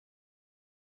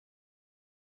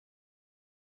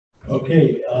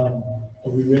Okay, are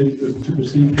we ready to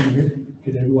proceed?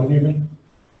 Can everyone hear me?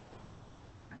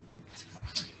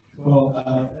 Well,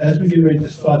 as we get ready to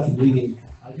start the meeting,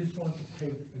 I just want to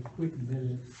take a quick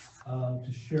minute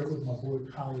to share with my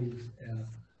board colleagues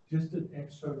just an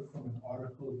excerpt from an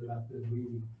article that I've been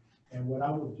reading. And what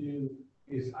I will do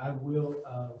is I will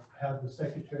have the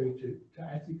secretary to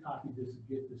actually copy this and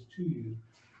get this to you.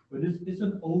 But it's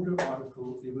an older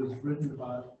article. It was written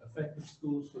about effective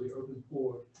schools for the urban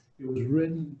poor. It was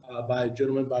written by a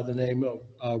gentleman by the name of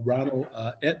Ronald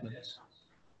Edmonds.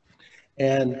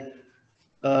 And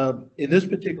in this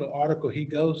particular article, he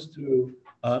goes through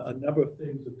a number of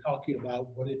things of talking about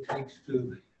what it takes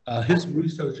to, his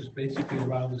research is basically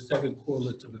around the 7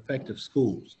 correlates of effective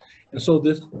schools. And so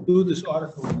through this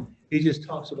article, he just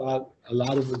talks about a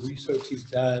lot of the research he's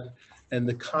done and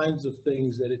the kinds of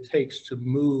things that it takes to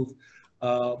move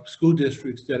school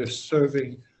districts that are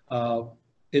serving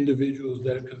individuals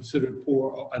that are considered poor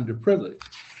or underprivileged.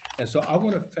 And so I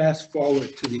want to fast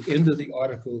forward to the end of the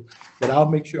article, but I'll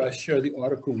make sure I share the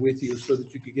article with you so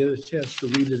that you can get a chance to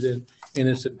read it in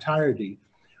its entirety.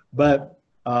 But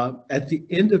at the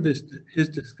end of his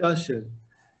discussion,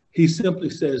 he simply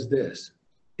says this: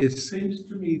 "It seems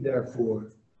to me,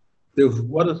 therefore, that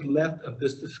what is left of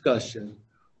this discussion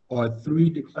are 3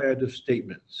 declarative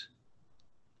statements.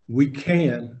 We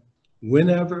can,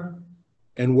 whenever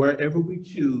and wherever we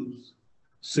choose,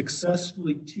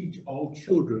 successfully teach all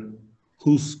children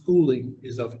whose schooling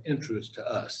is of interest to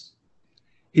us."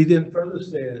 He then further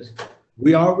says,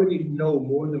 "We already know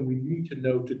more than we need to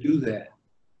know to do that.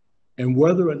 And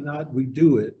whether or not we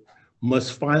do it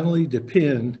must finally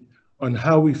depend on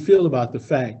how we feel about the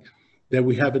fact that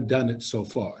we haven't done it so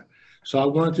far." So I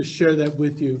wanted to share that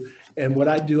with you. And what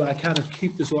I do, I kind of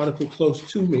keep this article close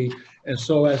to me. And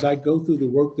so as I go through the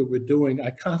work that we're doing,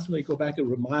 I constantly go back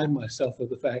and remind myself of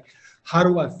the fact, how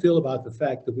do I feel about the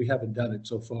fact that we haven't done it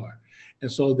so far? And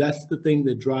so that's the thing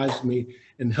that drives me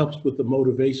and helps with the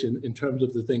motivation in terms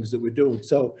of the things that we're doing.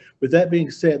 So with that being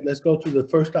said, let's go to the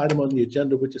first item on the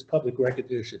agenda, which is public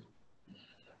recognition.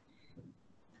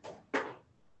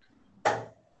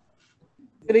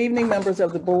 Good evening, members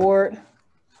of the board,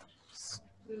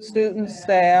 students,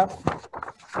 staff,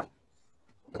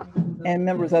 and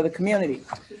members of the community.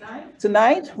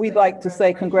 Tonight, we'd like to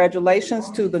say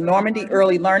congratulations to the Normandy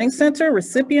Early Learning Center,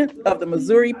 recipient of the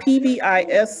Missouri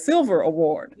PBIS Silver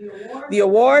Award. The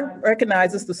award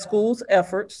recognizes the school's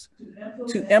efforts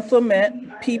to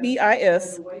implement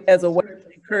PBIS as a way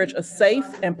to encourage a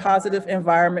safe and positive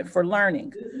environment for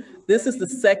learning. This is the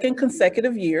 2nd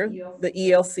consecutive year the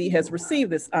ELC has received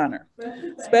this honor.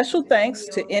 Special thanks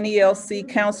to NELC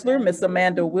counselor, Ms.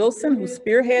 Amanda Wilson, who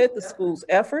spearheaded the school's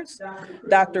efforts,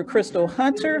 Dr. Crystal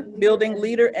Hunter, building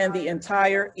leader, and the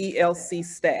entire ELC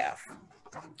staff.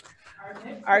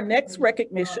 Our next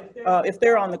recognition, if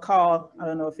they're on the call, I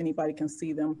don't know if anybody can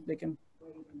see them, they can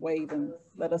wave and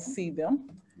let us see them.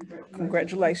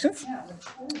 Congratulations.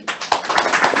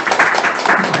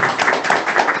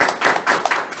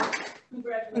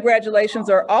 Congratulations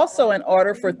are also in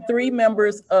order for 3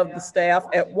 members of the staff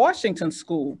at Washington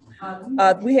School.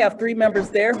 We have 3 members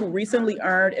there who recently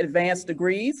earned advanced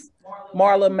degrees.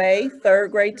 Marla May,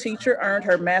 3rd grade teacher, earned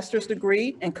her master's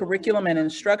degree in curriculum and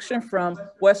instruction from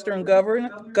Western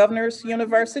Governors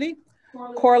University.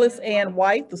 Corliss Ann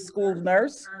White, the school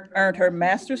nurse, earned her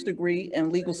master's degree in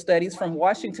legal studies from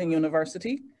Washington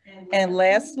University. And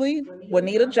lastly,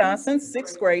 Juanita Johnson,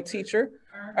 6th grade teacher,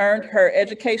 earned her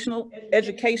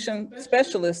education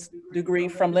specialist degree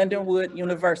from Lindenwood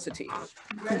University.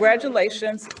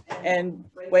 Congratulations and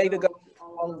way to go to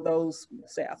all of those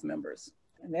staff members.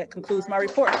 And that concludes my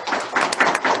report.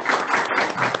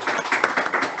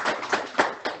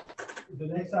 The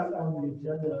next item on the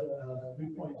agenda,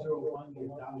 3.01, the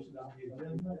adoption of the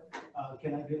agenda.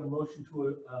 Can I get a motion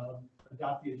to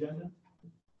adopt the agenda?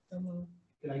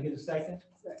 Can I get a second?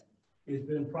 Second. It's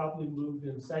been properly moved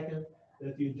in second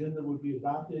that the agenda would be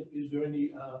adopted. Is there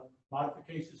any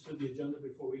modifications to the agenda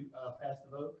before we pass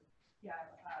the vote? Yeah,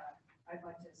 I'd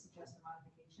like to suggest a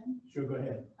modification. Sure, go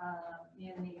ahead.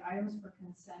 In the items for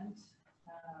consent,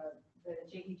 the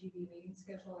JPGB meeting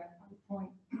schedule at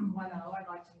 0.10, I'd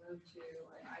like to move to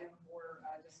an item for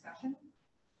discussion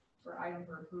or item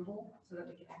for approval so that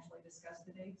we can actually discuss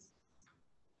the dates.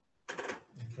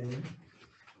 Okay.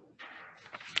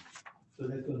 So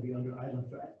that's going to be under items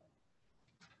for action.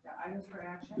 Yeah, items for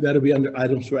action. That'll be under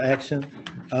items for action.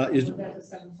 Is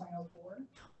that's a 7.04.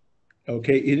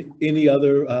 Okay. Any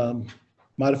other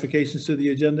modifications to the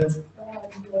agenda?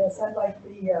 Yes, I'd like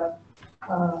the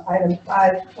item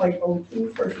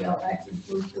 5.02 personnel actions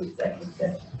moved to executive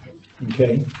session.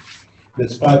 Okay.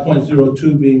 That's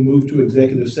 5.02 being moved to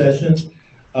executive session.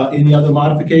 Any other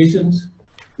modifications?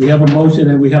 We have a motion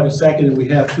and we have a second, and we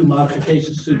have 2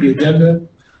 modifications to the agenda.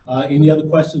 Any other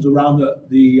questions around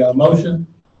the motion?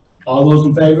 All those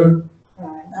in favor?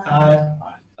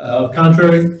 Aye.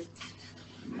 Contrary?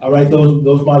 All right,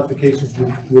 those modifications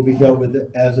will be dealt with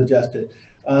as adjusted.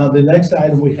 The next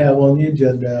item we have on the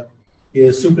agenda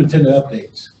is superintendent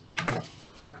updates.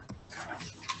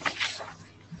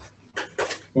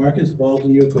 Marcus, ball's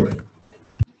in your court.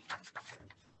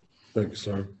 Thank you,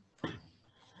 sir.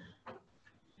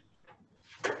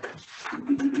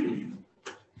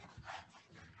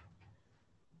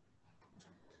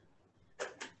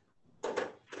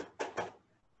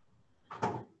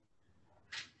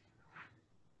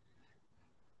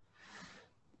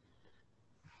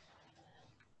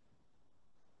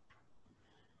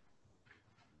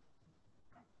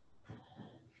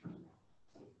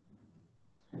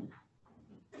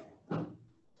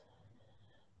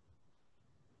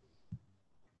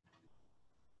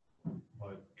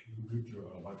 Mike, can you mute your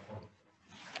microphone?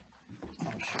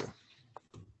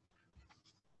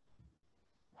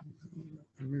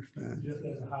 Just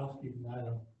as a housekeeping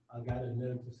item, I got a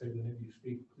note to say whenever you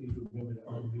speak, please remember to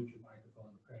unmute your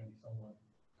microphone. Apparently someone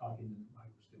talking in the mic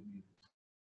was still muted.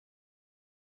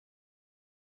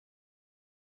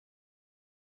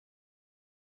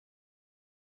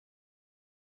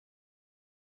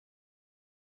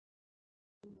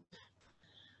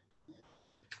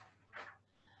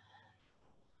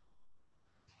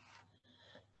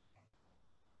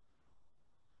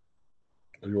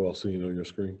 Are you all seeing it on your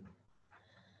screen?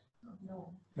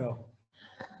 No.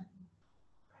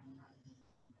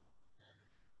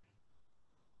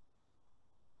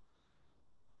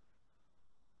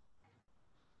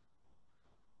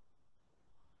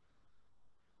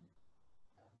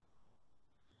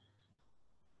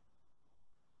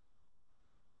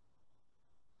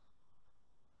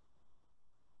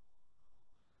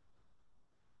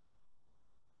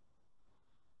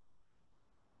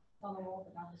 On the wall,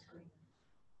 but not the screen.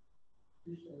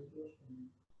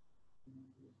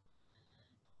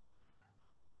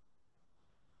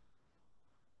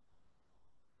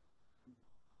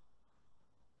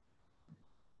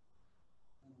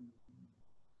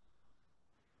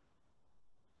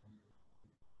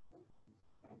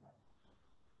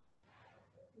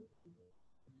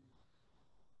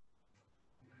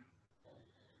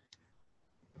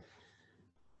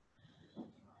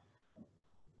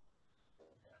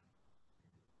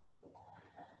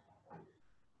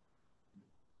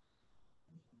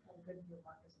 Good to hear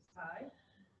Marcus is tied.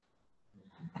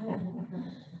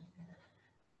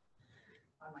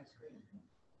 On my screen.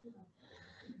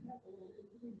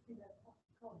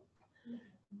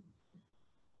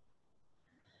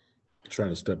 Trying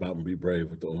to step out and be brave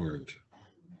with the orange.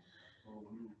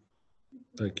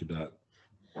 Thank you, Doc.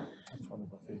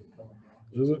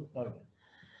 Is it?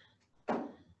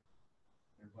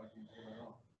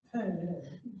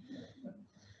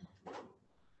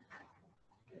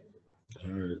 All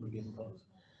right. We're getting close.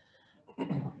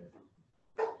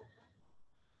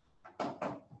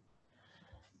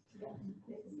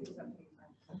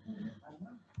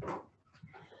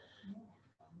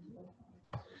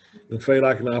 And Fade,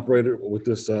 I can operate it with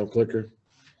this clicker.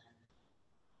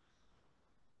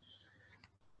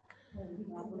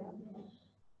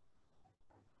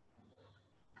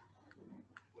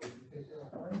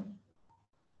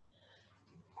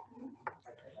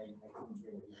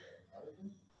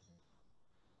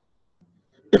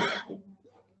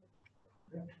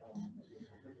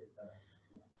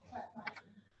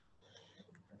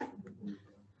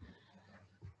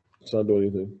 It's not doing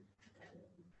anything.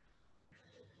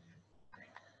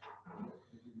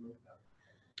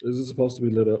 Is it supposed to be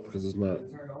lit up? Because it's not.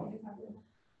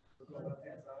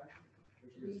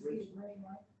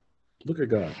 Look at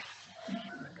God.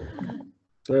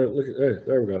 There, look at, hey,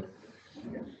 there we go.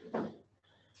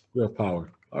 We have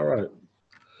power. All right.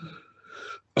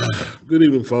 Good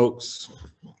evening, folks.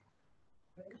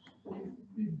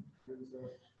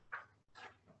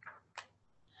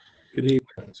 Good evening.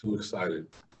 Too excited.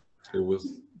 It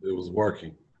was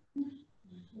working.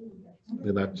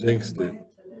 And I jinxed it.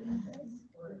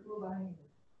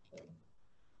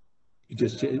 You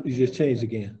just changed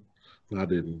again. No, I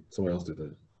didn't. Somebody else did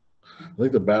that. I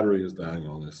think the battery is dying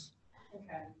on this.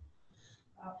 Okay.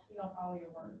 You don't follow your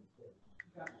word.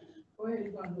 Go ahead,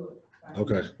 you're gonna do it.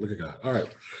 Okay, look at God. All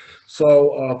right.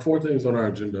 So 4 things on our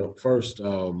agenda. First,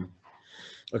 a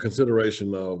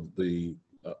consideration of the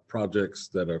projects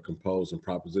that are composed in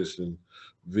Proposition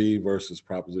V versus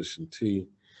Proposition T,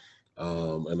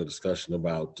 and a discussion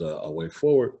about a way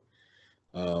forward.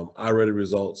 iReady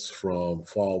results from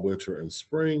fall, winter, and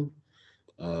spring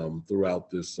throughout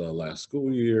this last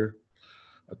school year,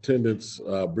 attendance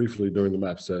briefly during the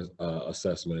MAP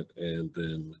assessment, and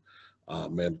then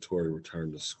mandatory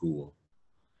return to school.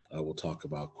 We'll talk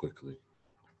about quickly.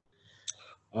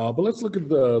 But let's look at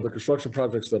the construction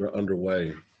projects that are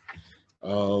underway.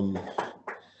 For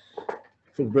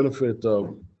the benefit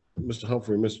of Mr.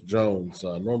 Humphrey and Mr. Jones,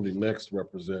 Normandy Next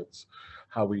represents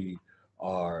how we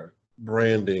are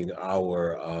branding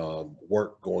our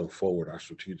work going forward, our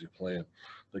strategic plan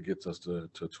that gets us to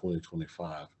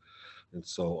 2025. And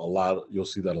so you'll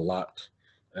see that a lot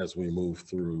as we move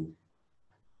through.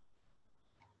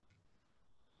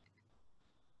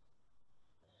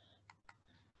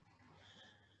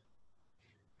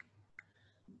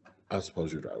 I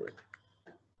suppose you're driving.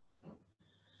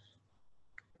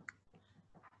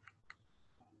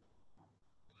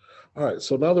 All right,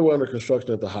 so now that we're under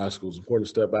construction at the high school, it's important to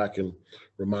step back and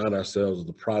remind ourselves of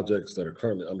the projects that are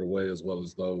currently underway as well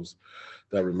as those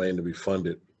that remain to be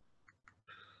funded.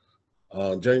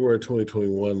 January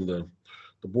 2021,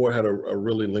 the board had a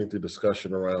really lengthy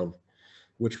discussion around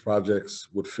which projects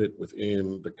would fit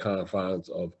within the confines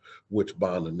of which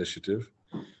bond initiative,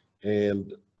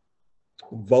 and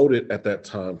voted at that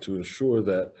time to ensure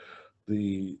that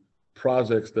the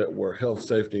projects that were health,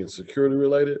 safety, and security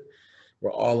related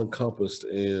were all encompassed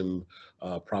in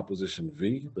Proposition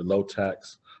V, the no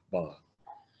tax bond,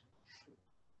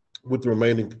 with the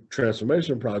remaining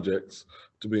transformation projects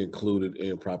to be included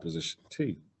in Proposition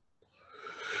T.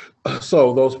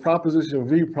 So those Proposition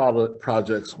V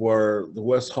projects were the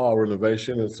West Hall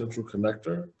renovation and Central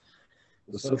Connector,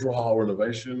 the Central Hall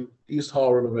renovation, East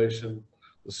Hall renovation,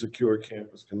 the secure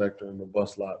campus connector, and the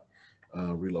bus lot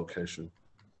relocation.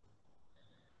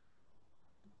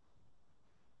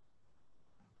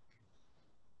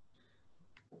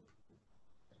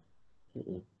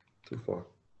 Too far.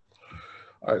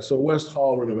 All right, so West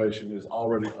Hall renovation is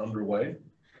already underway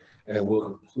and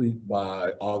will complete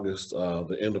by August,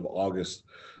 the end of August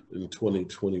in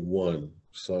 2021.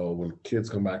 So when kids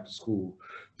come back to school,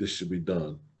 this should be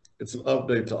done. It's an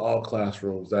update to all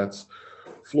classrooms. That's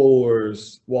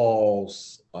floors,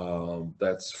 walls,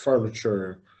 that's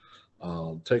furniture,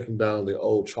 taking down the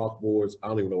old chalkboards. I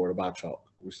don't even know where to buy chalk.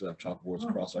 We still have chalkboards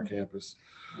across our campus,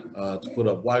 to put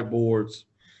up whiteboards,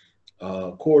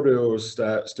 corridors,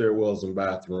 stairwells, and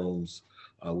bathrooms,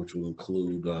 which will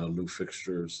include new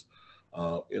fixtures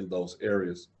in those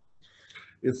areas.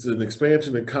 It's an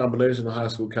expansion and combination of high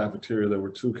school cafeteria. There were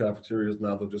 2 cafeterias,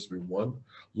 now there'll just be 1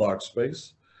 large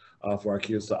space for our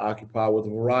kids to occupy, with a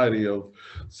variety of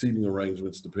seating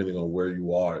arrangements depending on where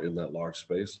you are in that large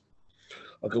space.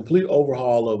 A complete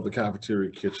overhaul of the cafeteria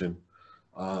kitchen,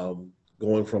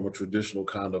 going from a traditional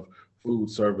kind of food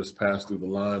service pass through the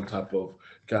line type of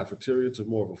cafeteria to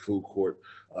more of a food court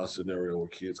scenario where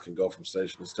kids can go from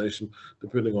station to station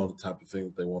depending on the type of thing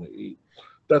that they want to eat.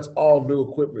 That's all new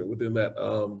equipment within that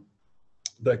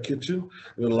that kitchen,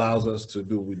 and it allows us to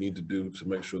do what we need to do to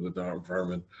make sure that there aren't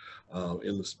vermin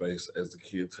in the space, as the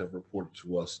kids have reported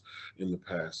to us in the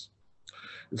past.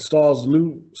 Installs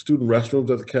new student restrooms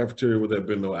at the cafeteria where there have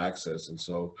been no access, and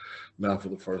so now for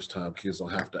the first time, kids don't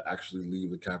have to actually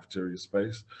leave the cafeteria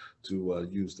space to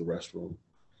use the restroom.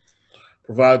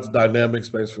 Provides dynamic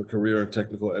space for career and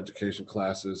technical education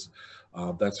classes.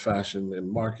 That's fashion and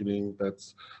marketing,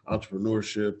 that's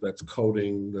entrepreneurship, that's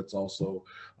coding, that's also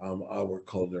our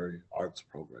culinary arts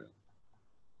program.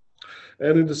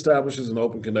 And it establishes an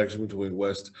open connection between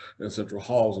West and Central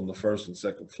Halls on the 1st and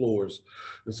 2nd floors.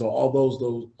 And so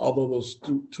although those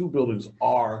two buildings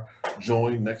are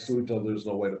joined next to each other, there's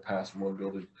no way to pass from one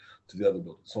building to the other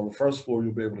building. So on the 1st floor,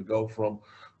 you'll be able to go from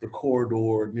the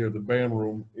corridor near the band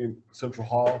room in Central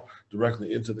Hall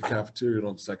directly into the cafeteria, and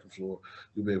on the 2nd floor,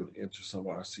 you'll be able to enter some of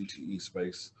our CTE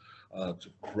space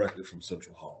directly from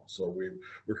Central Hall. So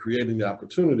we're creating the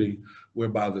opportunity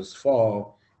whereby this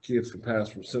fall, kids can pass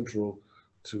from Central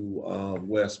to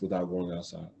West without going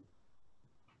outside.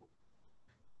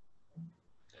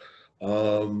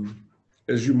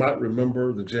 As you might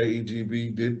remember, the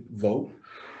JEGB did vote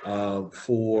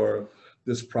for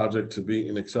this project to be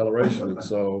in acceleration. And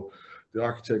so the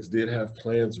architects did have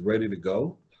plans ready to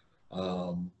go.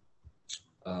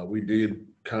 We did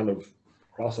kind of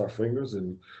cross our fingers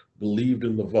and believed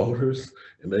in the voters,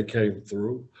 and they came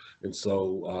through. And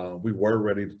so we were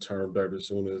ready to turn dirt as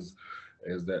soon as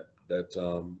that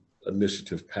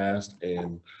initiative passed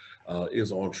and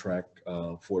is on track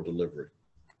for delivery.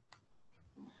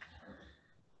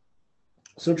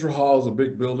 Central Hall is a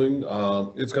big building.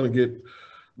 It's going to get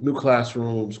new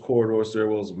classrooms, corridors,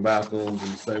 stairwells, and bathrooms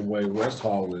in the same way West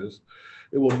Hall is.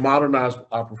 It will modernize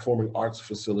our performing arts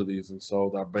facilities, and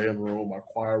so our band room, our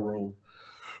choir room.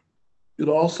 It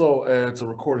also adds a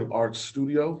recording arts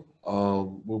studio.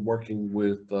 We're working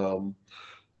with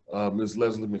Ms.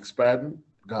 Leslie McSpadden.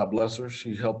 God bless her.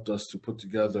 She helped us to put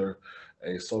together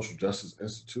a social justice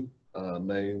institute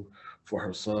named for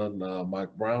her son,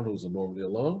 Mike Brown, who's a Normandy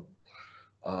alum.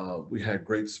 We had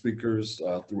great speakers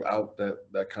throughout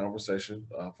that conversation,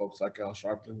 folks like Al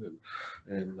Sharpton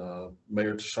and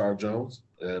Mayor Tashar Jones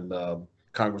and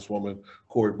Congresswoman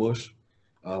Cori Bush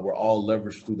were all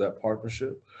leveraged through that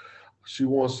partnership. She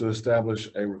wants to establish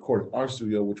a recording art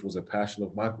studio, which was a passion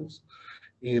of Michael's,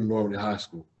 in Normandy High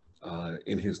School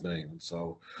in his name.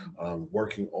 So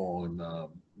working on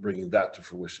bringing that to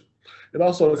fruition. It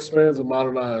also expands and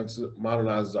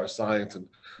modernizes our science and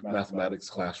mathematics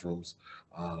classrooms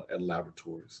and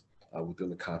laboratories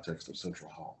within the context of Central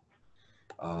Hall.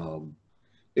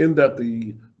 In that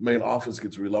the main office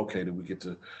gets relocated, we get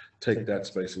to take that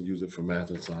space and use it for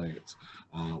math and science,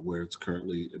 where it's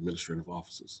currently administrative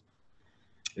offices.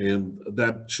 And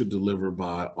that should deliver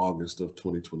by August of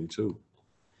 2022.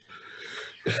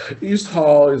 East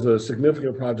Hall is a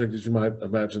significant project, as you might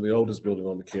imagine, the oldest building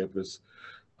on the campus.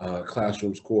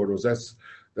 Classrooms, corridors,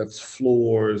 that's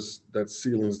floors, that's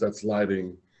ceilings, that's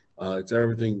lighting. It's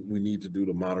everything we need to do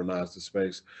to modernize the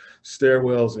space.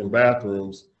 Stairwells and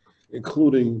bathrooms,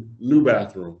 including new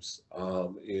bathrooms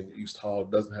in East Hall,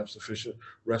 doesn't have sufficient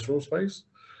restroom space,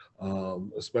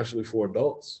 especially for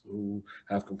adults who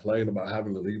have complained about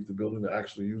having to leave the building to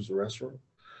actually use the restroom.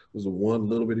 There's a one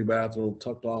little bitty bathroom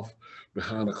tucked off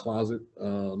behind a closet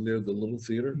near the little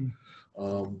theater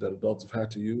that adults have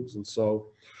had to use. And so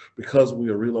because we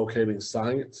are relocating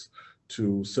science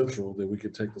to Central, then we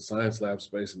could take the science lab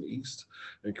space in the East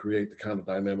and create the kind of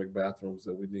dynamic bathrooms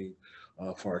that we need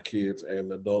for our kids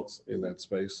and adults in that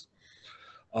space.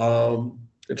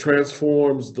 It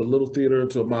transforms the little theater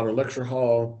into a modern lecture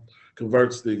hall,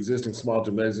 converts the existing small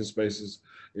gymnasium spaces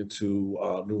into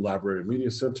a new library and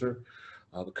media center.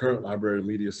 The current library and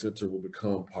media center will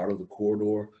become part of the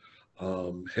corridor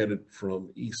headed from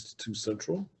East to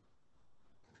Central.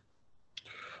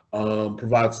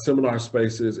 Provides seminar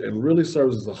spaces and really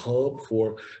serves as a hub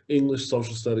for English,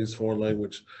 social studies, foreign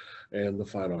language, and the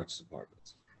fine arts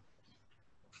departments.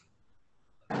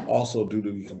 Also due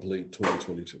to be complete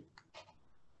 2022.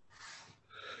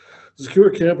 The Secure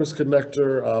Campus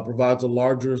Connector provides a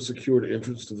larger secured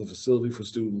entrance to the facility for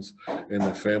students and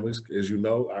their families. As you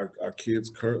know, our kids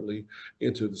currently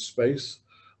enter the space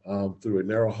through a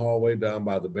narrow hallway down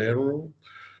by the band room.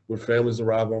 When families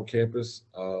arrive on campus,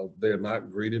 they are not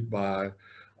greeted by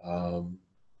an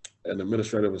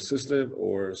administrative assistant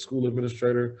or a school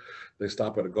administrator. They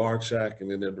stop at a guard shack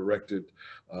and then they're directed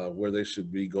where they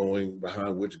should be going,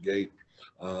 behind which gate,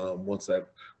 once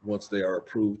they are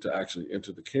approved to actually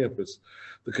enter the campus.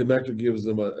 The connector gives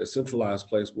them a centralized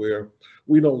place where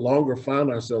we no longer find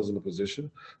ourselves in a position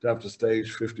to have to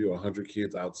stage 50 or 100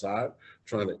 kids outside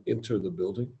trying to enter the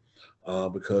building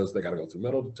because they got to go through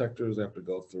metal detectors, they have to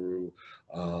go through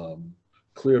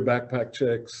clear backpack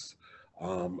checks,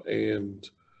 and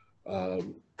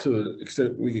to the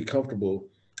extent we get comfortable,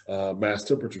 mass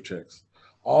temperature checks.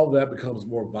 All that becomes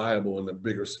more viable in a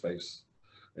bigger space.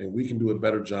 And we can do a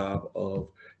better job of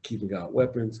keeping out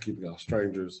weapons, keeping out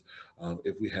strangers,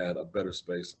 if we had a better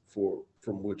space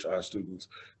from which our students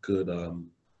could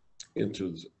enter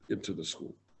the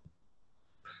school.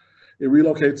 It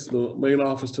relocates the main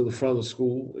office to the front of the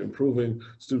school, improving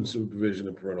student supervision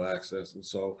and parental access. And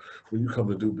so when you come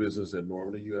to do business at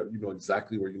Normandy, you know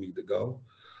exactly where you need to go.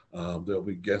 There'll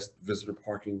be guest visitor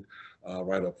parking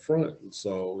right up front. And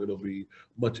so it'll be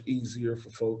much easier for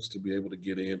folks to be able to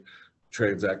get in,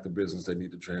 transact the business they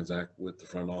need to transact with the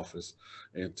front office,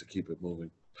 and to keep it moving.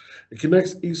 It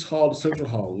connects East Hall to Central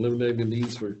Hall, eliminating the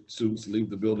needs for students to leave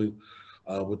the building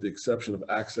with the exception of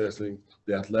accessing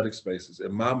the athletic spaces.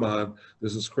 In my mind,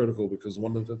 this is critical because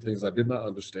one of the things I did not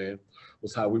understand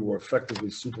was how we were effectively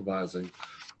supervising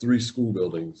 3 school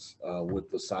buildings with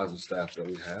the size of staff that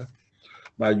we have.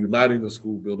 By uniting the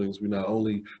school buildings, we not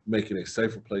only make it a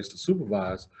safer place to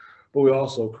supervise, but we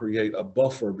also create a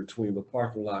buffer between the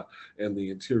parking lot and the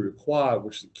interior quad,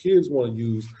 which the kids want to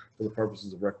use for the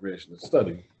purposes of recreation and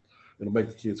study. It'll make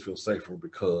the kids feel safer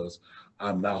because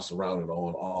I'm now surrounded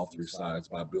on all 3 sides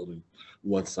by building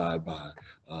one side by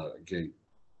a gate.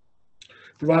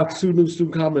 Provide 2 new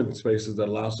student comment spaces that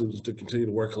allow students to continue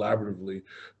to work collaboratively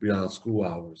beyond school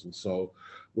hours. And so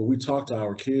when we talked to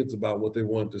our kids about what they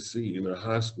wanted to see in their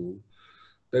high school,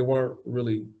 they weren't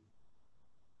really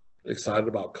excited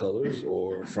about colors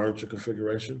or furniture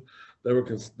configuration. They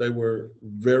were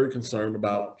very concerned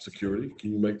about security.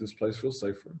 Can you make this place feel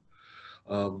safer?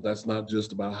 That's not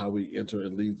just about how we enter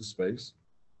and leave the space.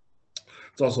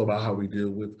 It's also about how we deal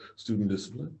with student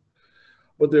discipline.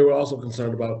 But they were also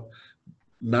concerned about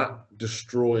not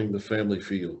destroying the family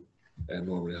feel at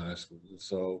Normandy High School. And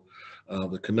so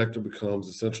the connector becomes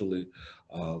essentially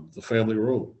the family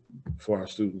room for our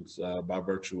students by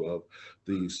virtue of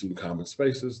the student common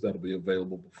spaces that'll be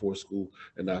available before school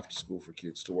and after school for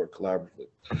kids to work collaboratively.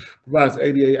 Provides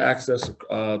ADA access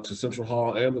to Central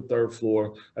Hall and the third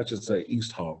floor, I should say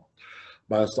East Hall,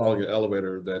 by installing an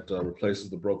elevator that replaces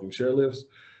the broken chairlifts.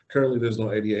 Currently, there's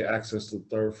no ADA access to the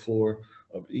third floor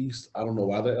of East. I don't know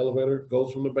why the elevator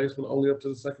goes from the basement only up to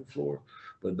the second floor,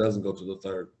 but it doesn't go to the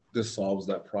third. This solves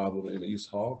that problem in East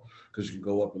Hall because you can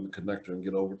go up in the connector and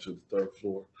get over to the third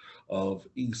floor of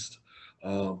East.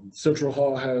 Central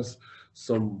Hall has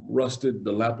some rusted,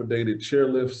 dilapidated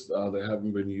chairlifts that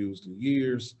haven't been used in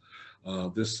years.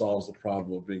 This solves the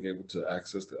problem of being able to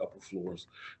access the upper floors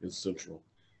in Central.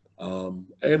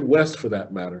 And West for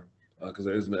that matter, because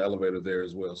there is an elevator there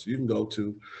as well. So you can go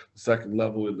to the second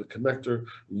level in the connector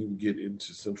and you can get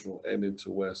into Central and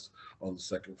into West on the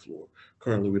second floor.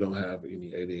 Currently, we don't have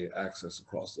any ADA access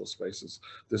across those spaces.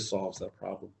 This solves that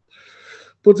problem.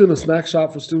 Puts in a snack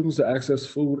shop for students to access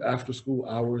food after school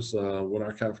hours when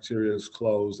our cafeteria is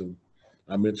closed. And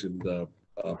I mentioned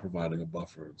providing a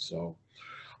buffer. So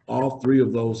all three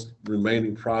of those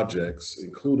remaining projects,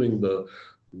 including the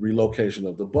relocation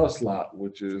of the bus lot,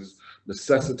 which is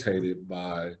necessitated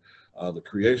by the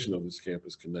creation of this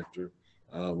campus connector.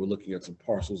 We're looking at some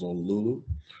parcels on Lulu,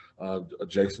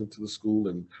 adjacent to the school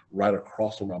and right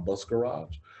across from our bus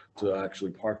garage to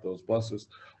actually park those buses.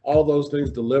 All those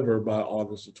things deliver by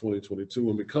August of 2022.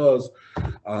 And because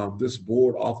this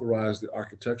board authorized the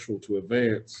architectural to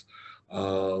advance,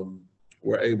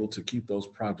 we're able to keep those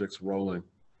projects rolling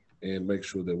and make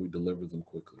sure that we deliver them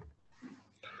quickly.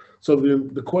 So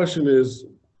the question is,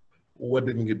 what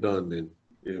didn't get done then,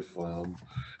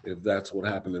 if that's what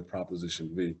happened in Proposition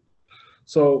B?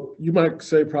 So you might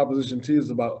say Proposition T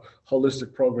is about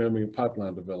holistic programming and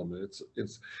pipeline development.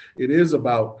 It is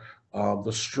about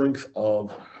the strength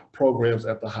of programs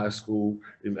at the high school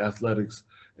in athletics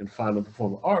and fine and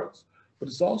performing arts, but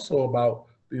it's also about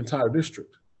the entire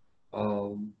district.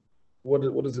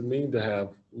 What does it mean to have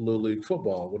Little League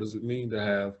football? What does it mean to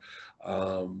have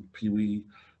Pee Wee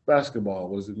basketball?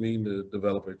 What does it mean to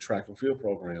develop a track and field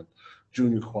program,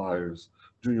 junior choirs,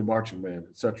 junior marching band,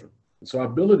 et cetera? And so our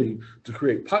ability to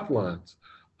create pipelines,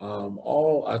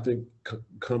 all I think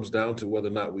comes down to whether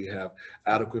or not we have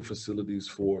adequate facilities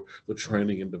for the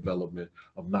training and development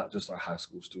of not just our high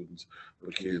school students,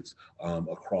 but kids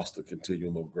across the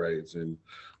continuum of grades in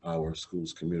our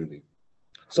school's community.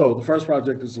 So the first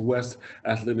project is the West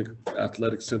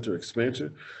Athletic Center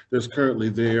expansion. There's currently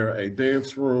there a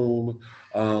dance room,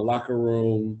 locker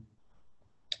room,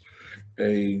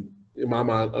 in my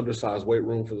mind, undersized weight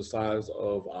room for the size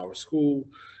of our school,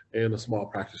 and a small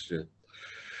practice gym.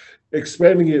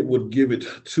 Expanding it would give it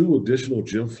 2 additional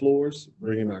gym floors,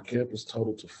 bringing our campus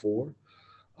total to 4.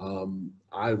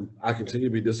 I continue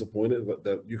to be disappointed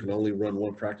that you can only run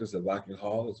 1 practice at Viking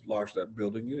Hall, as large as that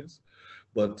building is.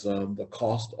 But the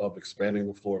cost of expanding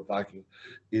the floor at Viking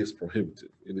is prohibitive.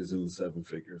 It is in the 7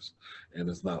 figures, and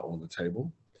it's not on the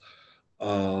table.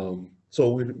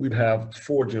 So we'd have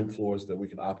 4 gym floors that we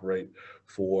can operate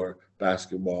for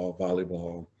basketball,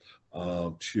 volleyball,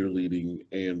 cheerleading,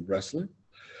 and wrestling.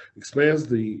 Expands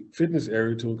the fitness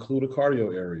area to include a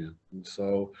cardio area. And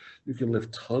so you can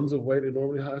lift tons of weight at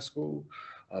Normandy High School.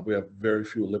 We have very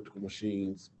few elliptical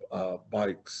machines,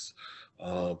 bikes,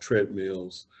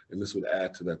 treadmills, and this would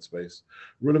add to that space.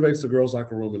 Renovates the girls'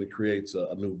 locker room, and it creates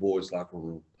a new boys' locker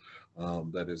room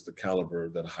that is the caliber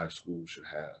that a high school should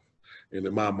have. And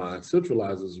in my mind,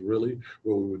 centralizes really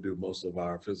where we would do most of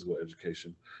our physical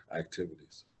education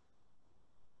activities.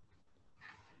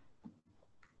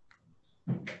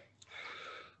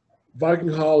 Viking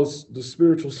Hall is the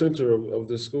spiritual center of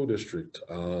this school district.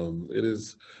 It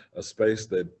is a space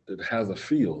that has a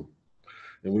feel,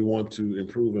 and we want to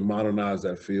improve and modernize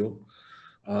that feel.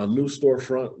 New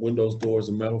storefront, windows, doors,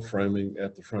 and metal framing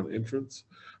at the front entrance.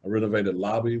 A renovated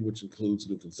lobby, which includes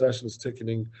new concessions,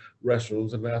 ticketing,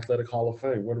 restrooms, and the Athletic Hall of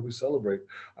Fame, where we celebrate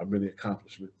our many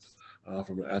accomplishments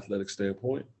from an athletic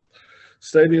standpoint.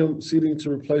 Stadium seating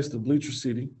to replace the bleacher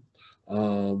seating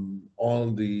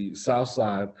on the south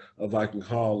side of Viking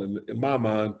Hall. And in my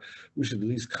mind, we should at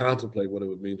least contemplate what it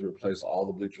would mean to replace all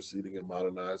the bleacher seating and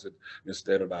modernize it and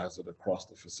standardize it across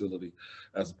the facility,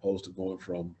 as opposed to going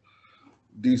from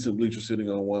decent bleacher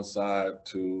seating on one side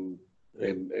to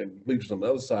and bleachers on the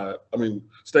other side. I mean,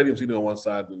 stadium seating on one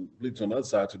side and bleachers on the other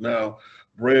side to now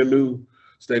brand new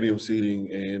stadium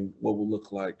seating and what will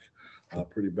look like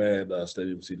pretty bad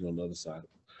stadium seating on the other side.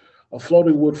 A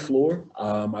floating wood floor.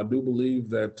 I do believe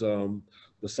that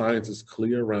the science is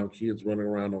clear around kids running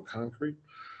around on concrete.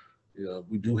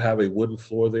 We do have a wooden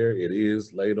floor there. It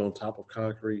is laid on top of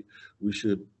concrete. We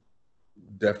should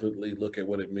definitely look at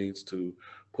what it means to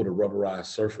put a rubberized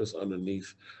surface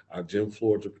underneath our gym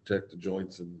floor to protect the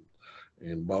joints and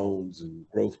bones and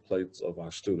growth plates of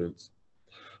our students.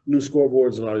 New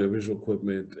scoreboards and audiovisual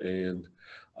equipment. And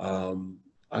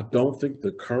I don't think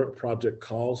the current project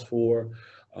calls for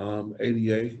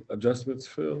ADA adjustments,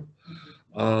 Phil.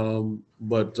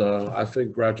 But I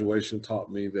think graduation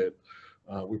taught me that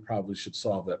we probably should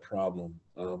solve that problem.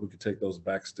 We could take those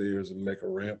back stairs and make a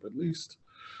ramp at least,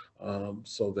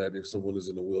 so that if someone is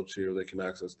in a wheelchair, they can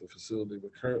access the facility.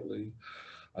 But currently,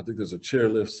 I think there's a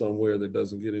chairlift somewhere that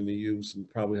doesn't get any use and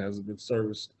probably hasn't been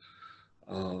serviced.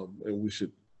 And we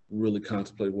should really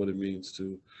contemplate what it means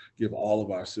to give all of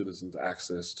our citizens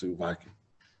access to Viking.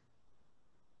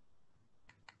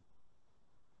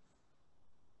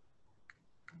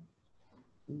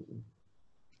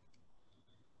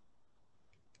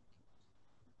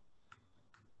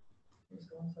 It's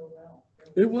going so well.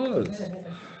 It was.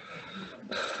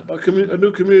 A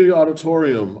new community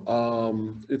auditorium.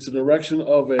 It's an erection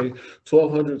of a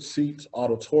 1,200 seat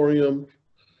auditorium.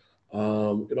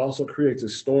 It also creates a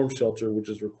storm shelter, which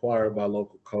is required by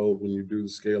local code when you do the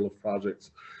scale of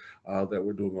projects that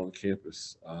we're doing on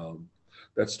campus.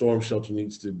 That storm shelter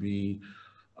needs to be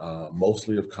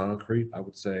mostly of concrete. I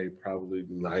would say probably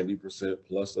 90%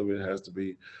 plus of it has to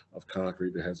be of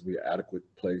concrete. There has to be an adequate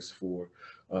place for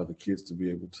the kids to be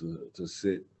able to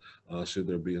sit should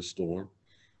there be a storm.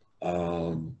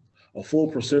 A full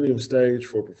proscenium stage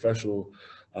for professional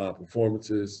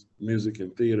performances, music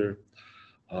and theater.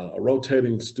 A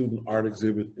rotating student art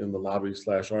exhibit in the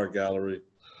lobby/art gallery.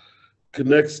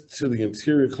 Connects to the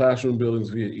interior classroom buildings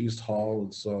via East Hall.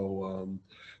 And so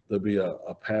there'll be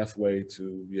a pathway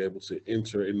to be able to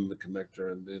enter in the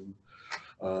connector and then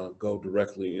go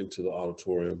directly into the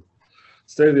auditorium.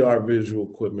 State-of-the-art visual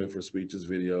equipment for speeches,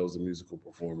 videos, and musical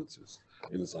performances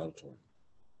in this auditorium.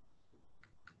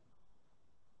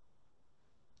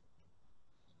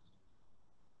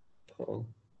 Uh-oh.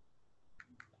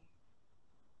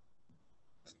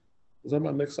 Is that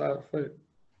my next slide, Fate?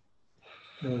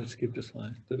 No, skip the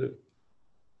slide. Did it?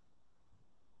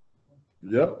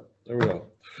 Yep, there we go.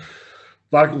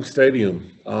 Viking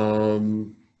Stadium.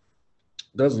 Doesn't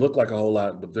look like a whole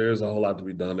lot, but there's a whole lot to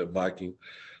be done at Viking.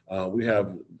 We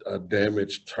have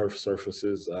damaged turf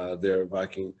surfaces there at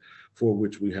Viking, for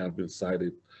which we have been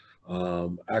cited.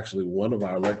 Actually, one of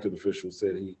our elected officials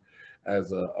said he,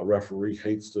 as a referee,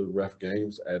 hates to ref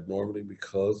games at Normandy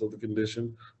because of the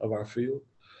condition of our field.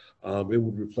 It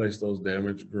would replace those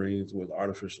damaged greens with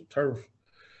artificial turf.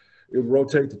 It would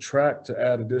rotate the track to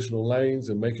add additional lanes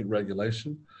and make it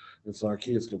regulation. And so our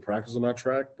kids can practice on our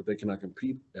track, but they cannot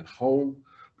compete at home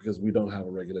because we don't have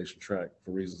a regulation track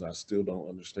for reasons I still don't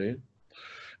understand.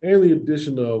 And the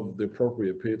addition of the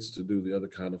appropriate pits to do the other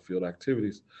kind of field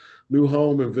activities. New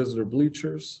home and visitor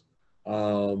bleachers.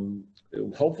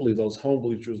 Hopefully those home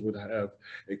bleachers would have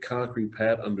a concrete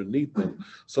pad underneath them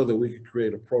so that we could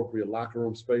create appropriate locker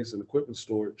room space and equipment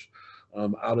storage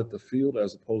out at the field,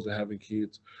 as opposed to having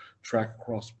kids track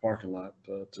across the parking lot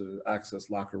to access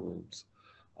locker rooms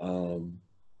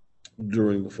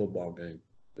during the football game.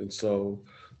 And so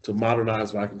to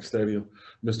modernize Viking Stadium,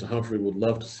 Mr. Humphrey would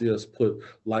love to see us put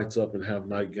lights up and have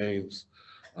night games.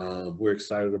 We're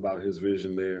excited about his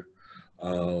vision there.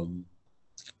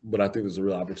 But I think there's a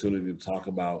real opportunity to talk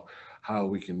about how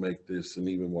we can make this an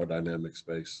even more dynamic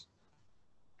space.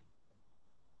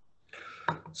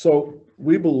 So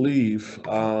we believe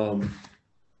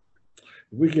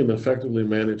we can effectively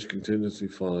manage contingency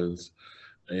funds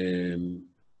and,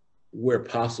 where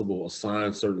possible,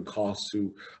 assign certain costs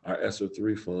to our ESSER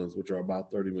 3 funds, which are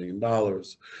about $30 million,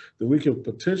 then we can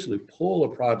potentially pull a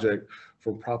project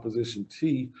from Proposition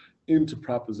T into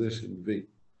Proposition V.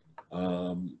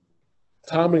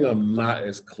 Timing I'm not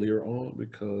as clear on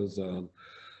because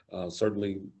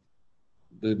certainly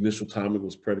the initial timing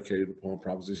was predicated upon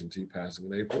Proposition T passing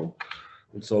in April.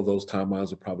 And so those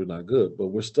timelines are probably not good, but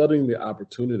we're studying the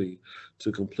opportunity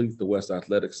to complete the West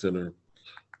Athletic Center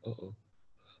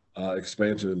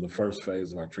expansion in the first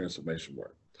phase of our transformation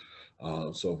work.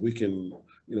 So if we can,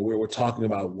 where we're talking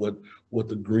about what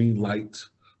the green light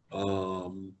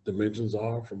dimensions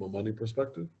are from a money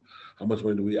perspective. How much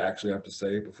money do we actually have to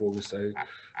save before we say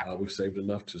we've saved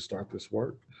enough to start this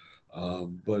work?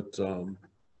 But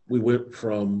we went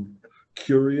from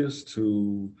curious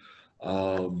to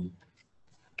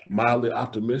mildly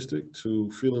optimistic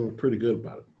to feeling pretty good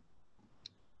about it.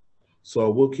 So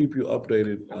we'll keep you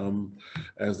updated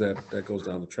as that goes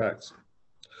down the tracks.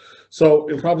 So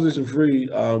in Proposition 3,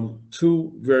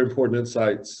 two very important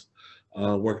insights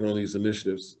working on these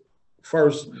initiatives.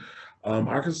 First,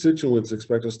 our constituents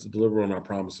expect us to deliver on our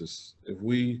promises. If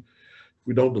we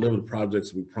don't deliver the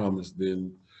projects we promised,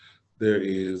 then there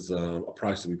is a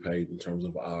price to be paid in terms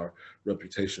of our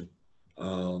reputation.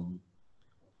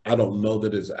 I don't know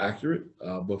that it's accurate,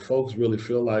 but folks really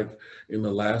feel like in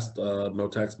the last No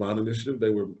Tax Bond initiative, they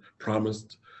were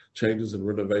promised changes and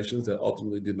renovations that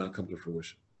ultimately did not come to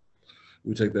fruition.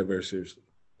 We take that very seriously.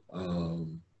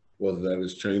 Whether that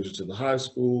is changes to the high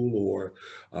school or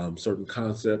certain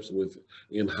concepts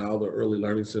within how the Early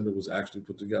Learning Center was actually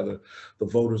put together, the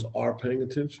voters are paying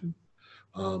attention.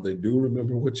 They do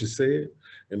remember what you said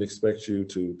and expect you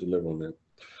to deliver on that.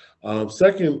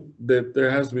 Second, that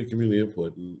there has to be community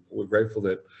input, and we're grateful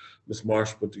that Ms.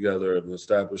 Marsh put together and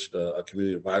established a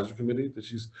community advisory committee that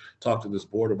she's talked to this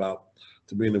board about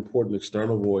to be an important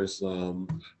external voice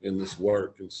in this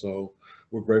work. And so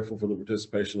we're grateful for the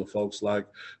participation of folks like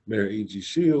Mayor E.G.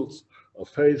 Shields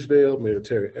of Pagedale, Mayor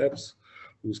Terry Epps,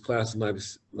 who's class of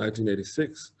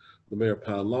 1986, the Mayor of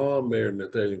Pine Lawn, Mayor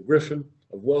Nathaniel Griffin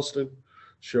of Wellston,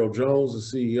 Cheryl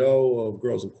Jones, the CEO of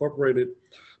Girls Incorporated,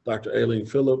 Dr. Aileen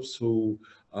Phillips, who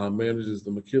manages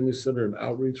the McKinley Center and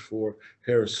Outreach for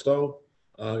Harris Stowe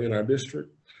in our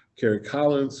district, Carrie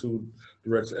Collins, who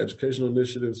directs educational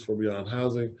initiatives for Beyond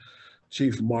Housing,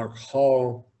 Chief Mark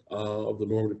Hall of the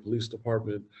Normandy Police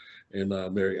Department, and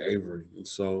Mary Avery. And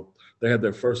so they had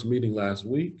their first meeting last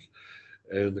week,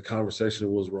 and the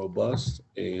conversation was robust,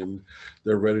 and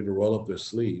they're ready to roll up their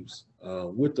sleeves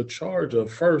with the charge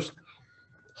of first,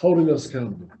 holding us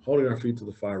accountable, holding our feet to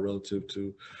the fire relative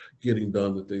to getting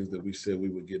done the things that we said we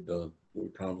would get done, what we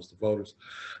promised the voters.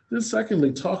 Then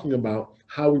secondly, talking about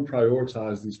how we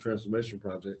prioritize these transformation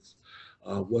projects,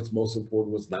 what's most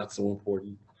important, what's not so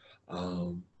important.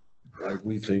 Like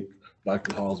we think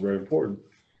Viking Hall is very important.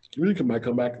 Community might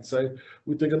come back and say,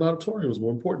 we think an auditorium is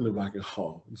more important than Viking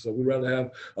Hall. And so we'd rather have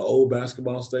an old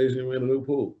basketball stadium and a new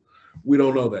pool. We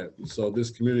don't know that. So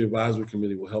this community advisory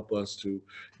committee will help us to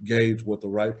gauge what the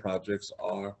right projects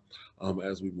are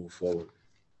as we move forward.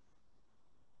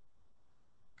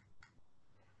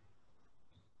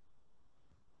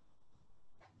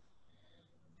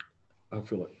 I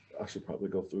feel like I should probably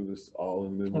go through this all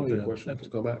and then take questions to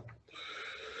come back.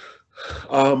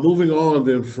 Moving on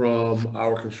then from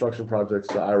our construction projects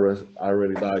to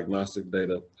iReady diagnostic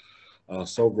data.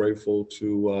 So grateful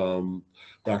to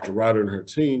Dr. Ryder and her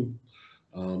team,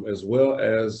 as well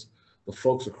as the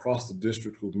folks across the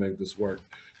district who've made this work.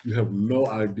 You have no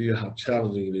idea how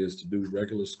challenging it is to do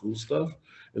regular school stuff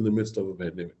in the midst of a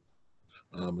pandemic,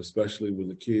 especially when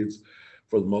the kids,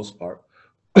 for the most part,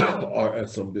 are at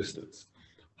some distance.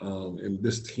 And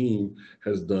this team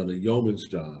has done a yeoman's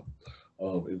job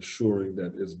of ensuring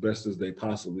that as best as they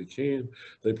possibly can,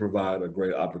 they provide a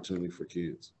great opportunity for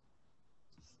kids.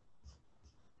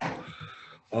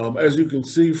 As you can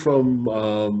see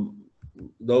from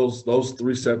those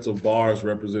three sets of bars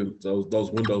represent,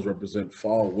 those windows represent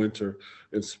fall, winter,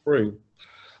 and spring.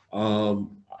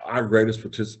 Our greatest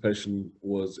participation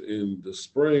was in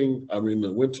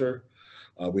the winter.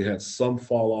 We had some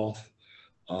fall off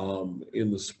in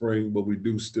the spring, but we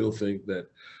do still think that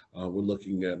we're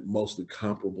looking at mostly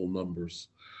comparable numbers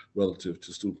relative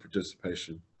to student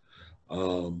participation.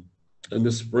 And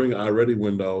this spring iReady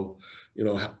window,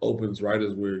 opens right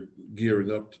as we're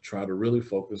gearing up to try to really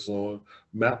focus on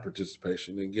MAP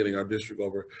participation and getting our district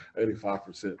over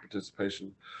 85%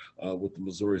 participation with the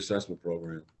Missouri Assessment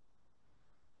Program.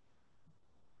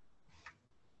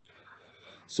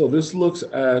 So this looks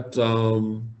at,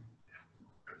 trying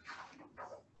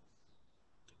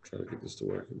to get this to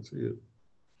where I can see it.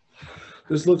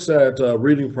 This looks at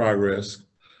reading progress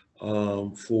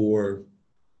for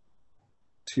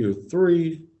Tier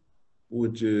 3,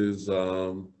 which is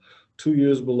 2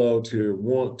 years below, Tier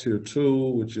 1, Tier 2,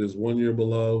 which is 1 year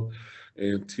below,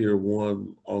 and Tier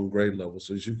 1 on grade level.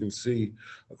 So as you can see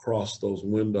across those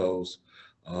windows,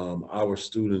 our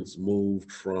students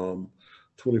moved from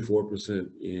 24%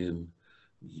 in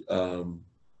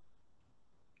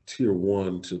Tier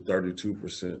 1 to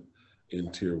 32%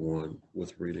 in Tier 1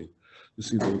 with reading. You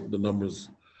see the numbers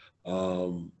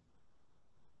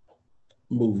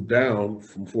moved down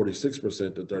from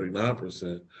 46% to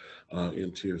 39%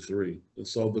 in Tier 3. And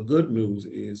so the good news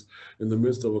is, in the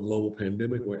midst of a global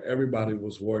pandemic where everybody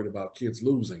was worried about kids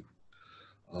losing,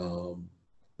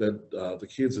 that the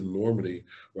kids in Normandy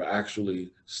were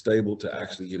actually stable to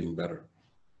actually getting better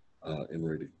in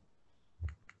reading.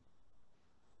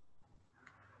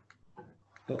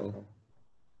 Uh-oh.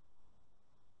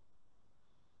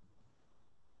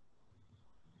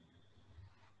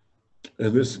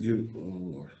 And this gives, oh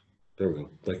Lord, there we go,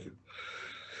 thank you.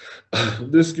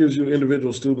 This gives you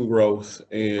individual student growth,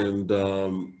 and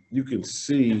you can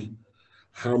see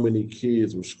how many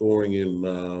kids were scoring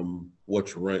in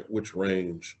which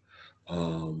range,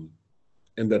 and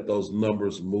that those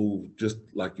numbers move just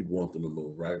like you'd want them to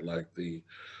move, right? Like the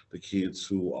kids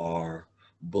who are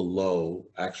below,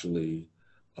 actually,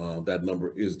 that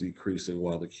number is decreasing,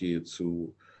 while the kids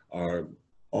who are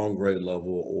on grade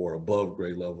level or above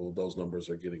grade level, those numbers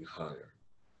are getting higher.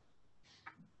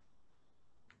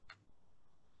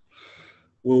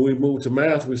 When we move to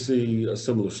math, we see a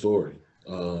similar story.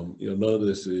 None of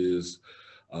this is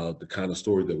the kind of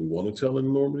story that we want to tell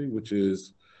in Normandy, which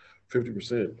is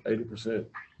 50%, 80%,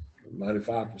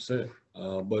 95%.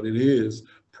 But it is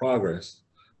progress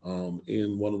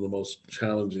in one of the most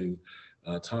challenging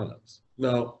times.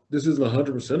 Now, this isn't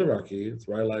 100% of our kids,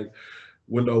 right? Like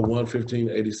window 1,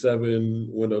 1587,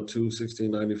 window 2,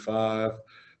 1695,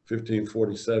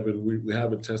 1547. We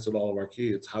haven't tested all of our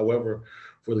kids. However,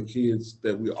 for the kids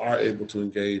that we are able to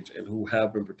engage and who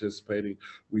have been participating,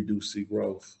 we do see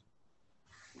growth.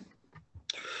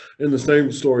 And the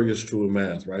same story is true in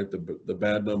math, right? The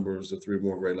bad numbers, the 3 or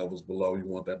more grade levels below, you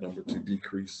want that number to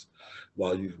decrease,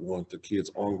 while you want the kids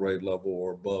on grade level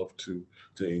or above to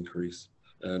increase.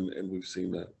 And we've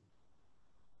seen that.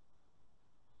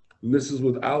 And this is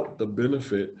without the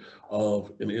benefit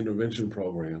of an intervention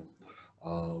program.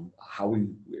 How we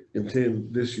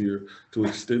intend this year to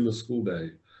extend the school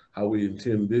day, how we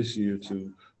intend this year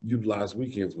to utilize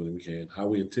weekends when we can, how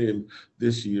we intend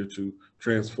this year to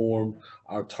transform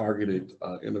our targeted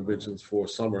interventions for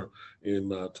summer in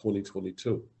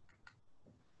 2022.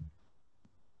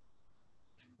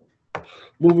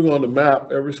 Moving on to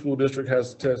MAP, every school district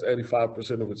has to test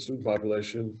 85% of its student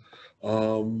population.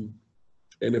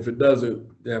 And if it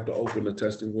doesn't, they have to open the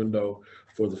testing window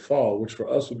for the fall, which for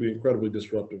us would be incredibly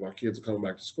disruptive. Our kids are coming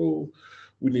back to school.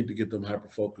 We need to get them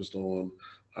hyper-focused on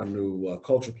our new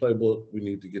culture playbook. We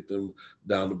need to get them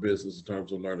down to business in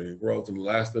terms of learning and growth. And the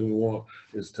last thing we want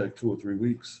is to take 2 or 3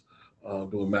 weeks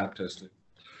doing MAP testing.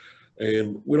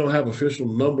 And we don't have official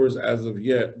numbers as of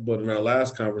yet, but in our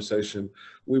last conversation,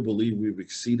 we believe we've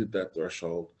exceeded that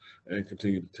threshold and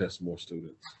continue to test more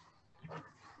students.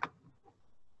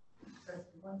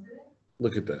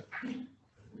 Look at that.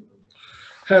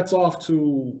 Hats off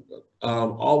to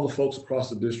all the folks across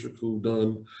the district who've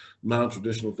done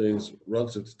non-traditional things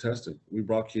relative to testing. We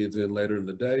brought kids in later in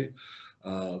the day,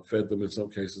 fed them in some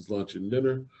cases lunch and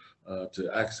dinner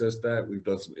to access that. We've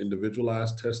done some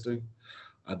individualized testing.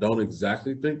 I don't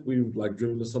exactly think we've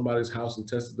driven to somebody's house and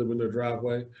tested them in their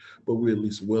driveway, but we're at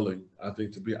least willing, I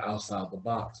think, to be outside the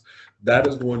box. That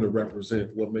is going to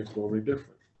represent what makes Normandy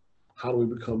different. How do we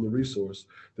become the resource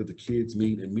that the kids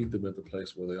need and meet them at the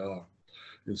place where they are?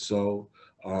 And so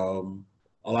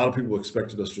a lot of people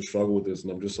expected us to struggle with this,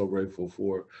 and I'm just so grateful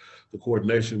for the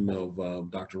coordination of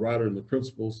Dr. Ryder and the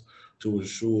principals to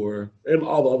ensure, and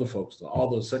all the other folks, all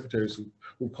the secretaries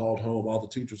who called home, all the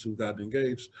teachers who got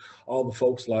engaged, all the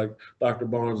folks like Dr.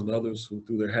 Barnes and others who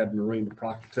threw their hat in the ring to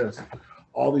proctor test.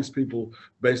 All these people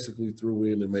basically threw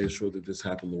in and made sure that this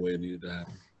happened the way it needed to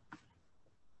happen.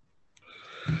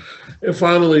 And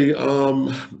finally,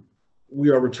 we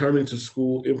are returning to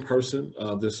school in person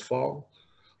this fall.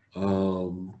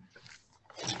 We've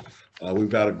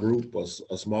got a group,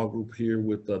 a small group here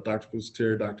with Dr.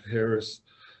 Pusateri, Dr. Harris,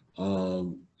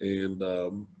 and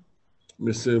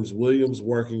Ms. Sims-Williams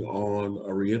working on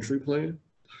a reentry plan.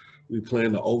 We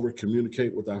plan to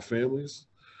over-communicate with our families.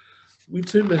 We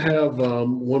tend to have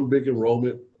one big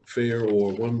enrollment fair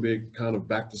or one big kind of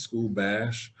back-to-school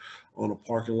bash on a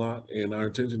parking lot, and our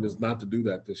intention is not to do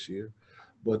that this year,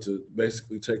 but to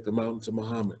basically take them out into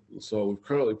Muhammad. And so we've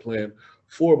currently planned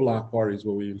 4 block parties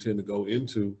where we intend to go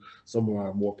into some of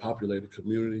our more populated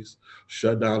communities,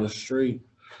 shut down the street,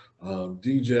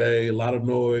 DJ, a lot of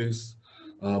noise,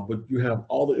 but you have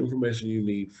all the information you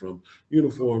need from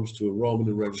uniforms to enrollment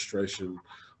and registration,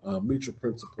 meet your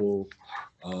principal,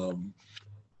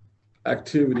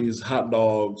 activities, hot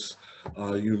dogs,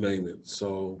 you name it.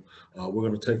 So we're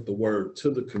going to take the word to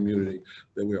the community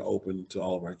that we're open to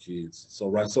all of our kids.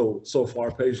 So far,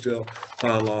 Pagedale,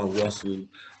 Pine Lawn, Westland,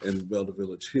 and Belder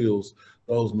Village Hills,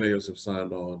 those mayors have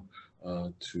signed on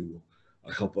to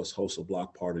help us host a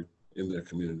block party in their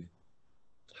community.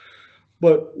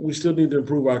 But we still need to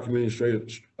improve our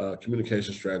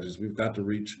communication strategies. We've got to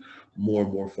reach more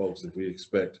and more folks if we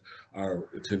expect our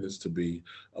attendance to be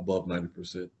above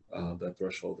 90%, that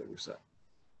threshold that we've set.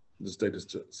 The state is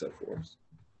set for us.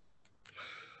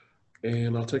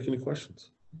 And I'll take any questions.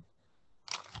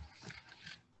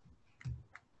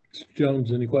 Mr.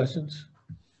 Jones, any questions?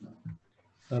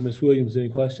 Ms. Williams, any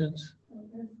questions? And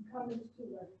some comments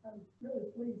too. I'm really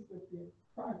pleased with the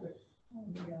progress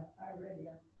on the already.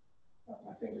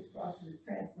 My fingers crossed it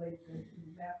translates into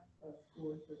math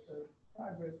scores, but the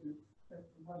progress is, that's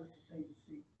a wonderful thing to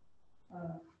see.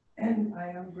 And I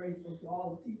am grateful to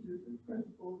all the teachers and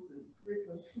principals and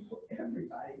curriculum people,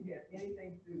 everybody who had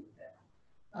anything to do with that.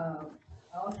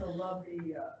 I also love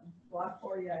the block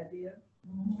party idea.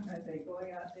 I think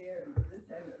going out there and just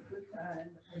having a good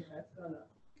time, I think that's gonna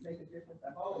make a difference.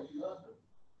 I've always loved the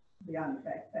Beyond the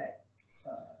Backpack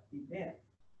event,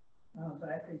 but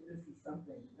I think this is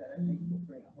something that I think will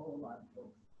bring a whole lot of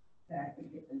folks back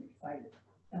and get them excited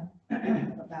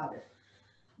about it.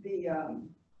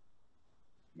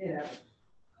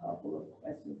 A couple of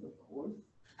questions, of course.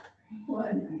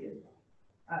 One is,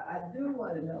 I do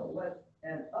want to know what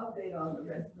an update on the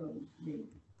restroom means.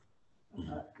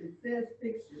 It says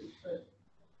fixtures, but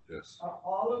Yes. are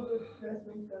all of the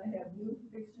restrooms gonna have new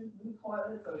fixtures, new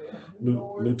toilets, or they have new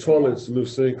doors? New toilets, new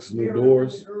sinks, new Mirrors in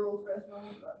doors. the girls'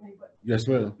 restrooms, I mean, but Yes,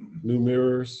 ma'am. New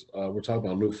mirrors. We're talking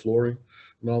about new flooring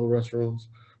in all the restrooms.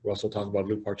 We're also talking about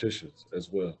new partitions as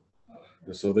well.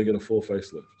 And so they get a full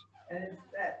facelift. and is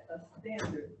that a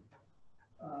standard?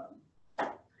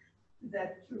 Is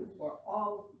that true for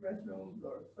all restrooms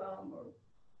or some, or?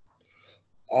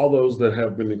 All those that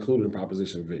have been included in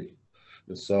Proposition V.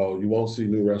 And so you won't see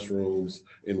new restrooms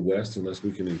in West unless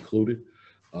we can include it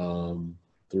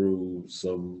through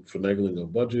some finagling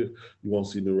of budget. You won't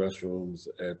see new restrooms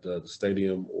at the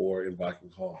stadium or in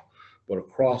Viking Hall. But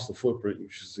across the footprint, you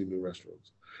should see new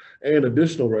restrooms. And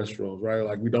additional restrooms, right?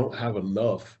 Like we don't have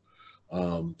enough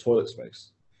toilet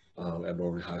space at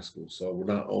Normandy High School. So we're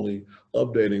not only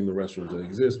updating the restrooms that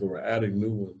exist, but we're adding new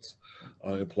ones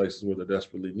in places where they're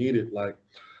desperately needed, like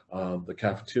the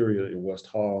cafeteria in West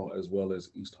Hall as well as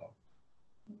East Hall.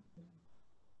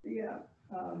 Yeah.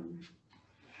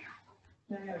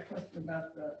 I had a question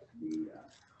about the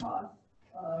cost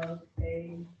of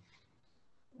a,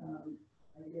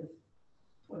 I guess,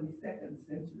 22nd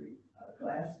century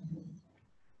classroom.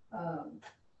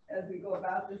 As we go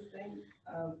about this thing,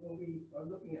 when we are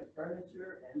looking at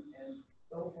furniture and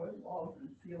so forth, walls and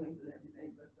ceilings and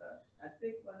everything, but I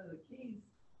think one of the keys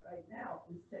right now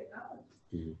is technology.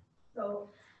 Mm-hmm. So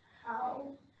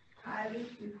how highly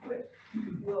equipped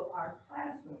will our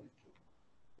classrooms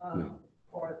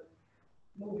for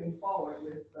moving forward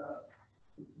with the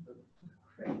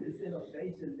greatest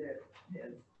innovation that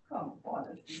has come upon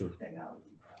us Sure. in technology?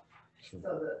 Sure. So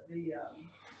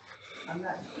I'm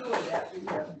not sure that we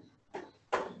have, I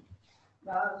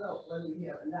don't know whether we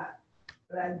have or not,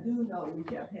 but I do know we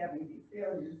kept having these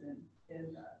failures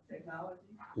in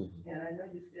technology. Mm-hmm. And I know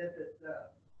you said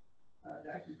that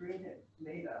Dr. Green had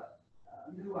made a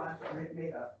nuance or had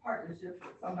made a partnership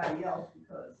with somebody else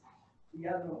because the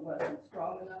other one wasn't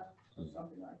strong enough or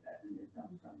something like that. Didn't you tell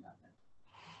me something about that?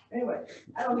 Anyway,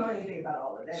 I don't know anything about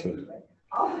all of that Sure. anyway.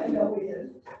 All I know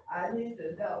is I need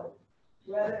to know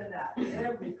whether or not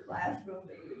every classroom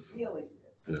that we're dealing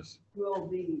with Yes. will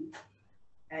be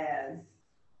as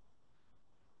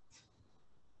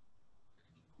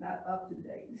not up to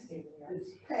date.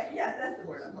 Yeah, that's the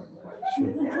word I'm looking for. That's the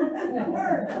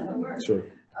word, that's the word. Sure.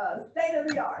 State of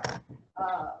the art.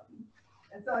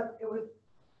 And so it was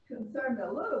concerned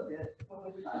a little bit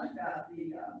when we talked about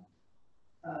the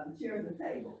chairs and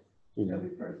tables that we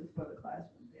purchased for the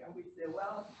classroom there. We said,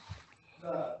 well,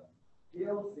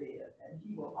 Bill said, and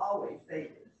he will always say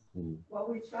this. Mm-hmm. Well,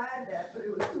 we tried that, but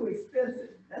it was too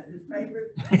expensive. That's his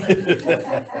favorite.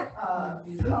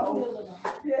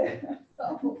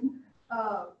 So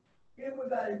if we're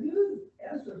going to use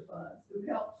ESSER funds to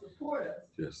help support us,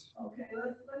 Yes. okay,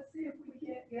 let's see if we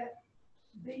can't get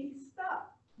these stuff.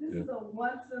 This is a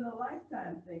once in a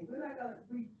lifetime thing. We're not gonna,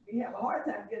 we have a hard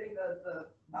time getting the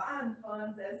bond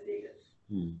funds as is.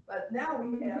 Mm-hmm. But now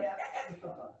we have extra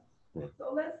funds. Right.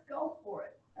 So let's go for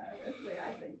it. That's the way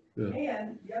I think. Yeah.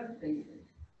 And the other thing is,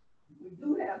 we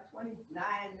do have 29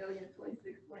 million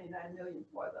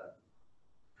for the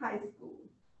high school.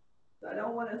 So I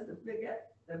don't want us to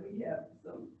forget that we have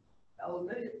some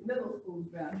middle schools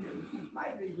around here, which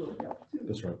might be a little help too.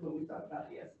 That's right. When we talk about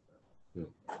the ESSER. Yeah.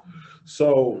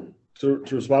 So to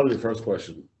respond to your first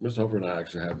question, Mr. Hooper and I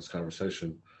actually had this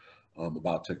conversation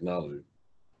about technology.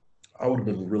 I would have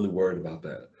been really worried about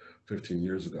that 15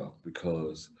 years ago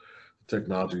because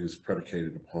technology is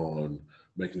predicated upon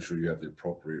making sure you have the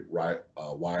appropriate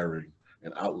wiring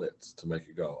and outlets to make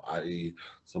it go, i.e.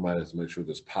 somebody has to make sure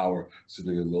there's power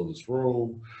sitting in the middle of this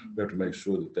room. We have to make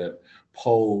sure that that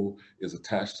pole is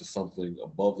attached to something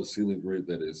above the ceiling grid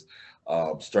that is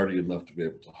sturdy enough to be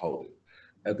able to hold it.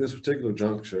 At this particular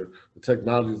juncture, the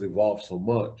technology has evolved so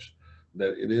much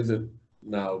that it isn't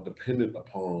now dependent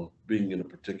upon being in a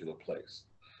particular place.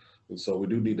 And so we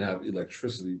do need to have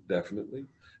electricity, definitely.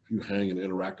 If you hang an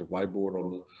interactive whiteboard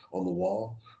on the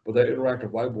wall, but that interactive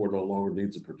whiteboard no longer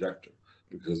needs a projector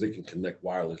because it can connect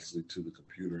wirelessly to the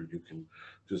computer. You can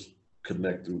just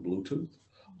connect through Bluetooth.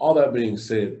 All that being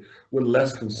said, we're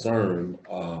less concerned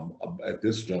at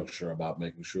this juncture about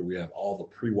making sure we have all the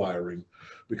pre-wiring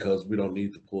because we don't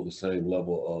need to pull the same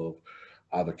level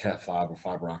of either Cat5 or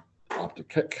fiber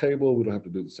optic cable. We don't have to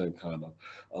do the same kind of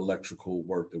electrical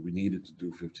work that we needed to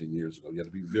do 15 years ago. You have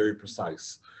to be very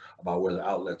precise about where the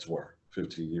outlets were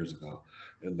 15 years ago,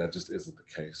 and that just isn't the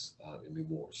case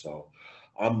anymore. So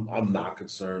I'm not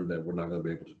concerned that we're not going to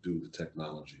be able to do the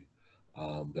technology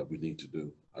that we need to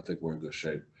do. I think we're in good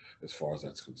shape as far as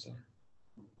that's concerned.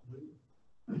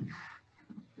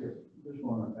 Here, just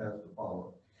want to ask a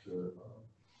follow-up to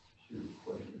Stu's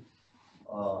question.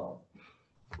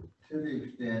 To the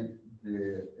extent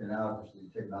that, and obviously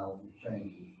technology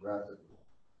changes rapidly,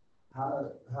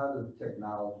 how does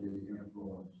technology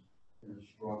influence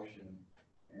instruction,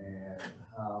 and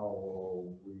how are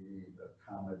we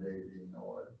accommodating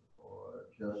or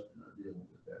adjusting or dealing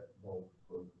with that, both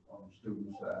on the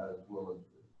student side as well as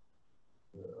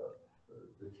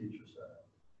the teacher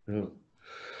side? Yeah.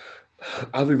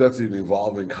 I think that's an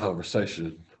evolving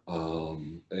conversation,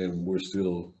 and we're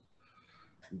still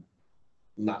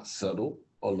not settled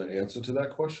on the answer to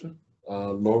that question.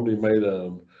 Normally made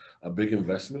a big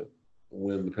investment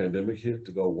when the pandemic hit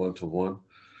to go one-to-one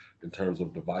in terms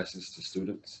of devices to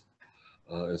students.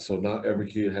 And so now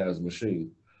every kid has a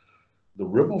machine. The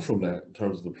ripple from that in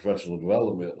terms of the professional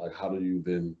development, like how do you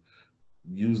then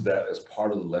use that as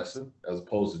part of the lesson as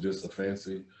opposed to just a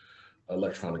fancy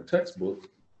electronic textbook,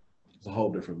 it's a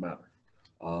whole different matter.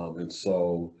 And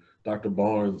so Dr.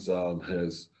 Barnes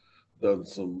has done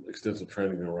some extensive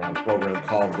training around a program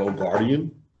called Go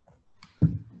Guardian.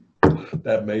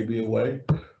 That may be a way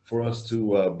for us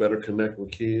to better connect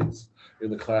with kids in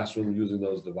the classroom using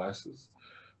those devices.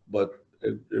 But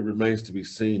it remains to be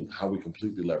seen how we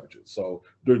completely leverage it. So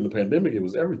during the pandemic, it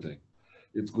was everything.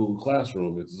 It's Google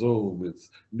Classroom, it's Zoom, it's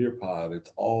Nearpod,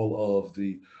 it's all of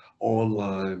the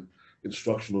online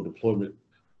instructional deployment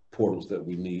portals that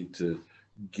we need to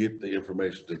get the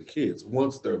information to the kids.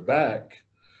 Once they're back,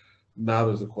 now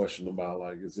there's a question about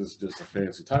like, is this just a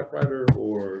fancy typewriter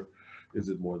or is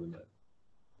it more than that?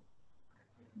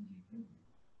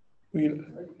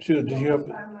 Sure, did you have?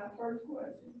 My first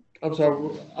question. I'm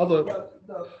sorry, other.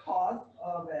 The cost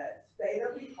of a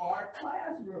state-of-the-art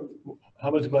classroom.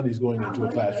 How much money is going into a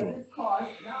How classroom? much does it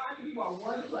cost? Now I just want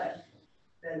one classroom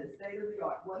that is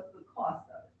state-of-the-art. What's the cost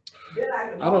of it? Then I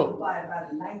can multiply it by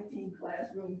the 19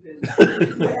 classrooms in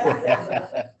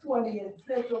 20 in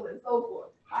Central and so forth.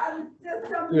 I just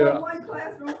tell me what one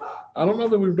classroom costs. I don't know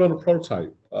that we've done a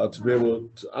prototype to be able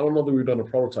to, I don't know that we've done a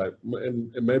prototype.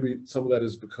 And maybe some of that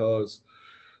is because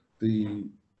the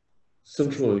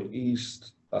Central and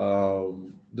East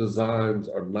designs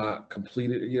are not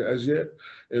completed as yet,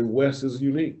 and West is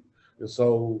unique. And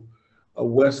so a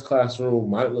West classroom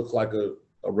might look like a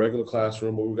regular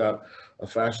classroom, but we've got a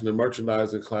fashion and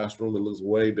merchandising classroom that looks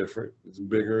way different. It's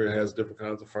bigger, it has different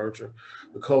kinds of furniture.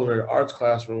 The culinary arts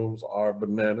classrooms are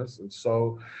bananas. And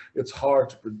so it's hard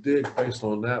to predict based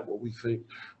on that what we think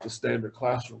the standard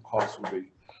classroom cost will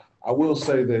be. I will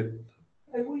say that.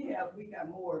 And we got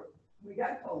more, we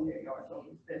got culinary arts, all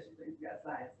the special things, we got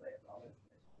science labs, all this.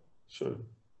 Sure.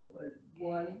 But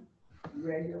one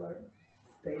regular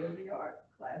state-of-the-art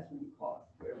classroom cost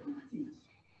where we teach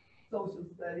social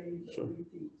studies, Sure. we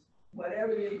teach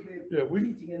whatever it is Yeah, we're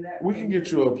teaching in that. We can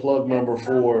get you a plug number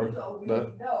for So we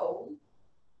that. know,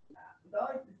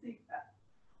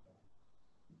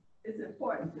 it's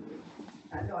important to me.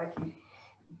 I know I keep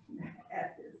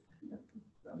at this.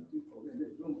 Some people in this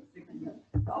room are sick of me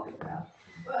talking about,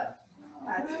 but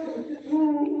I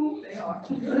do. They are.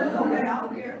 But that's okay, I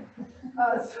don't care.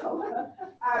 So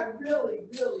I really,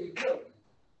 really, really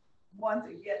want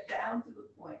to get down to the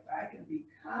point where I can be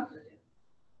confident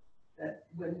that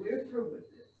when we're through with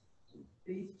this,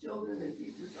 these children and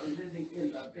teachers are living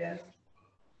in the best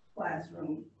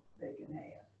classroom they can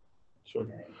have. Sure.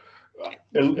 Okay?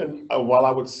 And while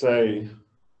I would say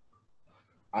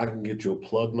I can get you a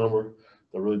plug number,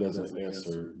 that really doesn't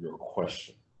answer your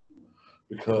question.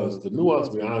 Because the nuance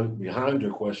behind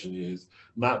your question is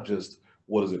not just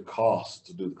what does it cost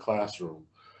to do the classroom,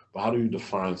 but how do you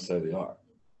define state of the art?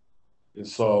 And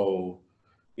so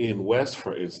in West,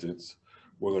 for instance,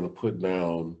 we're going to put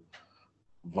down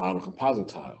vinyl composite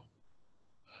tile,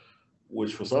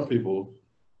 which for some people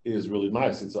is really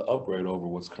nice. It's an upgrade over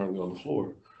what's currently on the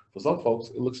floor. For some folks,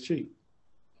 it looks cheap.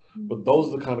 But those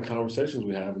are the kind of conversations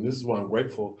we have. And this is why I'm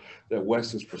grateful that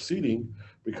West is proceeding,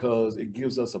 because it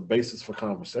gives us a basis for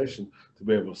conversation to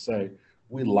be able to say,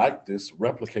 we like this,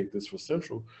 replicate this for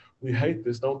Central. We hate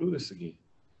this, don't do this again.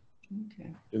 Okay.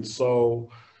 And so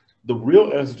the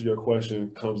real answer to your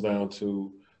question comes down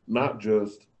to not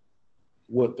just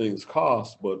what things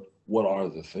cost, but what are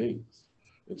the things.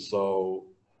 And so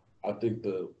I think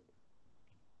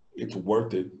it's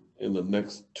worth it in the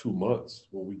next 2 months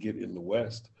when we get in the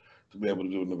West to be able to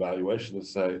do an evaluation and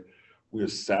say, we are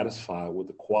satisfied with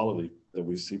the quality that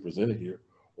we see presented here,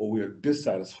 or we are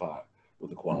dissatisfied with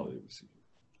the quality we see.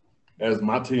 As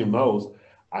my team knows,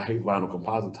 I hate vinyl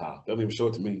composite tile. They don't even show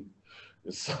it to me.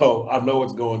 And so I know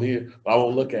what's going in, but I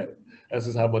won't look at it. That's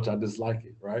just how much I dislike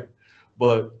it, right?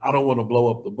 But I don't want to blow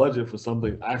up the budget for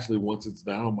something actually once it's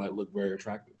down might look very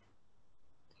attractive.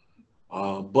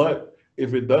 But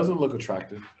if it doesn't look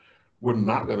attractive, we're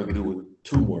not going to do it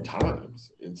 2 more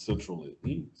times in Central and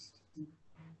East.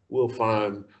 We'll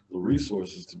find the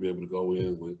resources to be able to go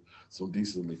in with some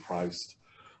decently priced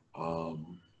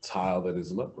tile that is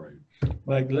an upgrade.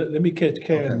 Mike, let me catch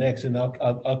Karen next, and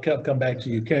I'll come back to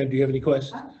you. Karen, do you have any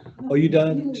questions? Are you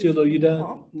done? Sheila, are you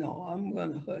done? No, I'm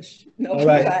gonna hush. No, All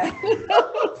right.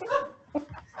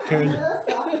 Karen,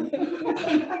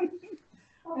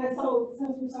 Okay, so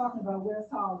since we're talking about West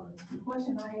Harlem, the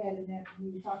question I had in that,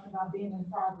 we were talking about being in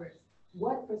progress.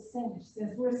 What percentage,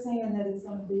 since we're saying that it's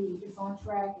on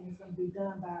track and it's gonna be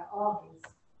done by August.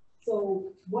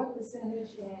 So what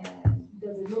percentage, and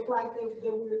does it look like that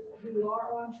we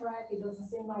are on track? It doesn't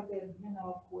seem like that,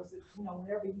 of course,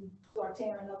 whenever you start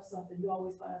tearing up something, you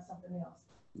always find something else.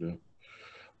 Yeah.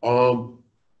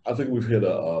 I think we've hit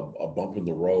a bump in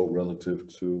the road relative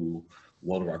to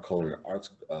one of our culinary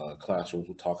arts classrooms.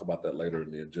 We'll talk about that later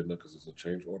in the agenda because there's a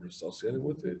change order associated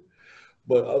with it.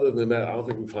 But other than that, I don't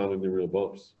think we found any real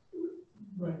bumps.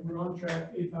 Right, we're on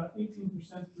track, about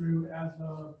 18% through as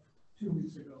of 2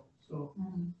 weeks ago. So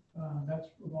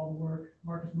that's with all the work.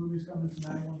 Marcus Movie's coming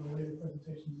tonight. One of the later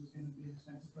presentations is going to be an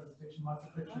extensive presentation, lots of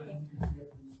pictures. Okay. And you can see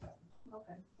everything.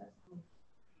 Okay, that's cool.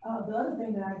 The other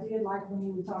thing that I did like when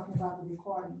you were talking about the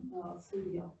recording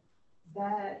studio,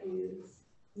 that is,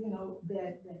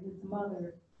 that his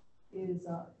mother is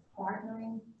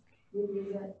partnering with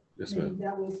you. Yes, ma'am.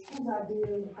 That was whose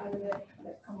idea. How did that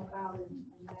come about and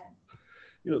that?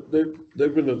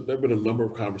 There've been a number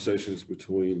of conversations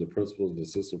between the principals and the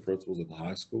assistant principals at the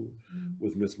high school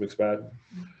with Ms. McSpadden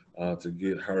to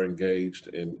get her engaged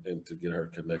and to get her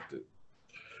connected.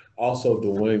 Also,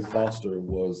 Dwayne Foster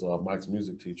was Mike's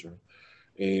music teacher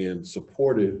and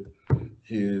supported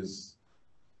his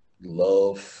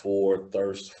love for,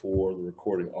 thirst for the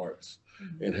recording arts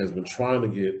and has been trying to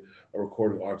get a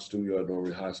recording arts studio at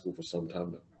Normandy High School for some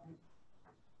time now.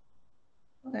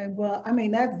 Okay, well, I mean,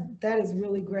 that is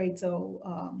really great. So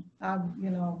I,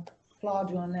 applaud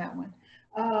you on that one.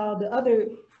 The other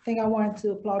thing I wanted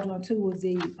to applaud you on too was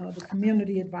the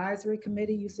Community Advisory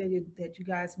Committee. You said that you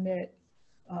guys met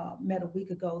a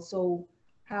week ago. So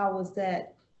how was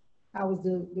that? How was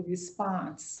the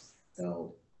response?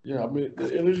 So yeah, I mean,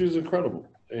 the energy is incredible,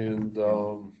 and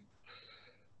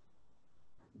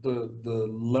the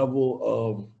level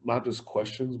of not just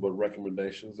questions but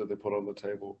recommendations that they put on the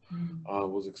table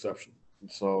was exceptional.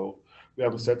 And so we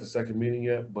haven't set the second meeting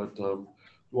yet, but you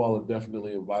all are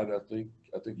definitely invited. I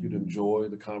think you'd enjoy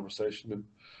the conversation, and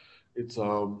it's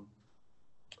I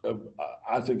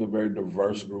think a very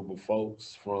diverse group of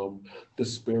folks from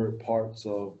disparate parts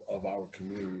of our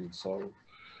community. And so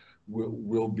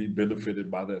we'll be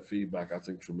benefited by that feedback, I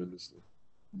think, tremendously.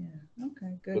 yeah,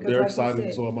 okay, good. But they're like excited,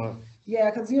 and so am I. Yeah,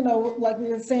 because like we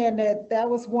were saying, that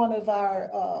was one of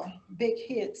our big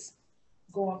hits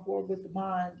going forward with the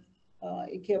bond.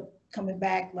 It kept coming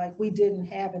back like we didn't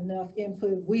have enough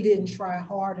input. We didn't try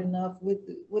hard enough with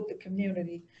the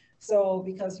community. So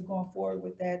because you're going forward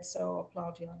with that, so I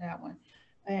applaud you on that one.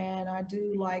 And I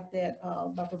do like that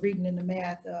about the reading and the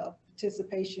math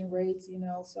participation rates,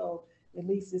 so at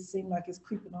least it seemed like it's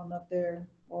creeping on up there,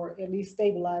 or at least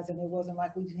stabilizing. It wasn't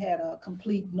like we had a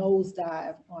complete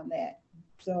nosedive on that.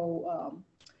 So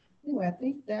anyway, I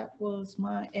think that was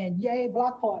and yay,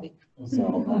 block party.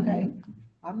 So, okay,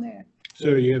 I'm there.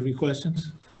 sir, you have any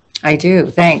questions? I do,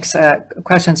 thanks.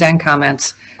 Questions and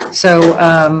comments. So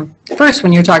first,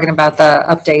 when you're talking about the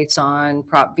updates on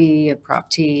Prop B and Prop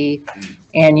T,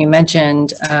 and you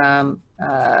mentioned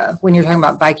when you're talking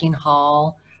about Viking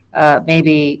Hall,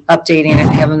 maybe updating and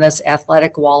having this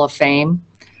athletic wall of fame.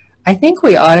 I think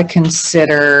we ought to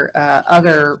consider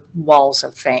other walls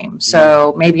of fame.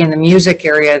 So maybe in the music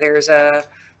area, there's a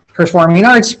performing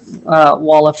arts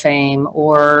wall of fame,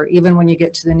 or even when you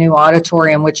get to the new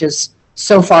auditorium, which is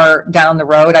so far down the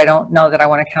road, I don't know that I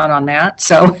want to count on that.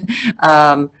 So,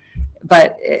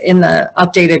 but in the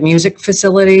updated music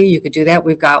facility, you could do that.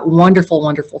 We've got wonderful,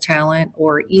 wonderful talent.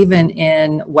 Or even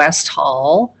in West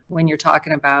Hall, when you're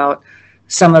talking about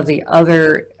some of the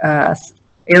other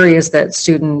areas that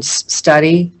students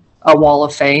study, a wall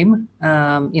of fame.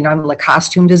 I'm the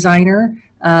costume designer.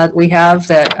 We have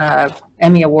that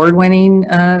Emmy award-winning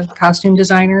costume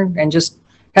designer, and just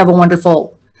have a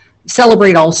wonderful,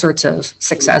 celebrate all sorts of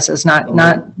successes,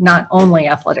 not only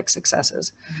athletic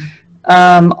successes.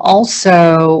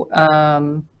 Also,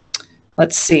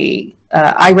 let's see,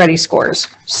 iReady scores.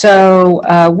 So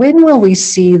when will we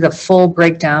see the full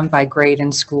breakdown by grade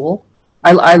in school?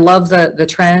 I love the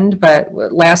trend, but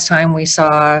last time we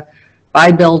saw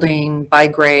by building, by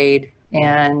grade,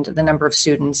 and the number of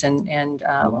students, and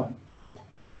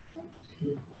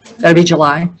that'd be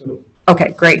July.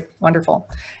 Okay, great, wonderful.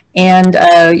 And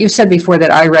you said before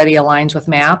that iReady aligns with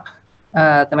MAP,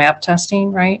 the MAP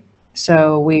testing, right?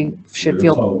 So we should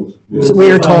feel,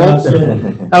 we are told.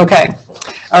 Okay,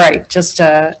 all right, just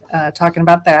talking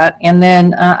about that. And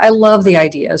then I love the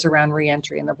ideas around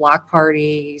reentry and the block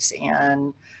parties,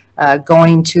 and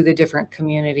going to the different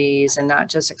communities, and not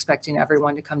just expecting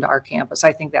everyone to come to our campus.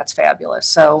 I think that's fabulous.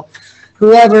 So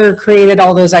whoever created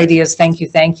all those ideas, thank you,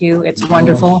 thank you. It's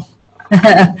wonderful.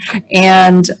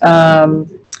 And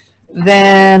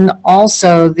then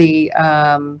also the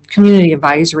community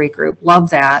advisory group, love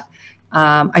that.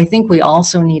 I think we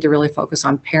also need to really focus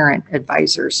on parent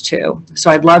advisors too. So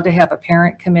I'd love to have a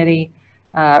parent committee,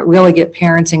 really get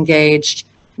parents engaged,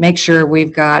 make sure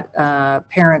we've got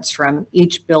parents from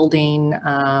each building,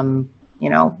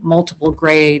 multiple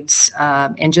grades,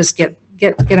 and just get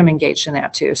them engaged in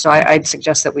that too. So I'd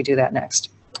suggest that we do that next.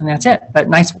 And that's it. But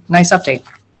nice update.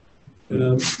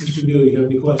 Mr. Gill, you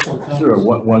have any questions? Sure.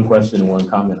 One question and one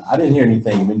comment. I didn't hear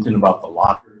anything mentioned about the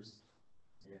lockers,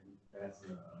 and that's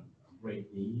a great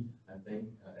need, I think,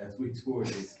 as we tour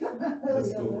this school,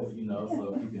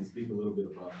 so if you can speak a little bit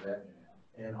about that.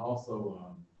 And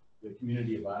also the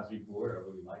community advisory board, I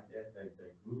really like that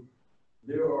group.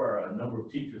 There are a number of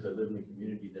teachers that live in the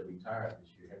community that retired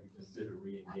this year. Have you considered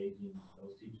re-engaging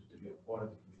those teachers to be a part of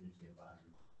the community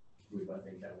advisory group? I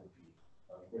think that would be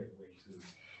a great way to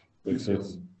makes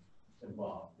sense.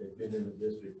 Involved. They've been in the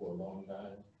district for a long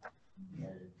time,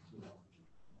 and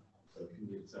so if you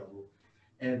get several,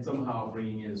 and somehow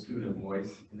bringing in a student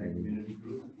voice in that community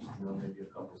group, maybe a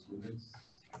couple students.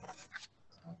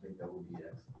 I think that would be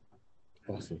excellent.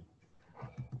 Awesome.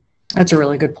 That's a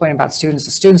really good point about students.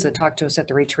 The students that talked to us at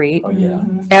the retreat. Oh yeah.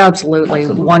 Absolutely.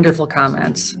 Wonderful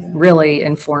comments. Really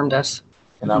informed us.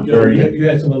 And I'm very. You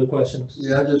had some other questions?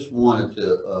 Yeah, I just wanted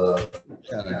to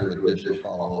kind of do a district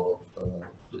follow-up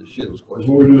to Sheila's question.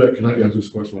 Before we do that, can I ask this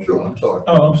question? Sure, I'm sorry.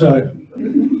 Oh, I'm sorry.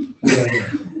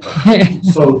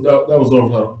 So that was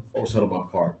oversight on my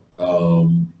part.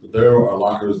 There are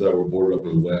lockers that were boarded up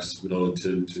in the West. We don't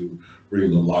intend to bring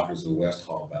the lockers in West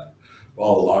Hall back.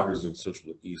 All the lockers in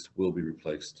Central and East will be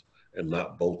replaced and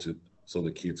not bolted so the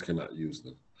kids cannot use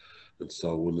them. And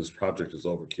so when this project is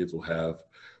over, kids will have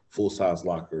full-size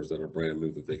lockers that are brand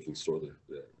new that they can store their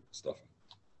stuff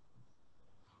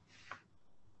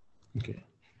in. Okay.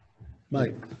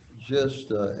 Mike.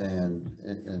 Just,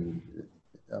 and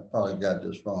I probably got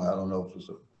this wrong. I don't know if it's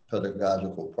a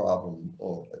pedagogical problem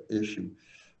or issue,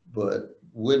 but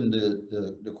wouldn't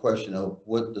the question of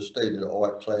what the state of the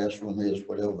art classroom is,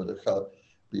 whatever the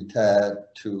be tied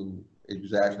to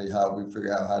exactly how we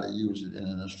figure out how to use it in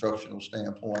an instructional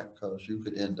standpoint? Because you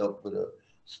could end up with a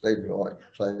state of the art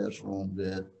classroom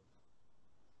that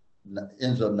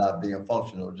ends up not being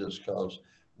functional just because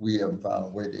we haven't found a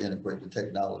way to integrate the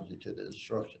technology to the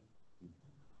instruction.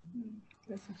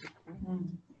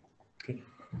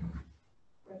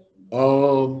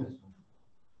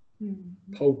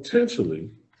 Potentially,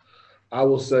 I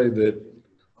will say that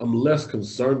I'm less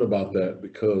concerned about that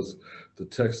because the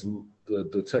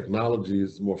technology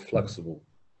is more flexible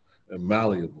and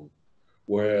malleable,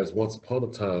 whereas once upon a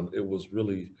time it was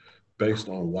really based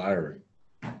on wiring,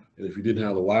 and if you didn't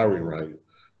have the wiring right,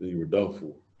 then you were done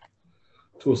for.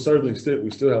 To a certain extent, we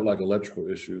still have like electrical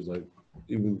issues, like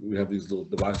even we have these little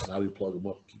devices, how do you plug them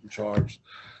up, keep them charged,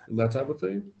 and that type of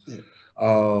thing. Yeah.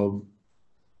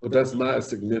 But that's not as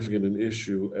significant an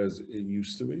issue as it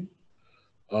used to be.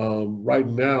 Right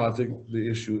now, I think the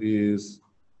issue is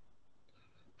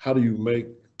how do you make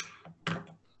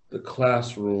the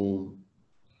classroom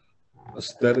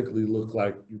aesthetically look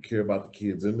like you care about the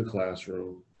kids in the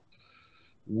classroom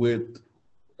with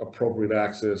appropriate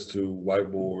access to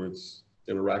whiteboards,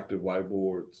 interactive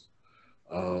whiteboards,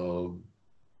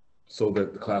 so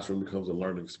that the classroom becomes a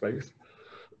learning space.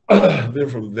 Then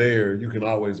from there, you can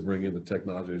always bring in the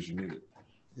technology as you need it.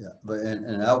 Yeah, but,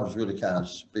 and I was really kind of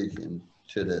speaking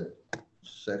to that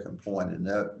second point, and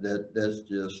that's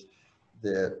just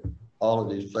that all of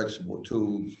these flexible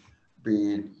tools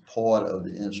being part of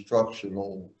the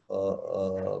instructional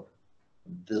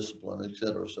discipline, et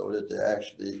cetera, so that they're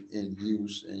actually in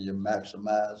use and you're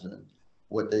maximizing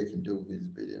what they can do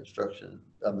with the instruction,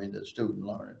 the student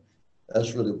learning.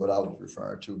 That's really what I was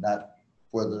referring to, not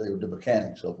whether they were the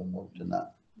mechanics of them worked or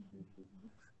not.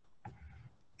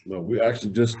 No, we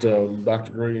actually just,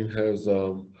 Dr. Green has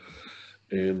an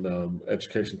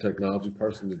education technology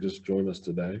person that just joined us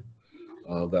today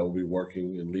that will be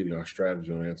working and leading our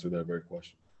strategy on answering that very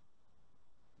question.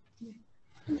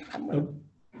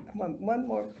 One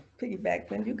more piggyback,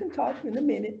 then you can talk in a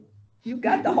minute. You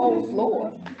got the whole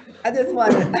floor. I just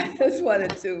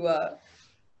wanted to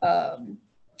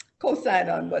co-sign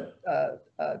on what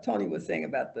Tony was saying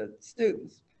about the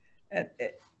students. And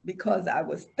because I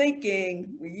was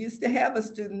thinking, we used to have a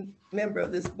student member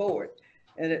of this board,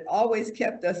 and it always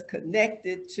kept us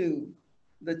connected to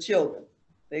the children.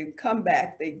 They come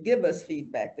back, they give us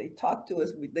feedback, they talk to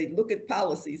us, they look at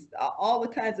policies, all the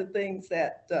kinds of things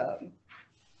that,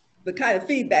 the kind of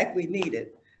feedback we needed.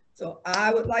 So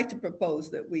I would like to propose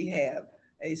that we have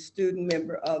a student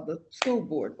member of the school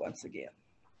board once again.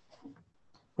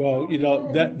 Well,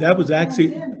 that was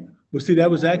actually,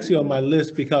 that was actually on my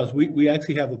list because we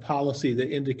actually have a policy that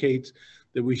indicates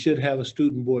that we should have a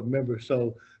student board member.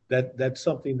 So that's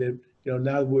something that,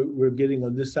 now we're getting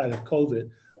on this side of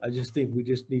COVID. I just think we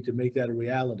just need to make that a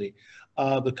reality.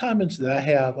 The comments that I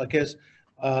have, I guess,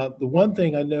 the one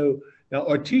thing I know, now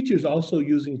are teachers also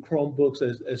using Chromebooks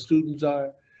as students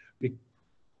are?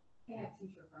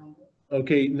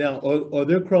 Okay, now are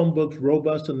their Chromebooks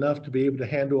robust enough to be able to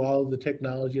handle all of the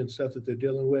technology and stuff that they're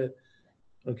dealing with?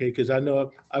 Okay, because I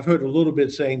know I've heard a little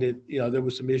bit saying that, there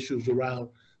were some issues around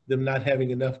them not having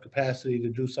enough capacity to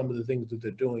do some of the things that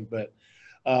they're doing. But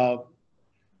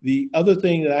the other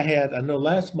thing that I know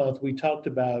last month we talked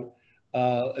about,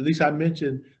 at least I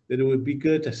mentioned that it would be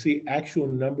good to see actual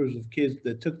numbers of kids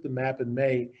that took the map in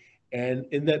May. And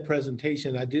in that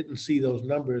presentation, I didn't see those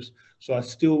numbers. So I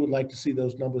still would like to see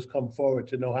those numbers come forward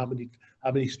to know how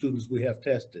many students we have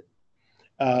tested.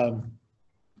 Other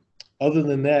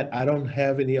than that, I don't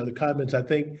have any other comments. I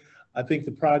think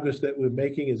the progress that we're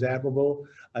making is admirable.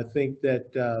 I think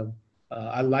that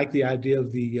I like the idea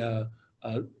of the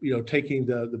taking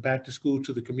the back to school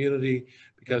to the community,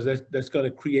 because that's going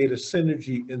to create a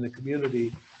synergy in the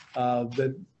community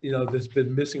that's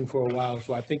been missing for a while.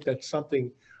 So I think that's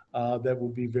something that will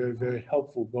be very, very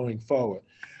helpful going forward.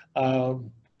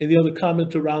 Any other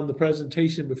comments around the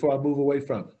presentation before I move away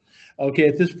from it? Okay,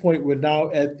 at this point, we're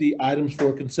now at the items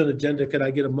for consent agenda. Can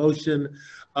I get a motion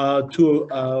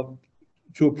to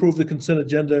approve the consent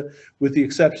agenda with the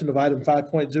exception of item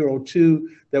 5.02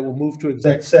 that will move to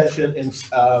exec session, and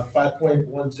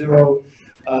 5.10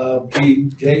 the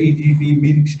JEDB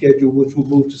meeting schedule, which will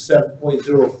move to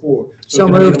 7.04. So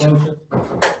moved.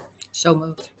 So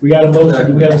moved. We got a motion.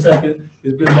 Do we have a second?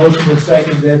 It's been motion and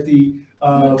second that the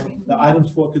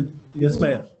items for, yes,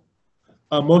 ma'am.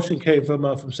 A motion came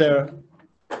from Sarah,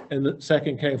 and the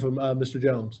second came from Mr.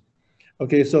 Jones.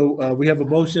 Okay, so we have a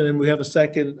motion and we have a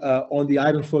second on the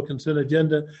items for consent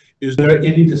agenda. Is there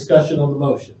any discussion on the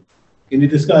motion? Any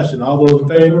discussion? All those in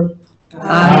favor?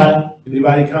 Aye.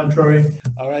 Anybody contrary?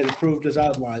 All right, approved as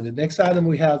outlined. The next item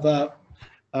we have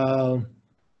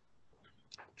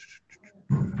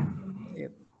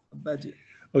Budget.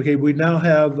 okay, we now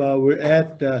have, we're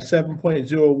at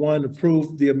 7.01,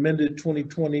 approve the amended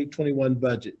 2020-21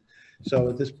 budget. So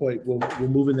at this point, we'll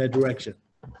move in that direction.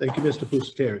 Thank you, Mr.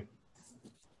 Pusateri.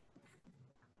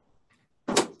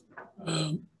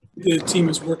 The team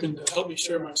is working to help me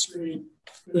share my screen.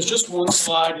 There's just one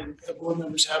slide, and the board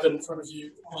members have it in front of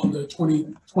you on the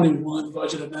 2021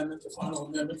 budget amendment, the final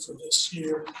amendment for this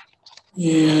year.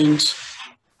 And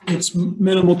it's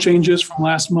minimal changes from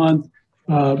last month.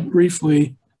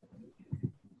 Briefly,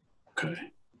 okay.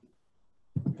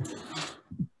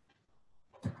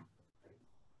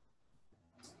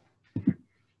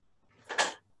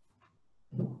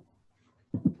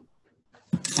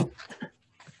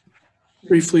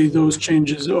 Briefly, those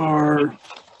changes are,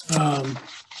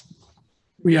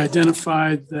 we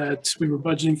identified that we were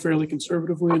budgeting fairly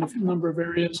conservatively in a number of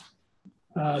areas,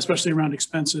 especially around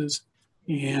expenses.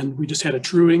 And we just had a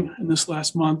truing in this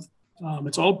last month.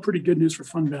 It's all pretty good news for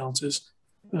fund balances.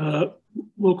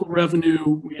 Local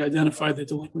revenue, we identified that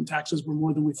delinquent taxes were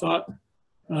more than we thought.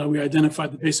 We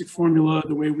identified the basic formula,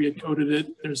 the way we had coded it.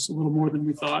 There's a little more than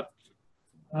we thought.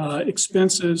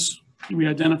 Expenses, we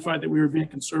identified that we were being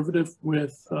conservative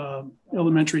with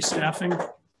elementary staffing.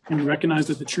 And we recognized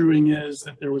that the truing is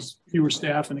that there was fewer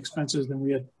staff and expenses than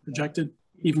we had projected,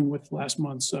 even with last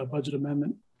month's budget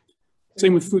amendment.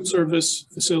 Same with food service,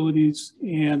 facilities,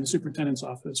 and the superintendent's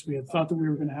office. We had thought that we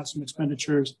were going to have some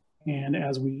expenditures, and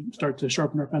as we start to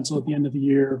sharpen our pencil at the end of the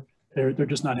year, they're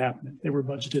just not happening. They were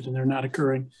budgeted and they're not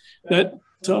occurring. That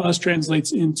to us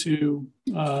translates into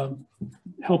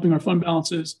helping our fund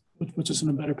balances, which puts us in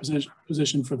a better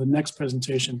position for the next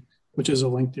presentation, which is a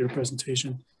lengthier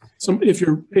presentation. So if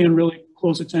you're paying really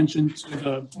close attention to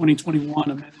the 2021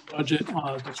 amended budget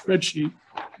on the spreadsheet,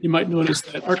 you might notice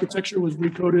that architecture was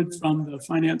recoded from the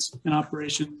finance and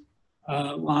operation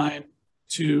line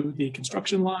to the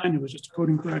construction line. It was just a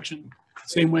coding correction.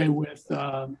 Same way with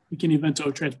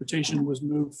McKinney-Vento transportation was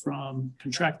moved from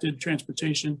contracted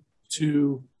transportation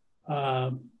to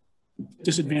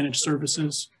disadvantaged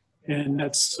services. And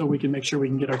that's so we can make sure we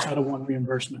can get our Title I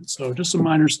reimbursement. So just some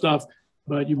minor stuff,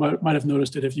 but you might have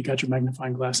noticed it if you got your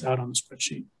magnifying glass out on the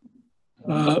spreadsheet.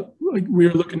 We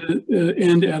are looking to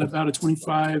end at about a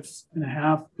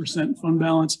 25.5% fund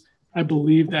balance. I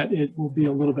believe that it will be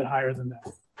a little bit higher than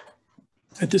that.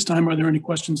 At this time, are there any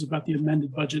questions about the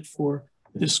amended budget for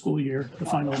this school year, the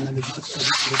final amended budget for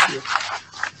this year?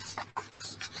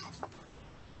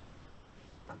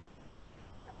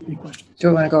 Any questions? Do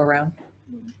we want to go around?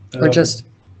 Or just,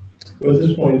 Well, at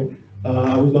this point,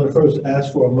 I was going to first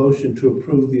ask for a motion to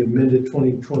approve the amended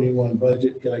 2021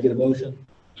 budget. Can I get a motion?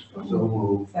 So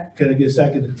moved. Can I get a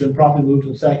second? It's been properly moved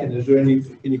and second. Is there any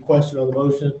question on the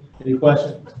motion? Any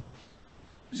questions?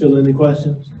 Sheila, any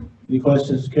questions? Any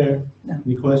questions, Karen? No.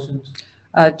 Any questions?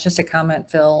 just a comment,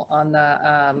 Phil, on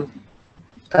the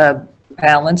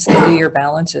balance, the two-year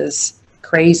balance is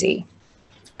crazy.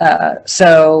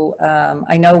 So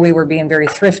I know we were being very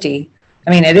thrifty. I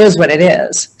mean, it is what it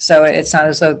is. So it's not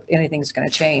as though anything's going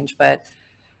to change, but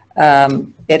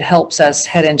it helps us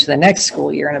head into the next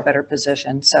school year in a better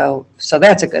position. So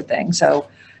that's a good thing. So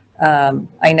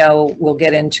I know we'll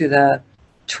get into the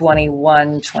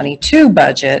 21-22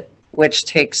 budget, which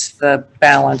takes the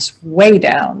balance way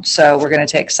down. So we're going to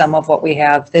take some of what we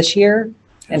have this year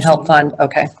and help fund.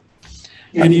 Okay.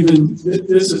 And even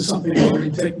this is something that we're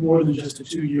going to take more than just a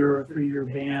 2-year or 3-year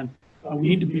ban. We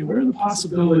need to be aware of the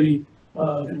possibility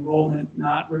of enrollment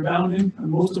not rebounding. And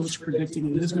most of us are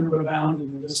predicting it is going to rebound,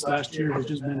 and this last year has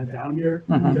just been a down year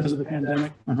because of the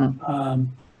pandemic.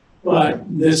 But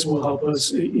this will help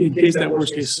us in case that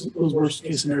those worst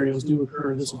case scenarios do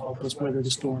occur. This will help us weather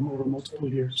the storm over multiple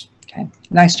years. Okay.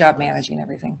 Nice job managing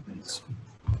everything. Thanks.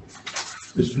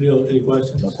 Mr. Neal, any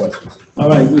questions? No questions. All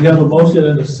right, we have a motion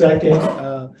and a second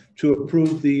to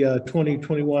approve the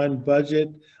 2021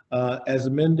 budget as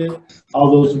amended.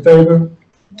 All those in favor?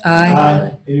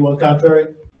 Aye. Anyone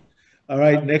contrary? All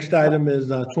right, next item is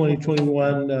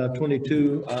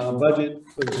 2021-22 budget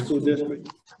for the school district.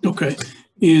 Okay.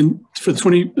 And for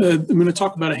the I'm going to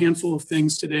talk about a handful of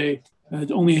things today,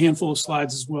 only a handful of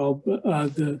slides as well. But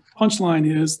the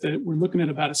punchline is that we're looking at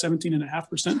about a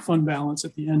 17.5% fund balance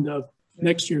at the end of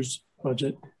next year's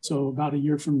budget, so about a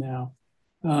year from now.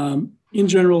 In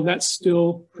general, that's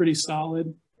still pretty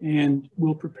solid and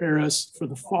will prepare us for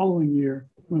the following year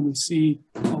when we see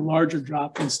a larger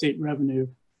drop in state revenue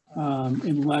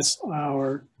unless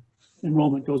our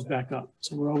enrollment goes back up.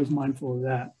 So we're always mindful of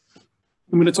that.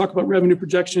 I'm going to talk about revenue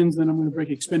projections, then I'm going to break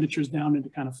expenditures down into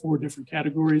kind of 4 different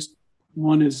categories.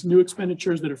 One is new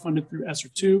expenditures that are funded through ESSER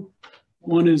 2.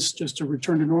 One is just a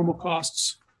return to normal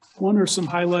costs. One are some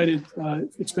highlighted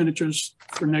expenditures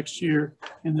for next year,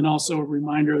 and then also a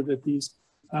reminder that these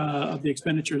of the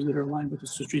expenditures that are aligned with the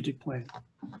strategic plan.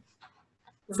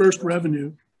 First,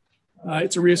 revenue.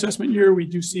 It's a reassessment year. We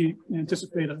do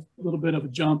anticipate a little bit of a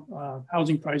jump.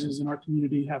 Housing prices in our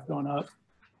community have gone up.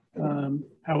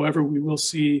 However, we will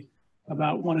see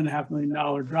about $1.5 million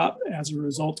drop as a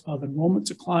result of enrollment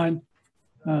decline.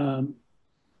 And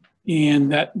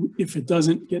that if it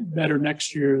doesn't get better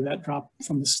next year, that drop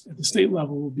from at the state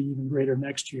level will be even greater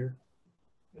next year.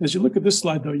 As you look at this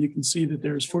slide, though, you can see that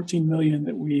there's $14 million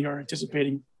that we are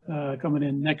anticipating coming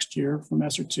in next year from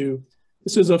ESSER 2.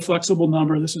 This is a flexible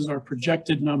number. This is our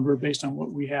projected number based on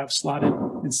what we have slotted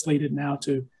and slated now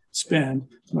to spend.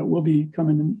 But we'll be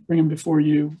coming and bringing before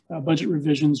you budget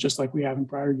revisions just like we have in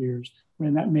prior years.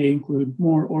 And that may include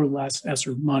more or less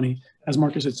ESSER money. As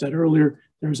Marcus had said earlier,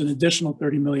 there's an additional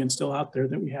 30 million still out there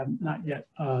that we have not yet,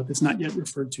 that's not yet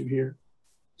referred to here.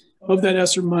 Of that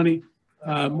ESSER money,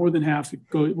 more than half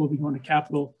will be going to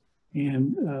capital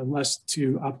and less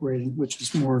to operating, which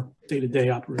is more day-to-day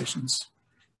operations.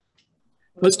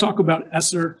 Let's talk about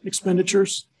ESSER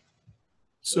expenditures.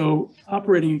 So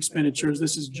operating expenditures,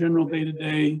 this is general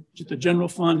day-to-day, the general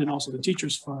fund and also the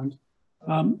teachers fund.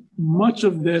 Much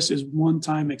of this is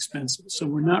one-time expenses. So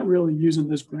we're not really using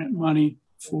this grant money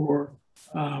for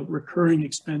recurring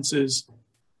expenses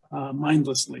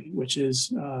mindlessly, which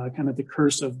is kind of the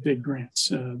curse of big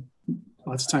grants.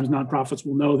 Lots of times nonprofits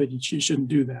will know that you shouldn't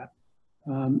do that.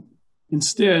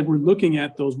 Instead, we're looking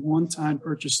at those one-time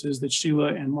purchases that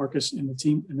Sheila and Marcus and the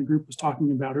team and the group was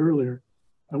talking about earlier.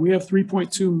 We have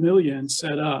 3.2 million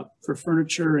set up for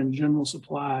furniture and general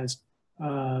supplies.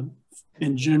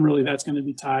 And generally that's going to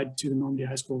be tied to the Normandy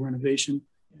High School renovation.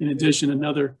 In addition,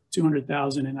 another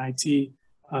 200,000 in IT.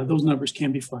 Those numbers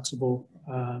can be flexible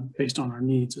based on our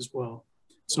needs as well.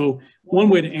 So one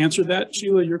way to answer that,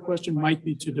 Sheila, your question might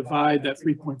be to divide that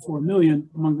 3.4 million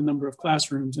among the number of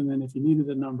classrooms. And then if you needed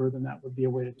a number, then that would be a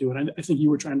way to do it. I think you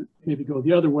were trying to maybe go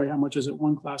the other way. How much is it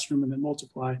one classroom and then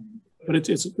multiply? But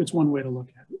it's one way to look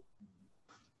at it.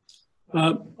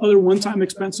 Other one-time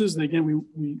expenses, again,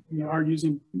 we are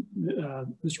using,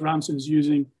 Mr. Robinson is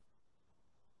using,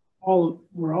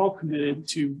 we're all committed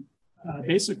to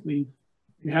basically,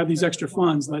 we have these extra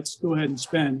funds, let's go ahead and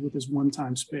spend with this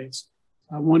one-time space.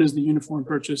 One is the uniform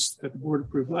purchase that the board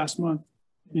approved last month.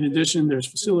 In addition, there's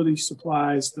facility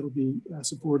supplies that'll be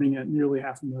supporting at nearly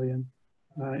 $500,000.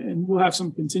 And we'll have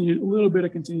some a little bit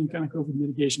of continued kind of COVID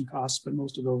mitigation costs, but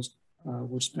most of those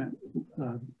were spent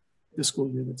this school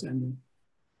year that's ending.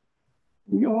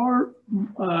 We are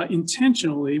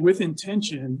intentionally, with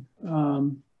intention,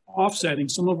 offsetting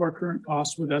some of our current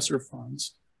costs with ESSER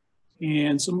funds.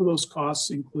 And some of those costs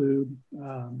include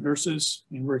nurses,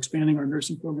 and we're expanding our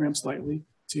nursing program slightly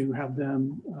to have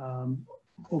them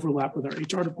overlap with our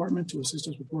HR department to assist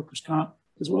us with workers' comp,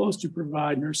 as well as to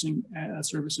provide nursing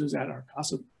services at our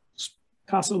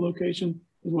CASA location,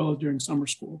 as well as during summer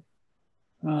school.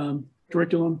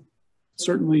 Curriculum,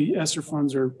 certainly ESSER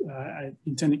funds are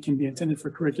can be intended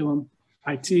for curriculum.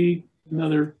 IT,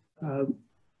 another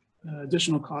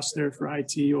additional cost there for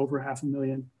IT, over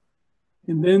 $500,000.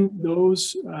 And then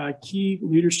those key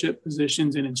leadership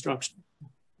positions in instruction,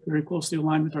 very closely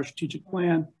aligned with our strategic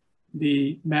plan,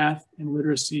 the math and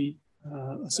literacy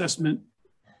assessment,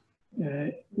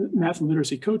 math and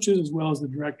literacy coaches, as well as the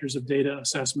directors of data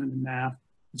assessment and math,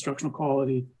 instructional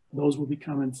quality. Those will be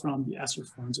coming from the ESSER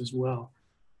funds as well,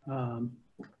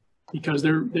 because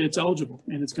it's eligible,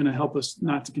 and it's going to help us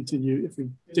not to continue. If we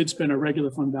did spend our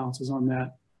regular fund balances on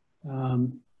that,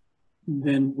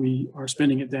 then we are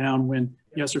spending it down. When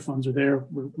the ESSER funds are there,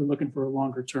 we're looking for a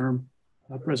longer term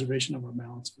preservation of our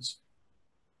balances.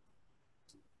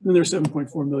 Then there's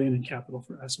 7.4 million in capital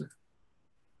for ESSER.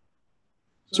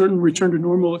 Certain return to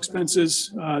normal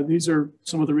expenses. These are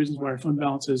some of the reasons why our fund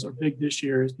balances are big this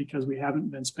year, is because we haven't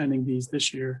been spending these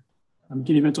this year.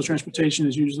 McKinney Mental Transportation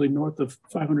is usually north of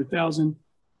 500,000.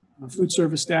 Food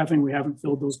service staffing, we haven't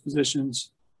filled those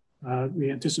positions.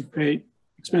 We anticipate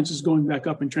expenses going back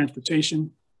up in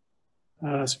transportation.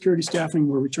 Security staffing,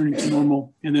 we're returning to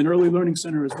normal. And then early learning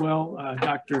center as well.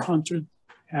 Dr. Hunter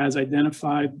has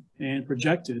identified and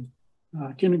projected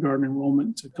kindergarten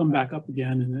enrollment to come back up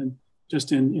again. And then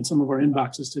just in some of our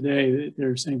inboxes today,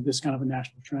 they're saying this kind of a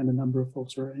national trend. A number of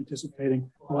folks are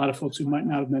anticipating, a lot of folks who might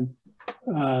not have been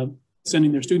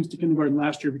sending their students to kindergarten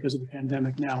last year because of the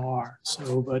pandemic now are.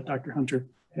 So, but Dr. Hunter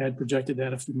had projected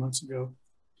that a few months ago.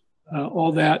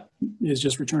 All that is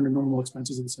just return to normal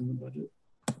expenses that's in the budget.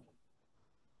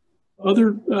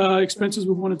 Other expenses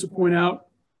we wanted to point out,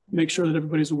 make sure that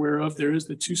everybody's aware of, there is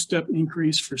the two-step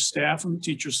increase for staff on the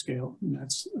teacher scale, and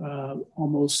that's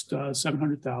almost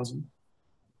 700,000.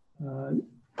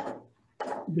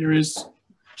 There is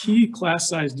key class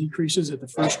size decreases at the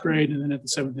first grade and then at the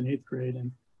 7th and 8th grade.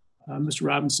 And Mr.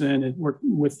 Robinson had worked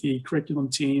with the curriculum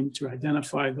team to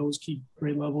identify those key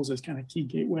grade levels as kind of key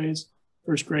gateways.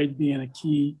 First grade being a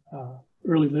key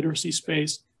early literacy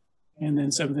space, and then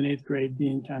 7th and 8th grade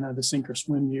being kind of the sink or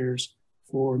swim years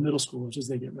for middle schoolers as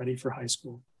they get ready for high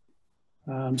school.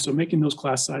 So making those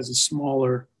class sizes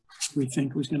smaller, we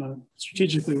think was going to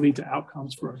strategically lead to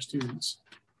outcomes for our students.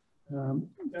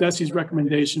 DESE's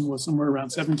recommendation was somewhere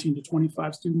around 17 to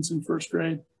 25 students in first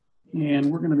grade,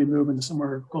 and we're going to be moving to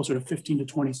somewhere closer to 15 to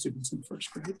 20 students in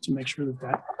first grade to make sure that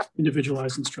that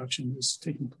individualized instruction is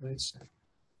taking place.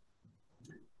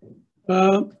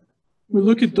 We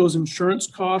look at those insurance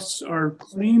costs. Our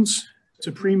claims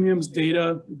to premiums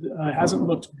data hasn't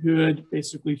looked good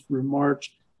basically through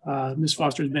March. Ms.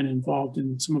 Foster has been involved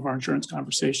in some of our insurance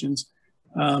conversations,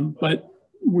 but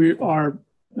our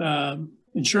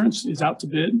insurance is out to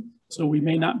bid. So we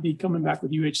may not be coming back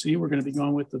with UHC. We're going to be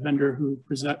going with the vendor who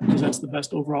presents the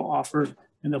best overall offer,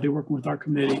 and they'll be working with our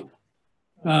committee.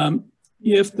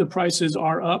 If the prices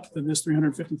are up, then this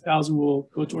 $350,000 will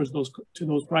go towards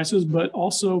those prices. But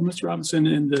also, Mr. Robinson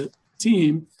and the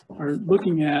team are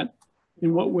looking at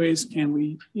in what ways can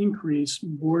we increase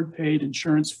board paid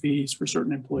insurance fees for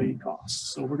certain employee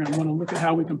costs. So we're going to want to look at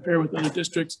how we compare with other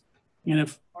districts. And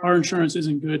if our insurance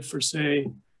isn't good for,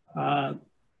 say,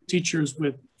 teachers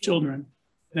with children,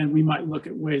 then we might look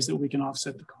at ways that we can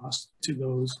offset the cost to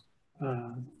those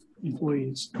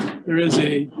employees. There is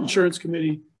a insurance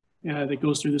committee that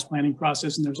goes through this planning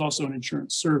process, and there's also an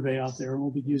insurance survey out there, and we'll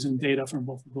be using data from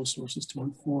both of those sources to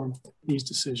inform these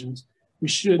decisions. We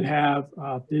should have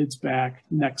bids back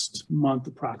next month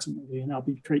approximately, and I'll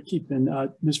be keeping,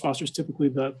 Ms. Foster is typically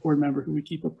the board member who we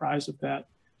keep apprised of that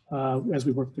as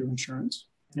we work through insurance,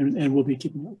 and we'll be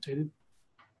keeping updated.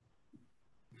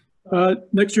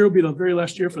 Next year will be the very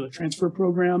last year for the transfer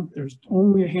program. There's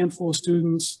only a handful of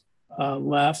students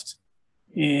left,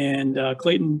 and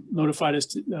Clayton notified us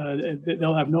that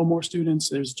they'll have no more students.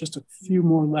 There's just a few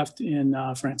more left in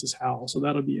Francis Howell, so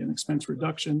that'll be an expense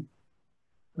reduction.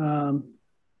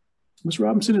 Mr.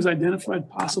 Robinson has identified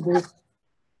possible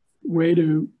way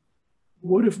to,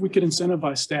 what if we could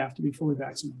incentivize staff to be fully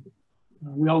vaccinated?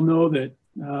 We all know that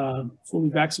fully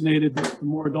vaccinated, the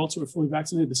more adults who are fully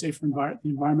vaccinated, the safer the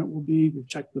environment will be. We've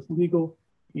checked with legal,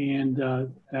 and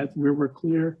that we're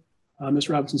clear. Mr.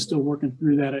 Robinson's still working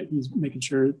through that. He's making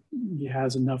sure he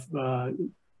has enough,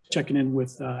 checking in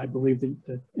with, I believe,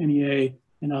 the NEA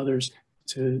and others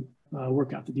to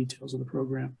work out the details of the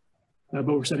program. But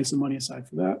we're setting some money aside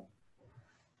for that.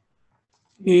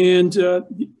 And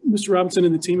Mr. Robinson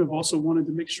and the team have also wanted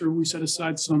to make sure we set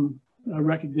aside some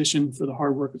recognition for the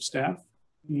hard work of staff.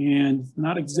 And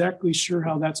not exactly sure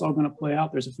how that's all going to play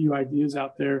out. There's a few ideas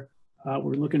out there.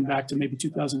 We're looking back to maybe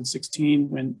 2016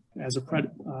 when, as a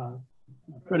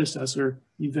predecessor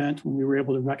event, when we were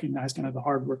able to recognize kind of the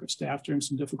hard work of staff during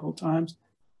some difficult times.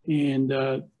 And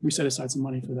we set aside some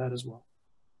money for that as well.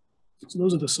 So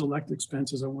those are the select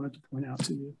expenses I wanted to point out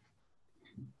to you.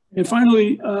 And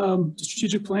finally, the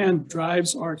strategic plan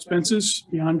drives our expenses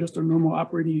beyond just our normal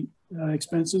operating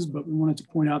expenses, but we wanted to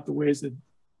point out the ways that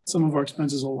some of our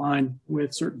expenses align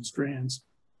with certain strands.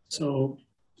 So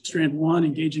strand 1,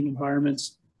 engaging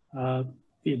environments, the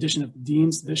addition of the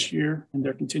deans this year, and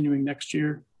they're continuing next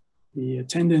year. The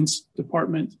attendance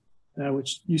department,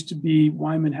 which used to be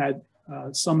Wyman had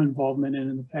some involvement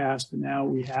in the past, but now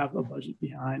we have a budget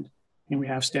behind, and we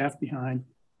have staff behind,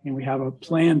 and we have a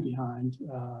plan behind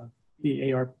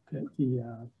the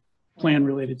plan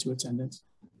related to attendance,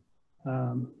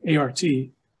 ART,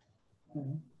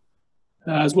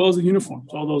 as well as the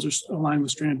uniforms. All those are aligned with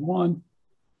strand 1.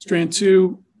 Strand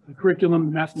 2, the curriculum,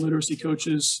 the math and literacy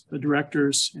coaches, the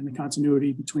directors, and the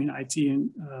continuity between IT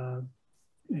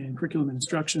and curriculum and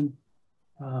instruction.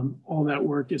 All that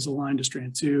work is aligned to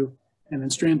strand 2. And then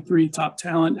strand 3, top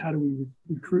talent. How do we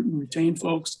recruit and retain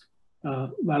folks?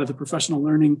 A lot of the professional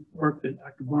learning work that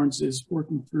Dr. Barnes is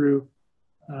working through,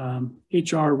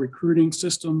 HR recruiting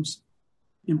systems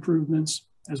improvements,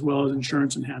 as well as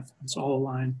insurance enhancements, all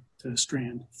aligned to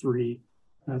strand 3,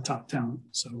 top talent.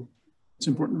 So it's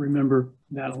important to remember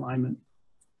that alignment.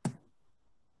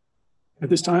 At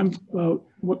this time,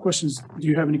 what questions, do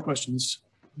you have any questions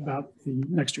about the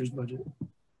next year's budget?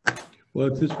 Well,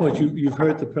 at this point, you've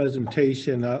heard the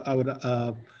presentation. I would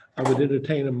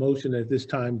entertain a motion at this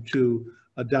time to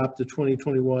adopt the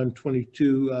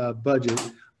 2021-22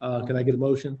 budget. Can I get a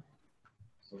motion?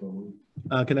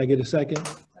 Can I get a second?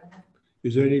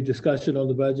 Is there any discussion on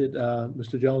the budget?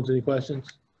 Mr. Jones, any questions?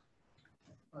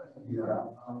 Yeah,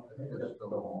 I think that's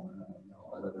still on.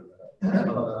 I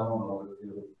don't know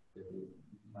if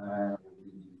mine will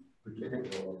be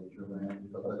particularly germane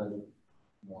because I didn't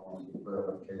want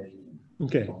verification.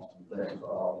 Okay. So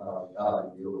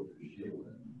I'll deal with the shit with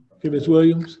it. Okay, Ms.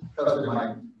 Williams. Because it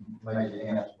might make the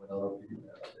answer with other people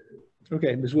out there.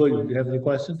 Okay, Ms. Williams, do you have any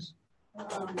questions?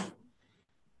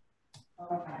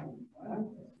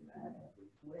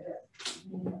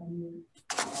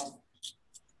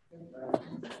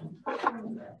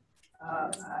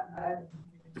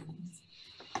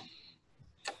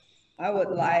 I would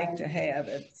like to have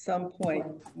at some point,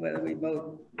 whether we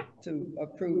vote to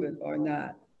approve it or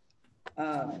not,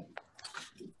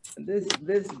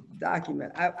 this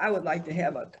document, I would like to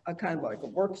have a kind of like a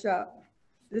workshop.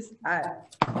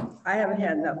 I haven't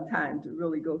had enough time to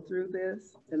really go through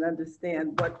this and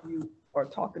understand what you are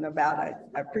talking about. I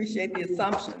appreciate the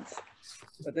assumptions,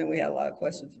 but then we had a lot of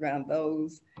questions around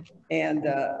those. And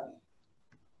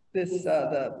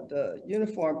the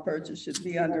uniform purchase should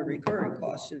be under recurring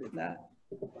cost, should it not?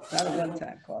 Not a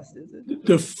one-time cost, is it?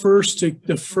 The first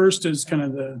is kind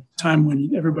of the time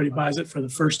when everybody buys it for the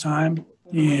first time.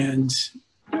 And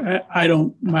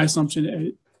my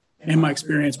assumption and my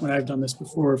experience when I've done this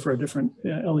before for a different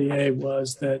LEA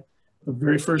was that the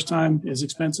very first time is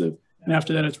expensive. And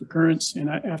after that, it's recurrence. And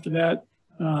after that,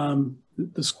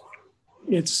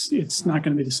 it's not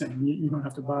going to be the same. You don't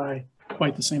have to buy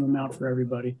quite the same amount for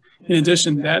everybody. In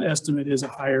addition, that estimate is a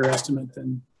higher estimate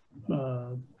than,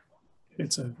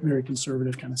 it's a very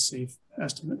conservative kind of safe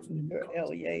estimate for the Your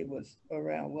LEA was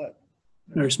around what?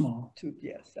 very small.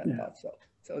 Yes, I thought so.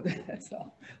 So that's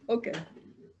all. Okay.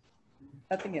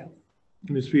 Nothing else.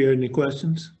 Ms. Pierre, any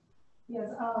questions? Yes,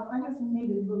 I just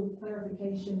needed a little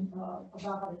clarification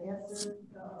about the ESSER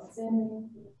spending.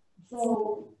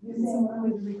 So you're saying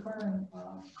only the recurring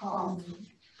costs.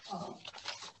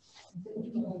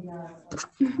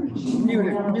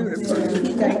 Muted.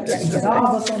 All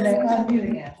of us on that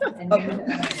unmuted.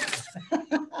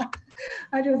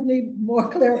 I just need more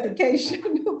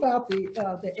clarification about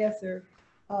the ESSER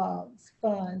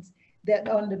funds that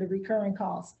under the recurring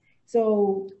costs.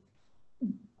 So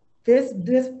this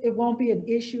it won't be an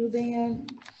issue then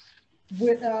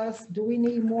with us. Do we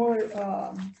need more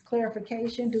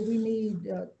clarification? Do we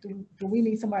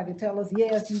need somebody to tell us,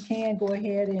 yes, you can go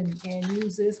ahead and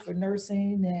use this for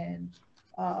nursing and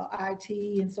IT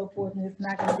and so forth, and it's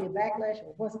not going to be a backlash?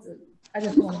 Or I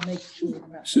just want to make sure.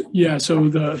 So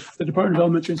the Department of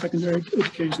Elementary and Secondary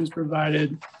Education has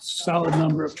provided a solid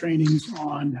number of trainings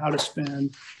on how to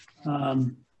spend.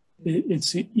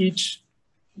 It's each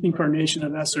incarnation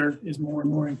of ESSER is more and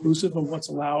more inclusive of what's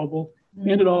allowable,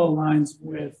 and it all aligns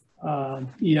with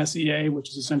ESEA, which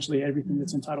is essentially everything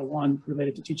that's in Title I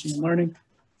related to teaching and learning.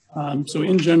 So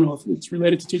in general, if it's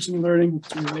related to teaching and learning,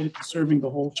 it's related to serving the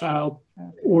whole child,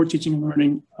 or teaching and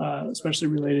learning, especially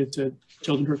related to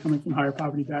children who are coming from higher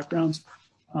poverty backgrounds,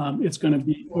 it's going to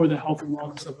be, or the health and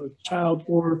wellness of a child,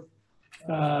 or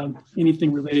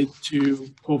anything related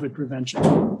to COVID prevention.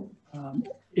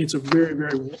 It's a very,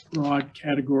 very broad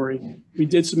category. We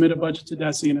did submit a budget to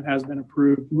DESE and it has been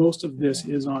approved. Most of this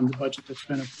is on the budget that's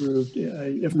been approved,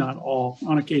 if not all.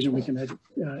 On occasion, we can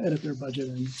edit their budget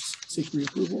and seek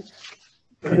reapproval.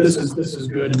 But this is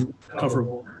good and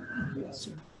coverable. Yes,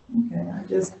 sir. Okay, I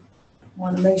just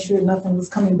want to make sure nothing was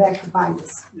coming back to bite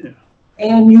us. Yeah.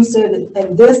 And you said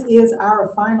that this is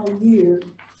our final year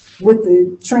with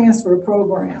the transfer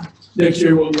program. Next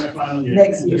year will be our final year.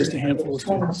 Next year. Just a handful of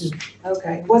students.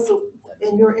 Okay,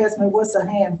 in your estimate, what's a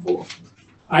handful?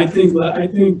 I think 5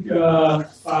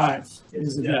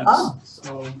 is the best. Oh.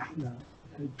 So, yeah,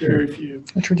 very few.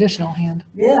 A traditional hand.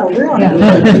 Yeah, we're on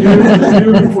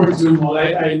Fort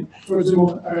Zumwalt, Fort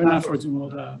Zumwalt, or not Fort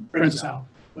Zumwalt, Princess House.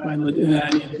 And I need to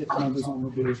get the numbers on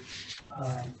the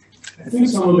I think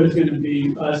some of it's going to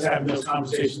be us having those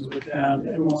conversations with them.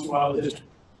 Every once in a while, just,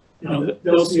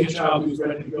 they'll see a child who's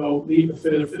ready to go, leave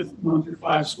the fifth month through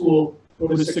 5 school, go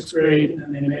to the 6th grade,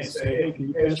 and then they may say, hey, can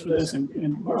you pay us for this? And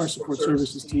our support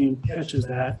services team catches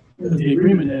that. But the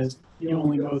agreement is you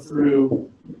only go through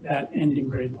that ending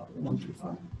grade level, 1 through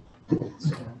 5.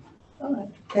 So. All right.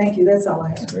 Thank you. That's all I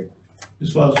have.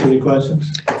 Ms. Wells, any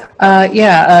questions?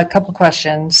 Yeah, a couple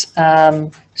questions.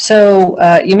 So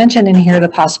you mentioned in here the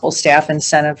possible staff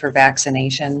incentive for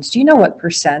vaccinations. Do you know what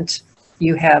 %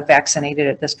 you have vaccinated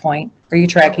at this point? Are you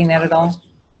tracking that at all?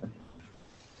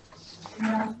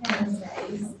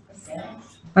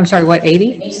 I'm sorry, what,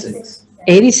 80?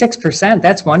 86%,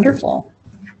 that's wonderful.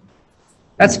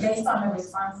 That's based on the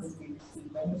responses we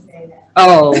received, let me say that.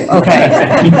 Oh, okay.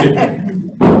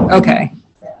 Okay.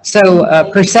 So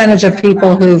a percentage of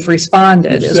people who've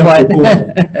responded is what. So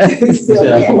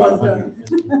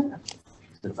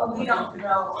we don't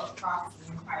know across the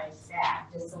entire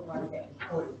staff, just the ones that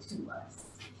reported to us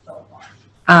so far.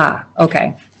 Ah,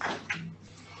 okay.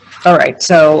 All right,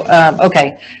 so,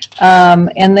 okay.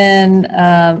 And then,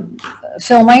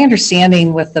 Phil, my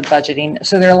understanding with the budgeting,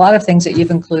 so there are a lot of things that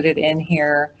you've included in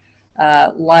here,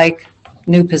 like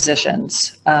new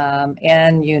positions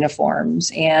and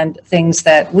uniforms and things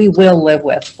that we will live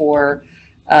with for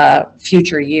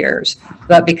future years.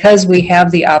 But because we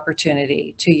have the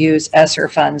opportunity to use ESSER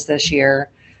funds this year,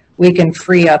 we can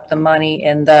free up the money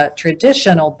in the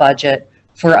traditional budget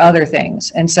for other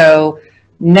things. And so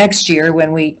next year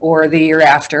or the year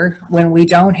after, when we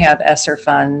don't have ESSER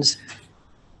funds,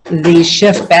 the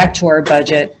shift back to our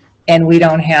budget and we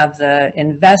don't have the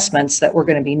investments that we're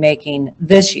going to be making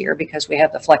this year because we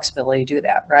have the flexibility to do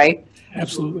that, right?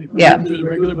 Absolutely. Yeah. We do the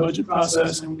regular budget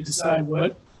process and we decide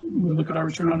we look at our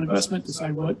return on investment,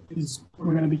 decide what is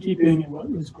we're going to be keeping and what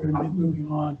is going to be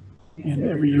moving on. And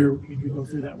every year we do go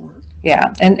through that work.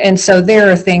 Yeah, and so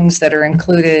there are things that are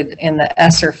included in the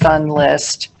ESSER fund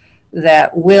list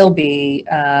that will be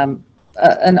an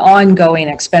ongoing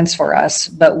expense for us,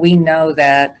 but we know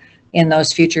that in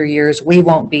those future years, we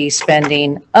won't be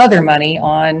spending other money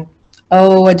on,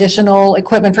 additional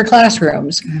equipment for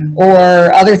classrooms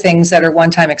or other things that are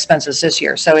one-time expenses this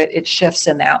year. So it shifts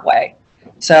in that way.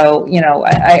 So,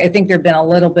 I think there've been a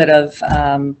little bit of,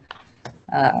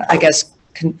 I guess,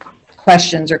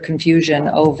 questions or confusion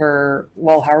over,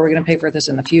 well, how are we going to pay for this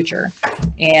in the future?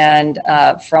 And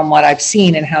from what I've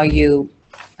seen and how you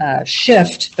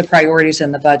shift the priorities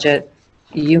in the budget,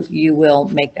 you will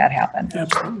make that happen.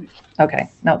 Absolutely. Okay,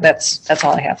 no, that's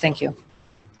all I have. Thank you.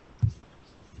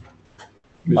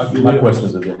 My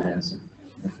questions have been answered.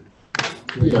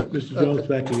 Yeah, Mr. Jones,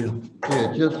 back to you.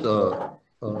 Yeah, just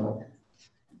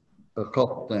a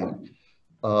couple things.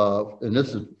 And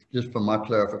this is just for my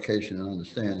clarification and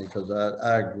understanding, because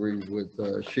I agree with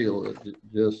Sheila.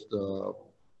 Just the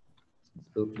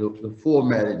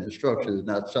formatting and structure is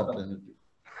not something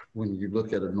when you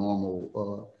look at a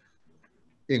normal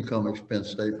income expense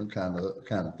statement kind of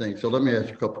thing. So let me ask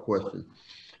you a couple questions.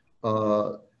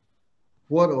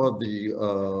 What are the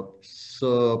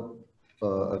sub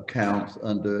accounts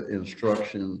under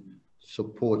instruction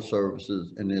support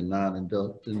services and then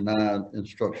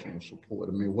non-instructional support?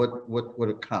 I mean, what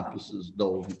encompasses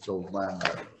those line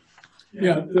items?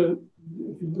 Yeah, if you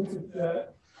look at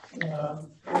that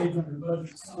page under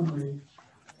budget summary,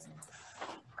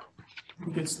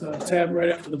 it's the tab right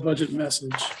after the budget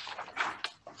message.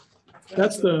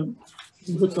 That's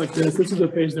it looks like this. This is the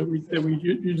page that we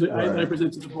usually I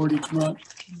present to the board each month.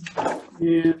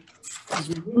 And as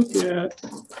we look at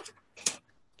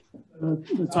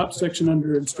the top section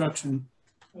under instruction,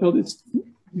 well,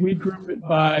 we group it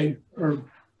by, or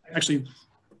actually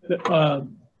the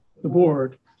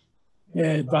board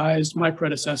advised my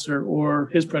predecessor or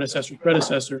his predecessor's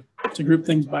predecessor to group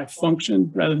things by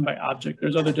function rather than by object.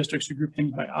 There's other districts who group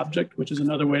things by object, which is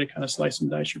another way to kind of slice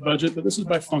and dice your budget, but this is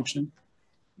by function.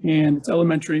 And it's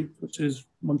elementary, which is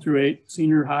 1 through 8,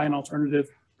 senior, high, and alternative.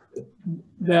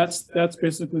 That's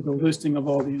basically the listing of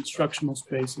all the instructional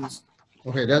spaces.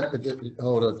 Okay,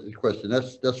 hold on this question.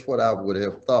 That's what I would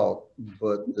have thought,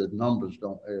 but the numbers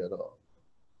don't add up.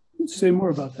 Say more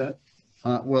about that.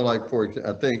 Well, like for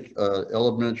example, I think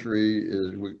elementary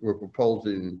is we're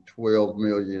proposing 12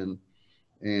 million,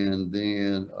 and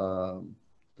then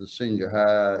the senior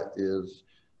high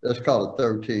let's call it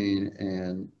 13,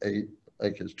 and 8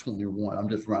 like it's 21. I'm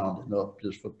just rounding up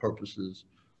just for purposes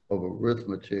of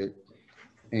arithmetic,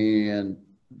 and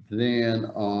then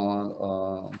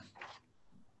on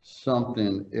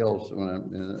something else when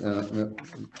I'm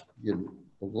getting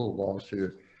a little lost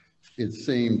here. It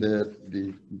seemed that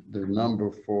the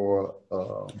number for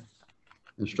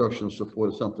instructional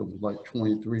support or something was like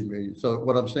 23 million. So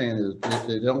what I'm saying is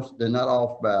they're not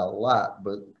off by a lot,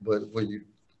 but when you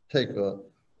take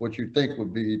what you think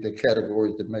would be the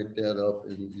categories that make that up,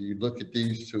 and you look at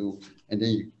these two, and then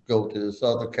you go to this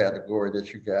other category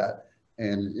that you got,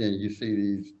 and you see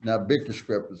these not big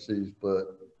discrepancies,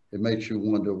 but it makes you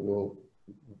wonder, well,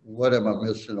 what am I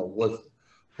missing, or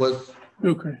what's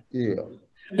okay? Yeah.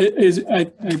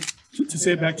 To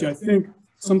say it back to you, I think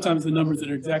sometimes the numbers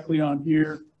that are exactly on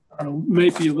here may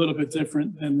be a little bit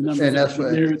different than the numbers. And that's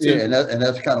what, and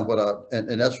that's kind of what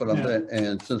and that's what I'm saying.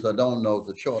 And since I don't know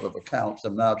the chart of accounts,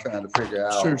 I'm now trying to figure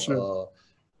out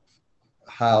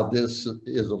how this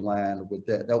is aligned with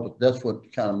that. That's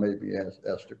what kind of made me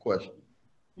ask the question.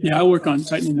 Yeah, I work on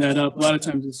tightening that up. A lot of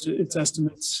times it's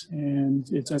estimates, and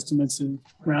it's estimates and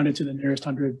rounded to the nearest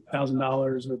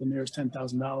 $100,000 or the nearest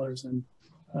 $10,000, and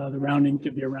the rounding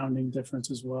could be a rounding difference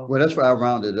as well. Well, that's why I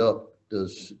rounded up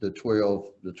the 12,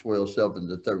 7,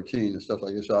 the 13, and stuff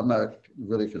like that. So I'm not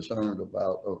really concerned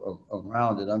about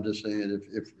around it. I'm just saying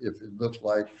if it looks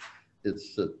like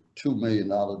it's a $2 million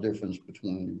difference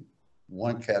between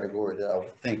one category that I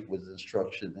would think was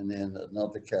instruction and then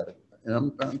another category.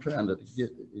 And I'm trying to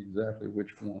get exactly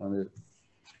which one it is.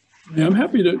 Yeah, I'm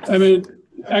happy to. I mean,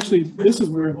 actually, this is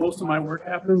where most of my work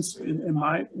happens in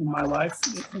my life.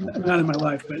 Not in my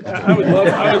life, but I would love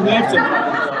to.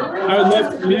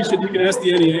 You can ask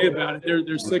the NEA about it.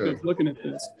 They're sick of looking at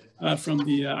this from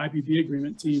the IPP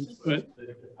agreement team. But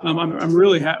I'm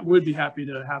really would be happy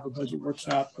to have a budget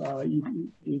workshop,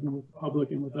 even with the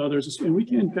public and with others, and we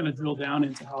can kind of drill down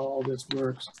into how all this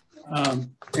works.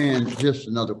 And just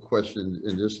another question,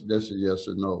 and this is yes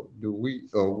or no.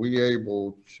 Are we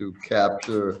able to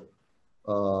capture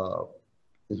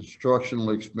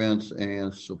instructional expense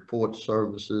and support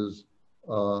services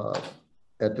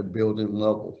at the building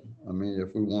level? I mean,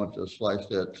 if we want to slice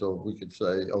that, so we could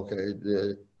say, okay,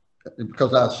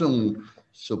 because I assume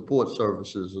support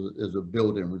services is a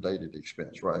building related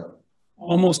expense, right?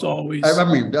 Almost always. I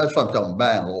mean, that's what I'm talking,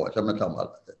 by and large. I'm not talking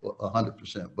about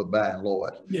 100%, but by and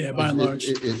large. Yeah, by and large.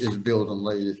 It's building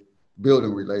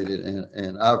related,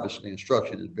 and obviously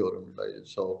instruction is building related.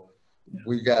 So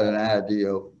we got an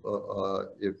idea of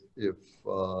if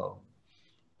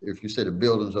you say the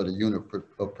buildings are the unit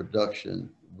of production,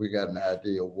 we got an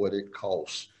idea of what it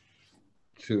costs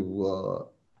to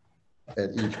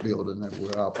at each building that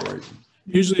we're operating.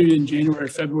 Usually in January,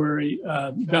 February,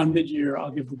 about mid-year,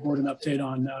 I'll give the board an update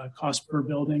on cost per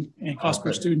building and cost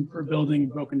per student per building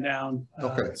broken down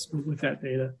with that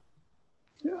data.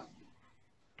 Yeah.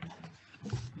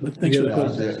 But thanks for the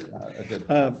question.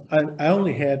 I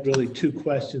only had really two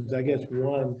questions. I guess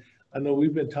one, I know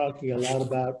we've been talking a lot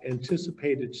about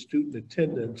anticipated student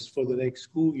attendance for the next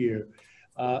school year.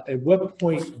 At what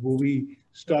point will we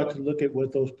start to look at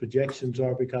what those projections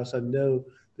are? Because I know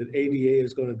that ADA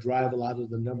is going to drive a lot of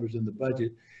the numbers in the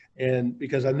budget. And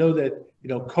because I know that,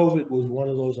 COVID was one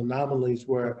of those anomalies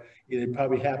where it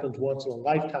probably happens once in a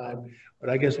lifetime. But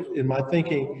I guess in my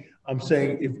thinking, I'm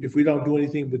saying if we don't do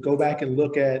anything but go back and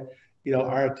look at,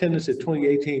 our attendance at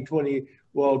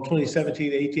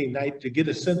 2017, 18, 19, to get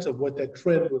a sense of what that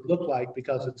trend would look like,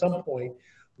 because at some point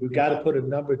we've got to put a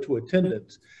number to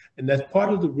attendance. And that's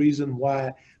part of the reason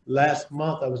why last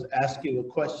month I was asking a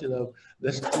question of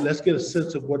let's get a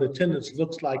sense of what attendance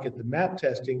looks like at the MAP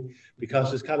testing,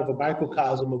 because it's kind of a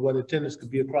microcosm of what attendance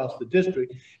could be across the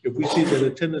district. If we see that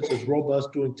attendance is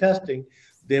robust during testing,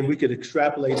 then we could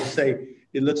extrapolate and say,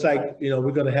 it looks like,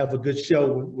 we're going to have a good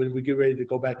show when we get ready to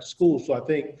go back to school. So I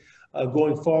think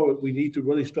going forward, we need to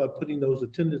really start putting those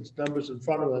attendance numbers in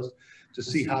front of us to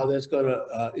see how that's going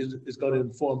to is going to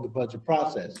inform the budget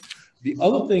process. The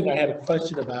other thing I had a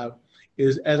question about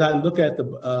is, as I look at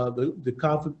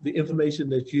the information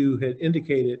that you had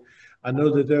indicated, I know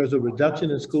that there's a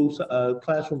reduction in school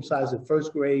classroom size at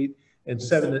first grade and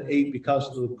 7 and 8 because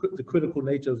of the critical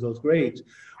nature of those grades.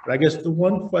 But I guess the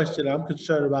one question I'm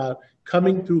concerned about,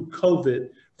 coming through COVID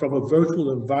from a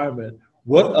virtual environment,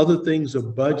 what other things are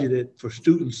budgeted for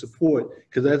student support?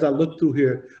 Because as I look through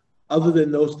here, other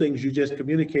than those things you just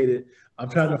communicated, I'm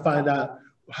trying to find out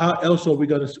how else are we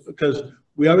going to, because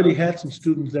we already had some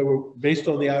students that were, based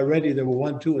on the iReady, that were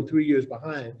 1, 2, and 3 years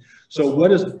behind. So what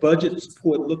does budget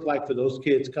support look like for those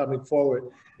kids coming forward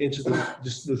into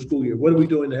this new school year? What are we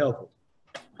doing to help them?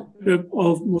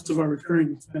 Most of our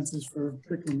recurring expenses for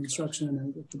curriculum instruction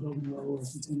and at the building level are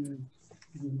continuing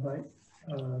to invite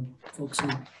folks who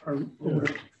are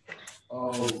older.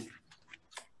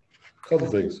 Couple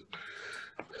things.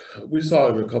 We saw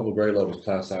in a couple of grade levels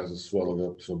class sizes swelling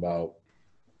up to about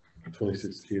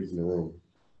 26 kids in the room.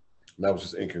 And that was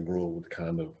just incongruent with the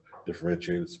kind of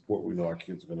differentiated support we know our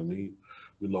kids are going to need.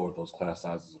 We lowered those class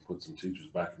sizes and put some teachers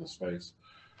back in the space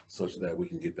such that we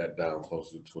can get that down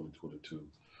closer to 2022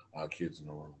 kids in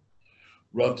the room.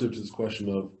 Relative to this question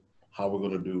of how we're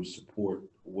going to do support,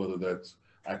 whether that's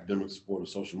academic support or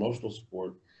social emotional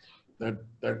support,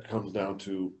 that comes down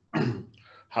to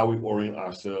how we orient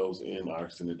ourselves in our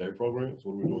extended day programs,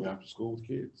 what we're doing after school with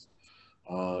kids,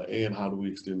 and how do we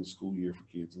extend the school year for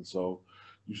kids. And so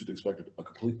you should expect a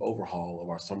complete overhaul of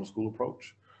our summer school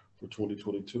approach for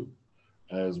 2022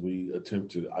 as we attempt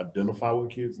to identify what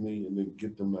kids need and then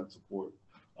get them that support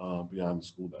beyond the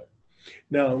school day.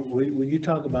 Now, when you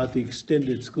talk about the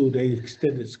extended school day,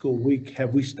 extended school week,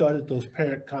 have we started those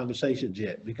parent conversations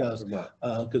yet? Because those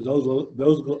are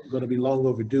going to be long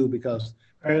overdue, because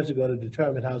parents are going to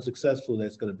determine how successful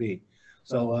that's going to be.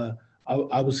 So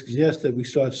I would suggest that we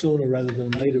start sooner rather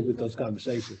than later with those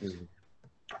conversations.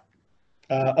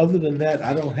 Other than that,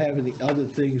 I don't have any other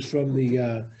things from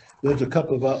the, there's a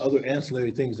couple of other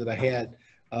ancillary things that I had,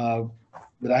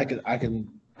 but I can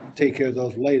take care of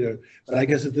those later. But I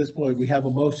guess at this point, we have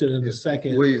a motion and a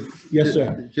second. Yes,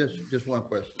 sir. Just one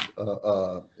question,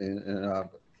 and I'll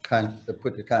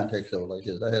put the context of it like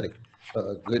this. I had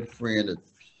a good friend that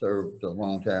served a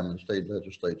long time in the state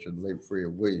legislature, late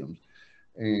Fred Williams.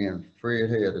 And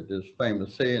Fred had this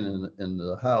famous saying in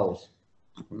the House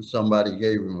when somebody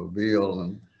gave him a bill,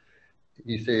 and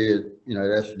he said,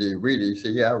 that's, did you read it? He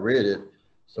said, yeah, I read it.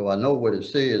 So I know what it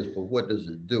says, but what does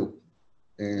it do?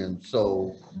 And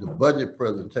so the budget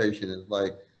presentation is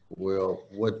like, well,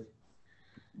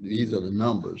 these are the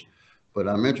numbers. But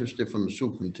I'm interested from the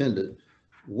superintendent,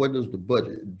 what does the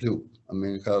budget do? I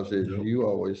mean, because as you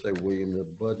always say, William, the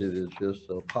budget is just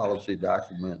a policy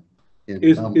document.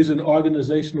 It's an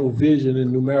organizational vision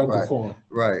in numerical form.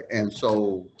 Right, and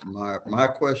so my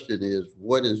question is,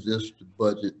 what is this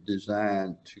budget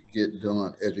designed to get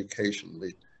done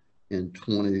educationally in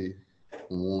school year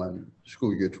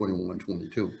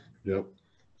 21-22? Yep.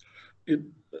 It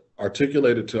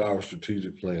articulated to our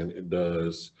strategic plan, it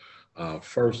does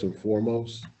first and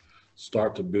foremost,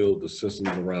 start to build the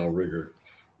systems around rigor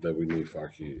that we need for our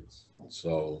kids.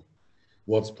 So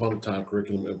once upon a time,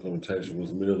 curriculum implementation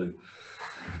was merely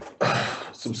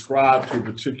subscribe to a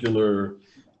particular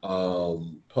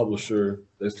publisher.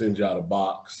 They send you out a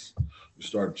box. You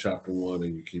start chapter 1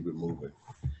 and you keep it moving.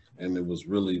 And it was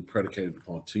really predicated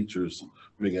upon teachers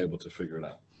being able to figure it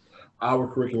out. Our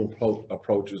curriculum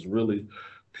approach is really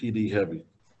PD heavy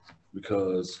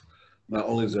because not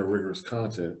only is there rigorous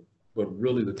content, but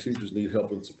really the teachers need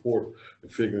help and support in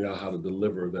figuring out how to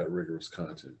deliver that rigorous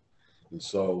content. And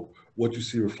so what you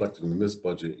see reflected in this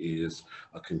budget is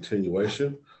a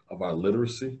continuation of our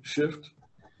literacy shift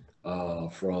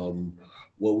from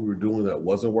what we were doing that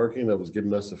wasn't working, that was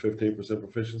getting us to 15%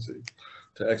 proficiency,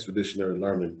 to expeditionary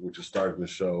learning, which is starting to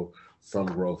show some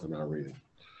growth in our reading.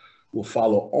 We'll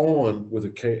follow on with a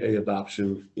KA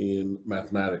adoption in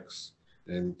mathematics,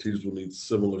 and teachers will need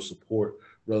similar support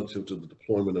relative to the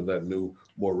deployment of that new,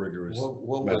 more rigorous.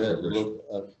 What would that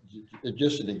look,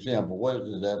 just an example, what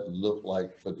does that look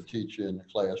like for the teacher in the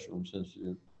classroom, since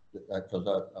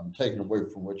because I'm taking away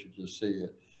from what you just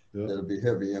said, there'll be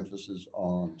heavy emphasis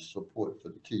on support for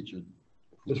the teacher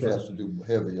who has to do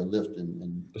heavier lifting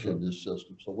in this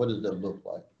system. So what does that look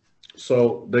like?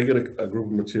 So they get a group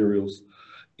of materials.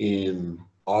 In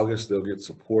August, they'll get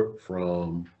support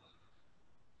from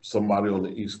somebody on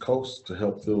the East Coast to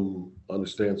help them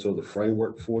understand sort of the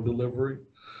framework for delivery.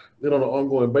 Then on an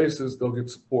ongoing basis, they'll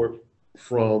get support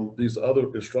from these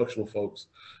other instructional folks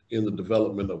in the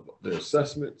development of their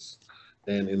assessments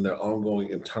and in their ongoing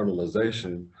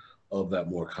internalization of that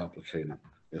more complicated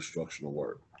instructional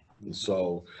work. And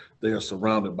so they are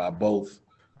surrounded by both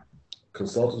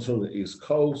consultants from the East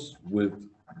Coast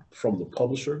from the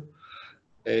publisher,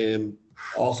 and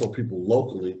also people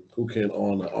locally who can,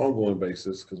 on an ongoing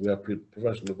basis, because we have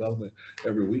professional development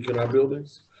every week in our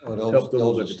buildings.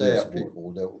 Those are staff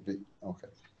people that would be, okay.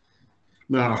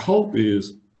 Now, our hope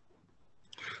is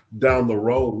down the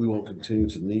road, we won't continue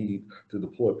to need to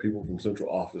deploy people from central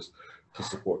office to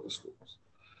support the schools.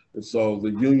 And so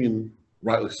the union,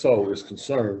 rightly so, is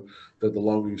concerned that the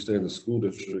longer you stay in the school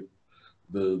district,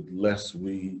 the less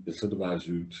we incentivize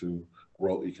you to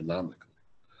grow economically.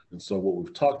 And so what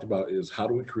we've talked about is how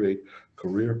do we create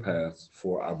career paths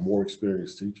for our more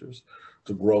experienced teachers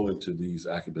to grow into these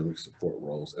academic support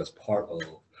roles as part of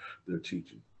their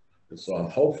teaching. And so I'm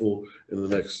hopeful in the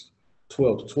next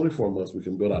 12 to 24 months, we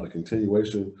can build out a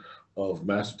continuation of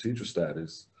master teacher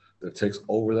status that takes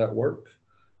over that work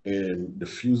and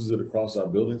diffuses it across our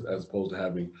buildings, as opposed to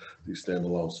having these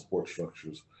standalone support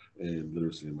structures in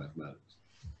literacy and mathematics.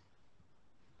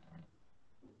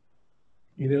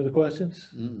 Any other questions?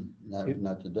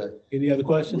 Not today. Any other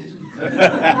questions?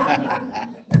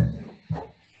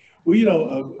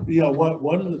 Well,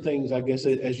 one of the things, I guess,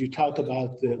 as you talk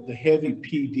about the heavy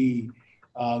PD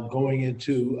going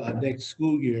into next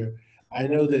school year, I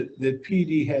know that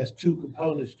PD has two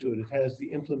components to it. It has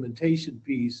the implementation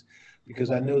piece,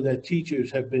 because I know that teachers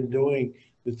have been doing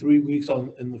the 3 weeks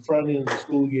in the front end of the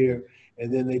school year,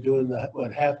 and then they're doing the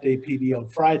half-day PD on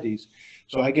Fridays.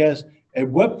 So I guess, at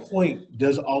what point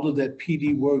does all of that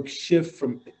PD work shift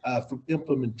from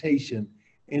implementation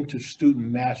into student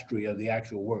mastery of the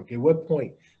actual work? At what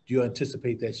point do you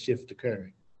anticipate that shift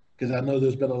occurring? Because I know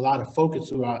there's been a lot of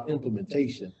focus around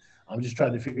implementation. I'm just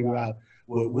trying to figure out,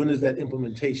 well, when does that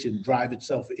implementation drive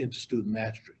itself into student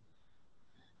mastery?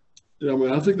 Yeah, I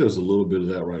mean, I think there's a little bit of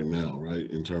that right now, right?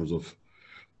 In terms of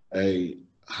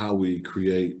how we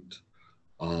create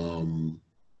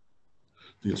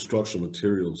the instructional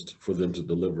materials for them to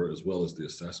deliver, as well as the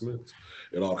assessments.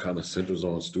 It all kind of centers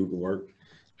on student work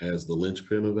as the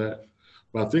linchpin of that.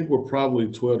 But I think we're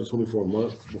probably 12 to 24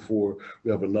 months before we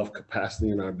have enough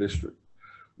capacity in our district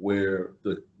where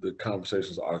the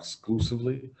conversations are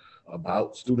exclusively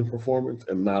about student performance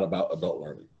and not about adult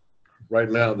learning.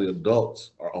 Right now, the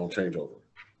adults are on changeover.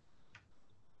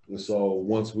 And so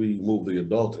once we move the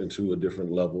adult into a different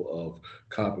level of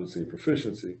competency and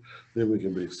proficiency, then we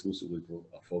can be exclusively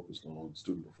focused on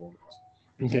student performance.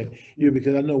 Okay, yeah,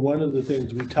 because I know one of the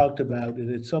things we talked about,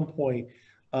 and at some point,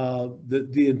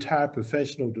 the entire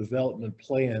professional development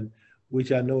plan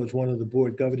which I know is one of the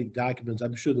board governing documents.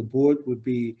 I'm sure the board would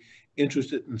be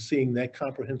interested in seeing that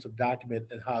comprehensive document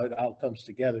and how it all comes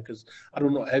together. Because I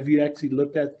don't know, have you actually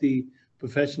looked at the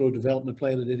professional development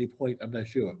plan at any point? I'm not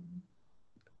sure.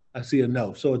 I see a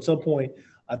no. So at some point,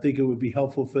 I think it would be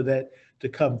helpful for that to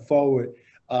come forward.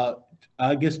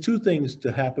 I guess two things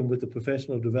to happen with the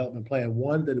professional development plan.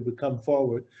 One, that it would come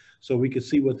forward so we could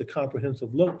see what the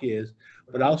comprehensive look is.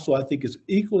 But also, I think it's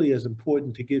equally as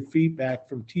important to get feedback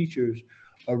from teachers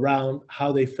around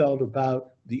how they felt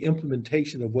about the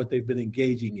implementation of what they've been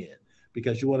engaging in.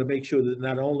 Because you want to make sure that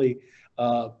not only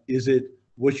is it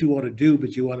what you want to do,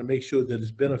 but you want to make sure that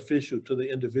it's beneficial to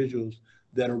the individuals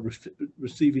that are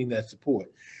receiving that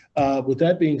support. With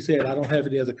that being said, I don't have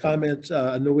any other comments.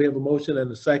 I know we have a motion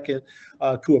and a second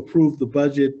to approve the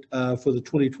budget for the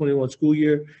 2021 school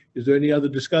year. Is there any other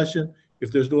discussion?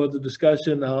 If there's no other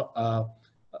discussion, all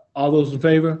those in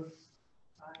favor?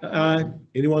 Aye.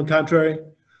 Anyone contrary?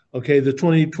 Okay, the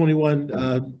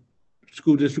 2021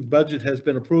 school district budget has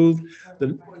been approved.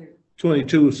 The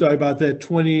 22, sorry about that,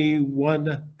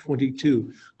 21,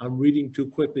 22. I'm reading too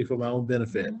quickly for my own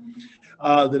benefit.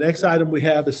 The next item we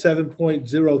have is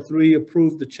 7.03,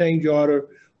 approve the change order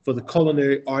for the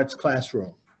culinary arts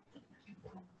classroom.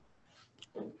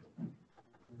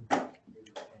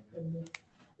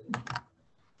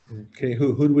 Okay,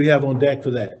 who do we have on deck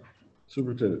for that?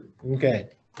 Superintendent. Okay.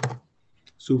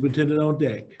 Superintendent on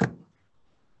deck.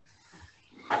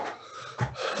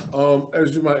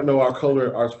 As you might know, our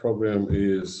culinary arts program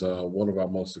is one of our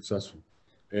most successful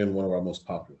and one of our most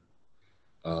popular,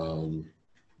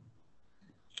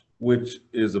 which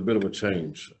is a bit of a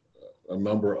change. A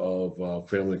number of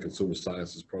family and consumer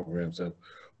sciences programs have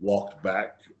walked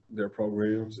back their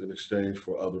programs in exchange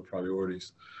for other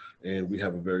priorities. And we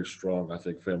have a very strong, I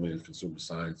think, family and consumer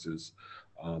sciences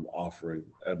offering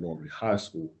at Normandy High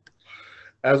School.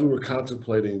 As we were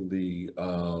contemplating the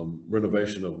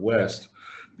renovation of West,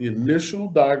 the initial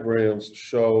diagrams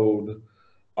showed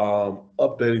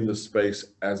updating the space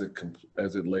as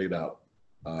it laid out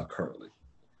currently.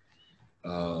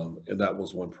 And that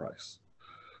was one price.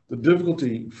 The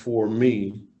difficulty for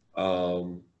me,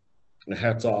 and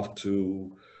hats off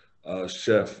to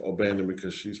Chef O'Bannon,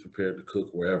 because she's prepared to cook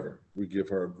wherever. We give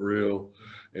her a grill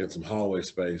and some hallway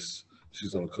space.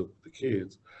 She's gonna cook with the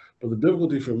kids. But the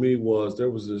difficulty for me was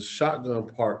there was this shotgun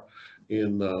part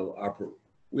in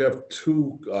we have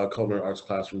two culinary arts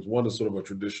classrooms. One is sort of a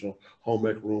traditional home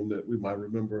ec room that we might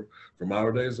remember from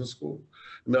our days in school.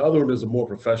 And the other one is a more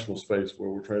professional space where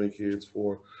we're training kids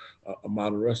for a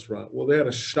modern restaurant. Well, they had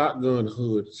a shotgun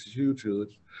hood, it's a huge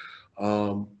hood,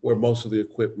 where most of the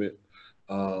equipment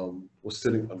was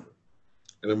sitting under.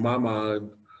 And in my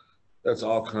mind, that's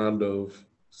all kind of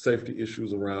safety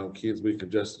issues around kids being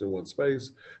congested in one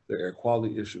space, their air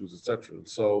quality issues, et cetera. And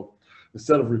so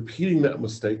instead of repeating that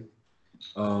mistake,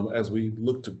 as we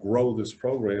look to grow this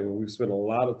program, and we've spent a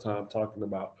lot of time talking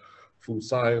about food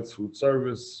science, food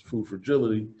service, food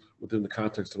fragility within the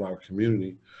context of our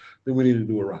community, then we need to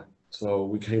do it right. So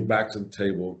we came back to the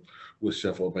table with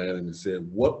Chef O'Bannon and said,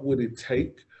 what would it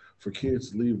take for kids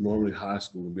to leave Normandy High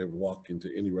School and be able to walk into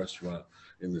any restaurant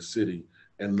in the city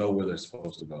and know where they're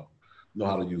supposed to go, know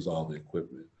how to use all the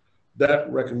equipment?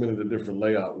 That recommended a different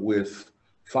layout with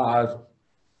 5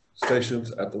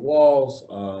 stations at the walls,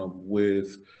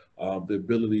 with the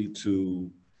ability to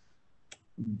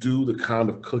do the kind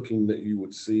of cooking that you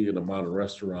would see in a modern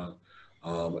restaurant,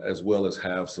 as well as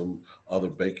have some other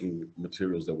baking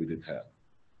materials that we didn't have.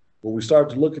 When we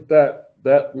started to look at that,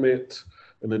 that meant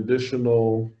an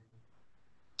additional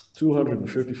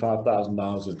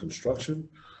 $255,000 in construction.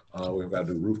 We've got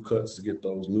to do roof cuts to get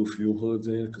those new fume hoods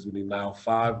in, because we need now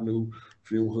 5 new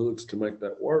fume hoods to make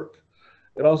that work.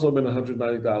 It also been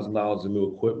 $190,000 in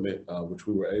new equipment, which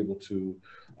we were able to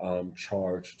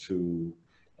charge to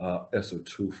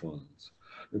SO2 funds.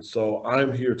 And so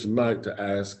I'm here tonight to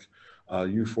ask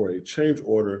you for a change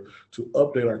order to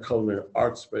update our culinary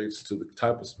arts space to the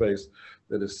type of space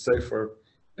that is safer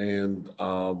and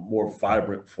more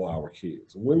vibrant for our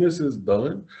kids. When this is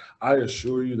done, I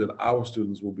assure you that our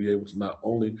students will be able to not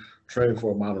only train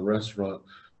for a modern restaurant,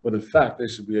 but in fact, they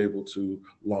should be able to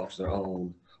launch their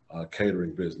own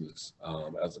catering business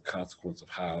as a consequence of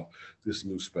how this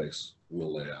new space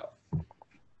will lay out.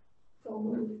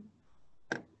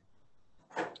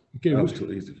 Okay, that was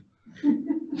too easy.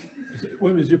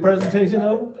 Wait, is your presentation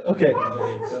over? Okay.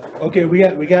 Okay, we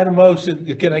got a motion.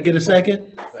 Can I get a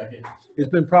second? Second. It's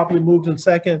been properly moved in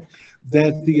second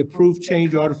that the approved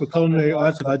change order for culinary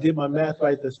arts, if I did my math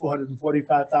right, that's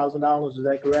 $445,000. Is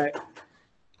that correct?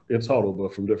 In total,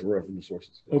 but from different revenue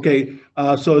sources. Okay,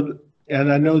 so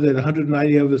And I know that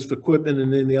 190 of it is for equipment,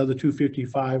 and then the other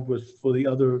 255 was for the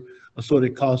other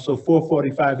assorted costs, so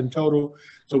 445 in total.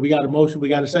 So we got a motion, we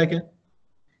got a second?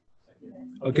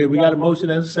 Okay, we got a motion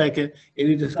and a second.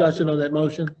 Any discussion on that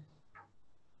motion?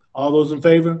 All those in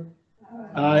favor?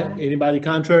 Aye. Anybody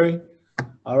contrary?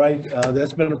 All right,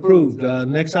 that's been approved.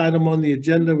 Next item on the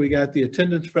agenda, we got the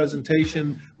attendance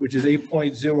presentation, which is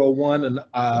 8.01, and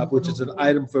which is an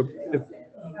item for,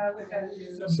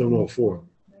 704.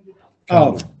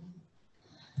 oh, It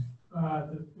was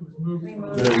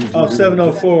moved. oh,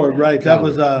 704, right, that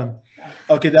was,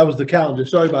 okay, that was the calendar,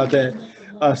 sorry about that.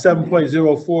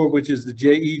 7.04, which is the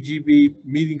JEGB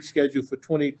meeting schedule for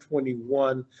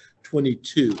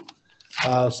 2021-22.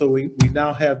 So we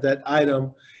now have that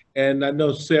item. And I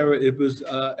know, Sarah, it was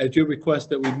at your request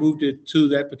that we moved it to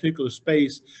that particular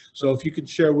space. So if you could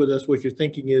share with us what your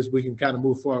thinking is, we can kind of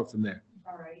move forward from there.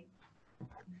 All right.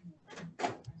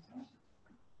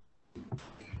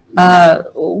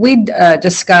 We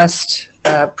discussed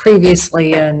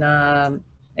previously in an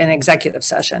executive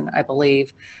session, I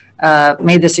believe,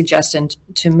 made the suggestion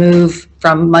to move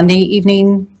from Monday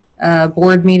evening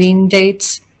board meeting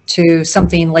dates to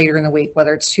something later in the week,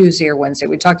 whether it's Tuesday or Wednesday.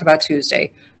 We talked about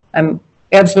Tuesday. I'm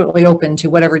absolutely open to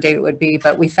whatever date it would be,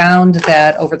 but we found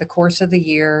that over the course of the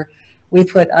year, we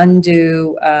put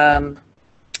undue, I'd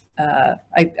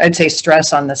say,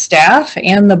 stress on the staff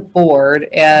and the board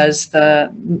as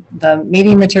the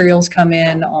meeting materials come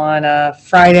in on a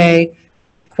Friday.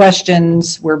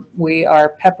 Questions, we are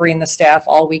peppering the staff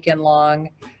all weekend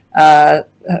long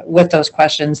with those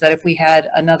questions, that if we had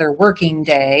another working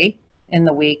day in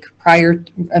the week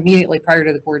immediately prior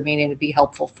to the board meeting, it'd be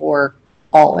helpful for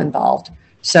all involved.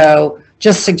 So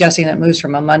just suggesting that moves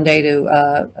from a Monday to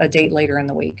a date later in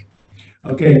the week.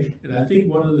 Okay, and I think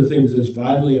one of the things that's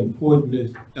vitally important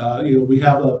is,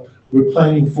 we're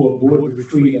planning for a board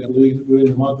retreat. I believe we're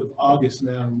in the month of August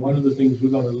now, and one of the things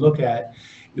we're going to look at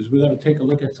is we're going to take a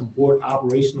look at some board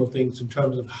operational things in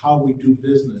terms of how we do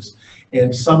business.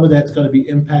 And some of that's going to be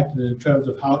impacted in terms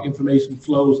of how information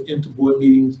flows into board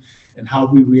meetings and how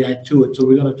we react to it. So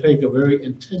we're going to take a very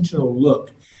intentional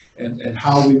look at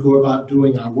how we go about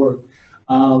doing our work.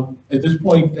 At this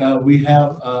point, we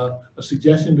have a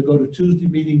suggestion to go to Tuesday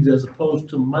meetings as opposed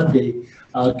to Monday.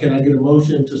 Can I get a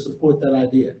motion to support that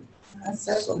idea? I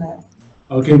second that.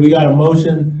 Okay, we got a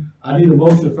motion. I need a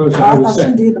motion first. I need a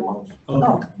second. Did the motion. Okay.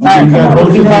 All You got a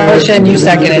right, motion, you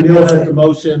seconded. Neil has the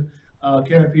motion.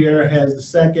 Karen Pierre has the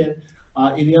second.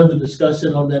 Any other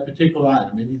discussion on that particular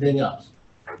item? Anything else?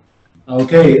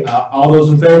 Okay, all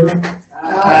those in favor?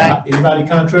 Aye. Anybody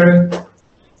contrary?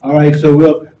 All right, so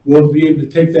we'll be able to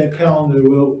take that calendar.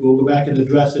 We'll go back and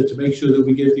address it to make sure that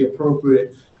we get the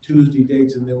appropriate Tuesday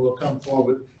dates, and then we'll come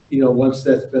forward, once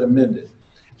that's been amended.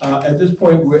 At this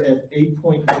point, we're at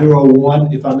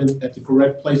 8.01, if I'm at the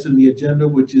correct place in the agenda,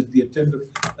 which is the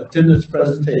attendance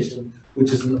presentation,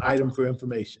 which is an item for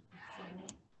information.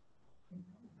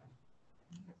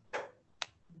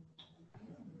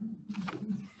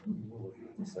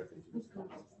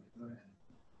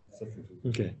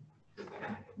 Okay.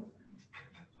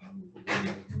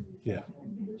 Yeah.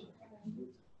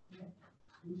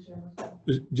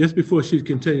 Just before she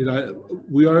continues,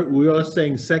 we are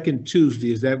saying second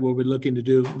Tuesday. Is that what we're looking to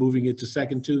do? Moving it to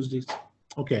second Tuesdays?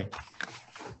 Okay.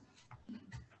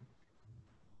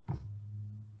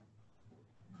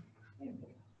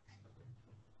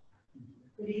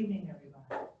 Good evening,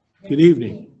 everybody. Good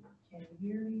evening. Can you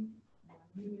hear me?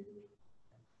 Muted?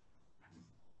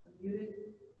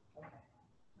 Okay.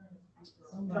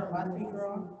 Turn my speaker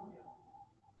on.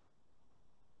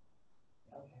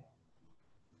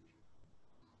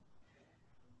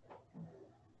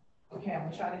 Okay, I'm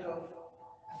gonna try to go.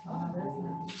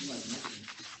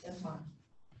 That's fine.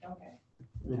 Okay.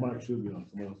 Your mic should be on.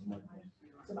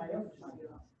 Somebody else might be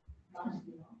on. Mine should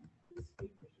be on.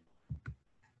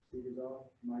 Speakers off,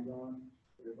 mic on,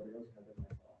 everybody else has their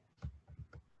mic off.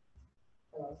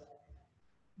 Hello.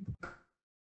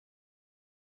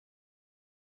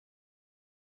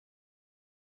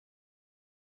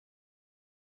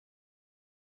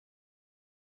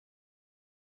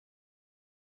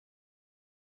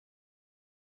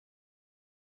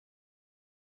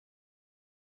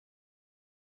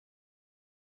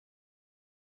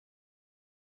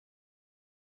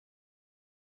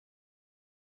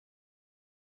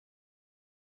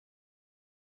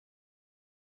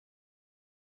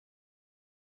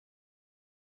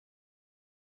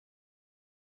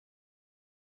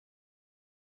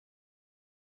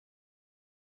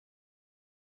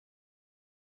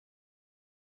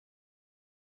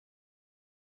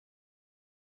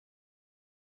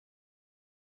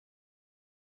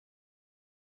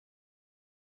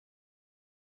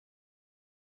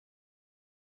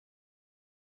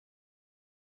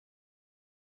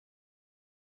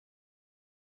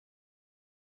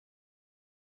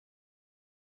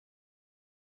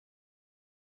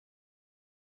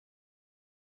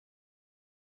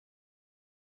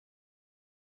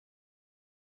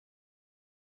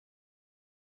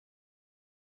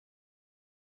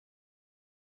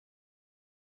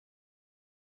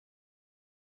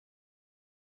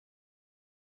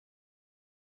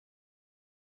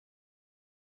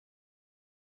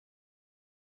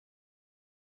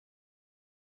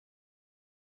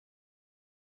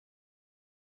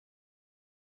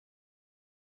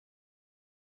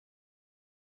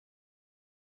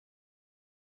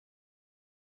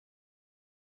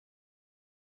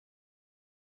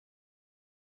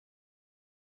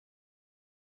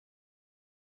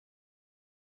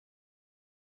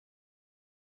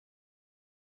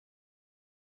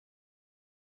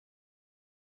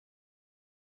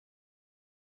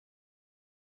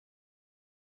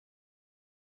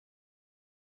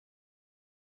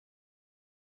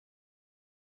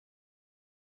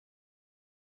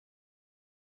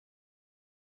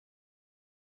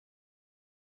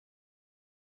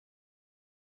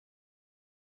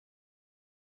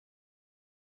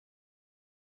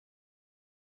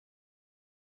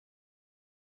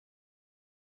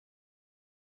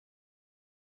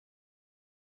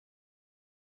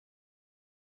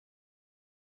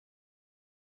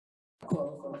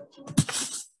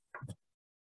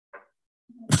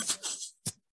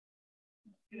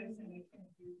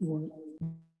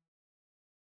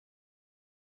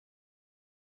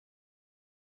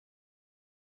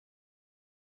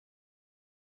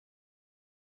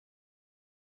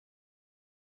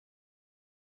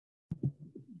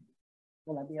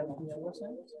 Will I be able to hear what's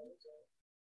that?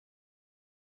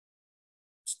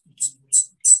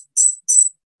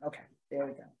 Okay, there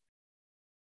we go.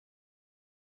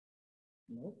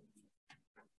 Nope.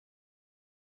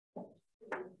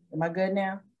 Am I good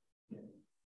now?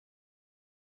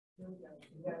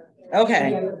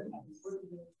 Okay.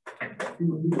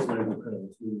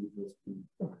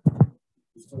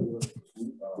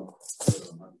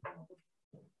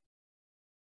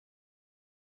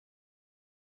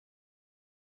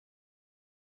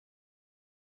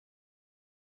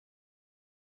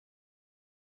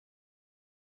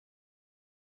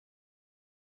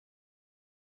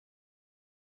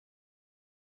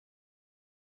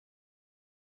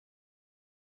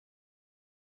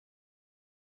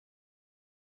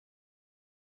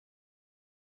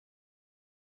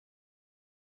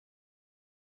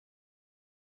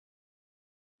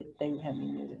 They have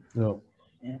me muted. No,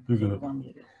 Yeah, you're they good. were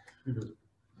muted. You're good.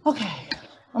 Okay,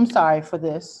 I'm sorry for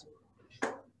this.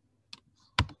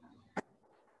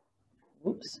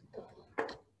 Oops.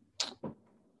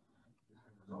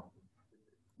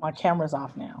 My camera's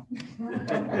off now.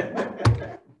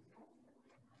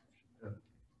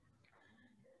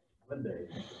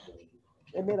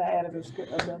 And then I added a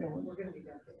script, another one.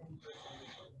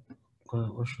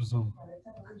 Where's your Zoom?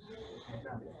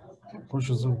 Where's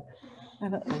your Zoom?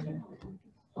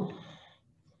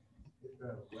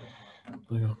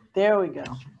 There we go.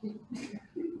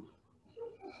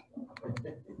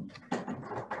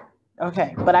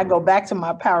 Okay, but I go back to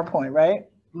my PowerPoint, right?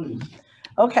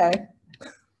 Okay.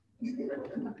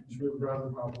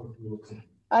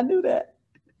 I knew that.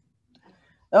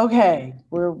 Okay,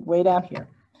 we're way down here.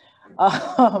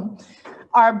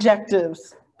 Our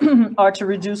objectives are to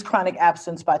reduce chronic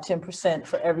absence by 10%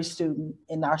 for every student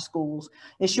in our schools,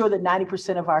 ensure that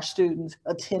 90% of our students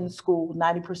attend school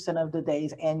 90% of the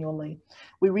days annually.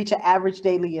 We reach an average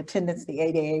daily attendance, the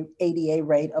ADA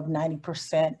rate of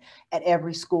 90% at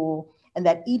every school, and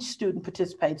that each student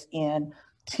participates in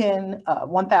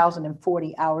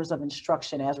 1,040 hours of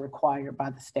instruction as required by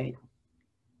the state.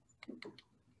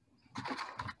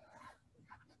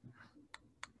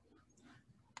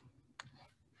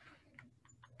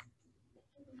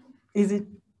 Is it?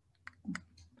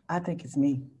 I think it's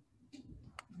me.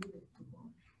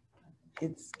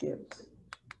 It skipped.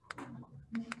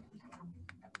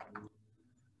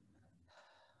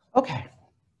 Okay.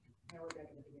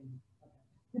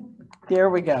 There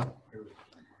we go.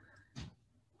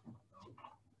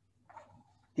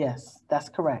 Yes, that's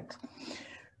correct.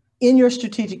 In your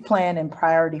strategic plan and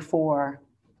priority 4,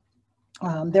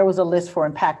 there was a list for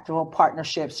impactful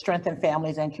partnerships, strengthen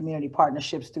families and community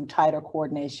partnerships through tighter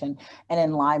coordination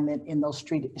and alignment in those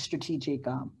strategic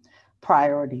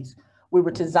priorities. We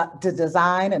were to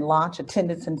design and launch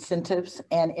attendance incentives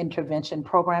and intervention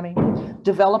programming,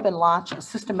 develop and launch a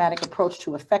systematic approach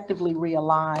to effectively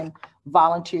realign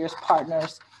volunteers,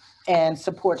 partners, and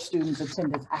support students'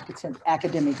 attendance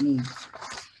academic needs.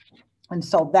 And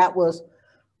so that was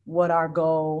what our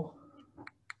goal,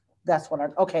 that's what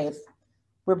our, okay,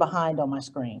 we're behind on my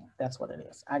screen. That's what it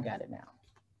is. I got it now.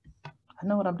 I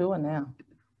know what I'm doing now.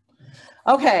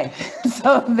 Okay,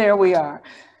 so there we are.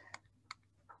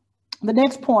 The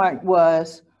next point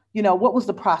was, you know, what was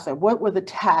the process? What were the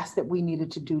tasks that we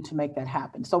needed to do to make that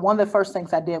happen? So one of the first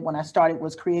things I did when I started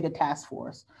was create a task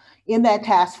force. In that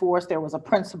task force, there was a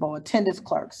principal, attendance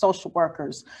clerk, social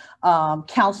workers,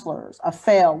 counselors, a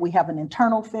FAIL. We have an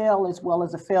internal FAIL as well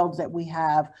as the FAILs that we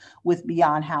have with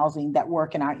Beyond Housing that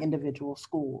work in our individual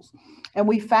schools. And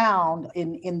we found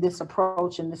in this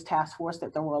approach, in this task force,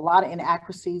 that there were a lot of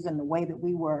inaccuracies in the way that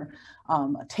we were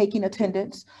taking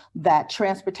attendance, that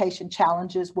transportation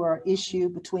challenges were an issue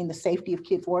between the safety of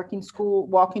kids walking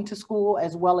to school,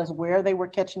 as well as where they were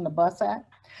catching the bus at.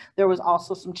 There was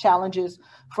also some challenges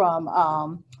from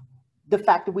the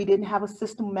fact that we didn't have a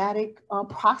systematic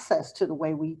process to the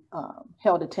way we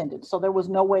held attendance. So there was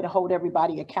no way to hold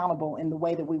everybody accountable in the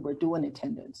way that we were doing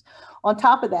attendance. On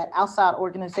top of that, outside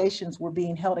organizations were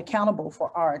being held accountable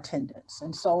for our attendance.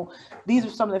 And so these are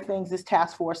some of the things this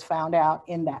task force found out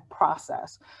in that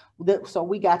process. So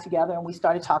we got together and we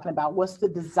started talking about what's the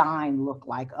design look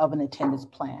like of an attendance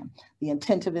plan, the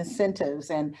intensive incentives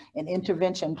and an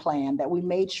intervention plan, that we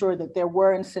made sure that there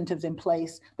were incentives in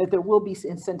place, that there will be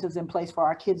incentives in place for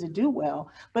our kids to do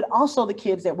well, but also the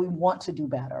kids that we want to do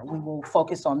better. We will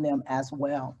focus on them as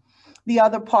well. The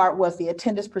other part was the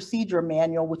attendance procedure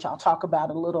manual, which I'll talk about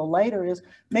a little later, is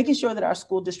making sure that our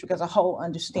school district as a whole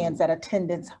understands that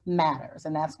attendance matters.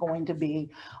 And that's going to be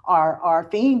our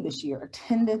theme this year.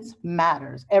 Attendance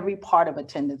matters. Every part of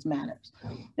attendance matters.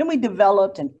 Then we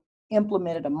developed and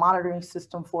implemented a monitoring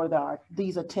system for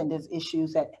these attendance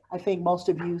issues that I think most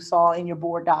of you saw in your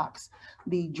board docs,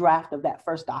 the draft of that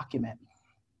first document.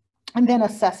 And then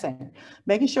assessing,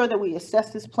 making sure that we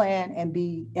assess this plan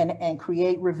and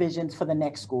create revisions for the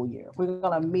next school year. We're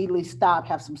going to immediately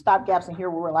have some stop gaps in here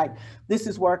where we're like, this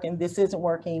is working, this isn't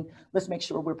working. Let's make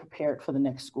sure we're prepared for the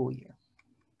next school year.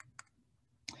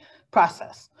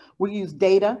 Process. We use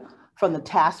data from the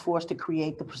task force to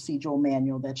create the procedural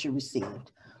manual that you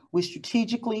received. We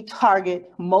strategically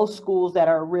target most schools that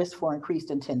are at risk for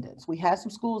increased attendance. We had some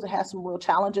schools that had some real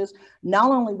challenges, not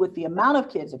only with the amount of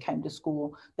kids that came to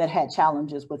school that had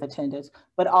challenges with attendance,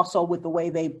 but also with the way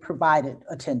they provided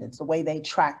attendance, the way they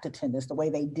tracked attendance, the way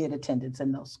they did attendance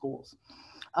in those schools.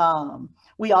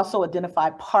 We also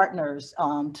identified partners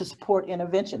to support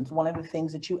interventions. One of the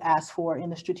things that you asked for in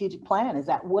the strategic plan is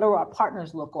that what do our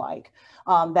partners look like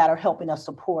that are helping us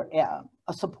support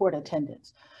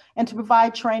attendance? And to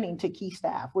provide training to key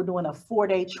staff. We're doing a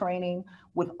 4-day training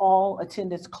with all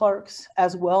attendance clerks,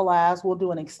 as well as we'll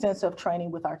do an extensive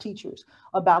training with our teachers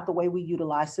about the way we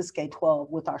utilize SIS-K-12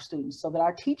 with our students so that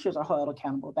our teachers are held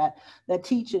accountable, that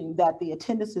the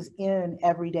attendance is in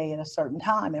every day at a certain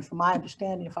time. And from my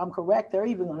understanding, if I'm correct, they're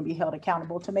even going to be held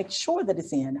accountable to make sure that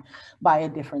it's in by a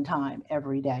different time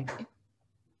every day.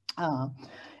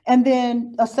 And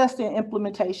then assess the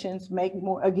implementations, make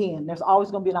more, again, there's always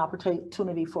going to be an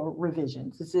opportunity for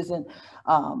revisions. This isn't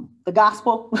the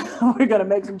gospel. We're going to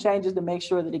make some changes to make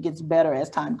sure that it gets better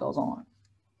as time goes on.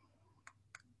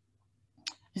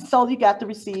 So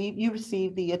you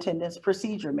received the attendance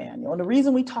procedure manual. And the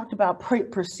reason we talked about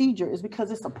procedure is because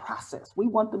it's a process. We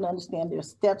want them to understand there's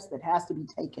steps that has to be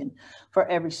taken for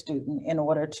every student in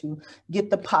order to get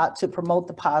to promote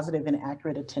the positive and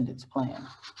accurate attendance plan.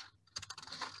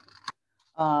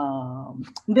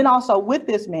 Then also with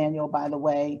this manual, by the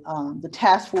way, the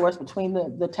task force, between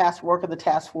the task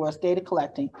force data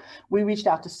collecting, we reached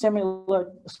out to similar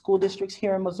school districts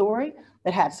here in Missouri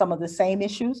that had some of the same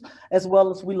issues, as well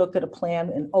as we looked at a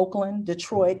plan in Oakland,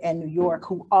 Detroit, and New York,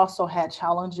 who also had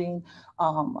challenging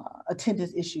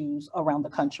attendance issues around the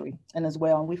country. And as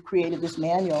well, we've created this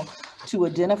manual to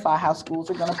identify how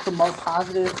schools are going to promote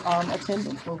positive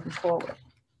attendance moving forward.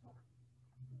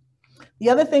 The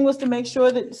other thing was to make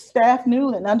sure that staff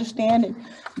knew and understanding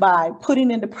by putting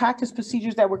into practice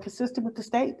procedures that were consistent with the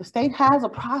state. The state has a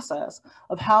process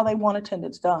of how they want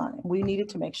attendance done. And we needed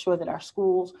to make sure that our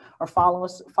schools are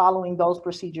following those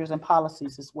procedures and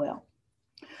policies as well.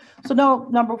 So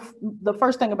the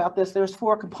first thing about this, there's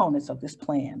 4 components of this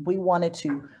plan. We wanted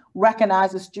to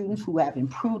recognize the students who have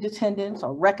improved attendance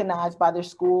or recognized by their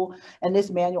school, and this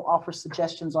manual offers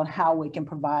suggestions on how we can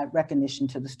provide recognition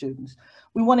to the students.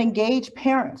 We want to engage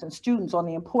parents and students on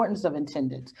the importance of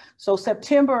attendance. So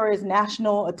September is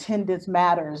National Attendance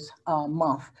Matters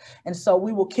month. And so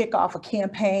we will kick off a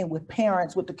campaign with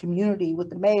parents, with the community, with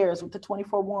the mayors, with the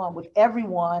 24/1, with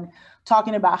everyone,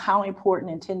 talking about how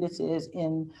important attendance is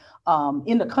in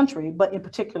the country, but in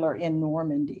particular in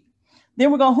Normandy. Then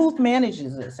we're going, who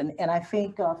manages this? And I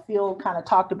think Phil kind of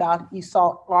talked about, you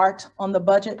saw art on the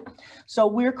budget. So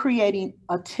we're creating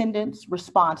attendance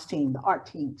response team, the art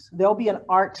teams. There'll be an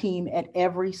art team at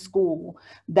every school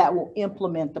that will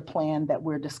implement the plan that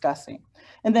we're discussing.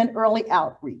 And then early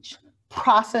outreach.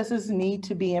 Processes need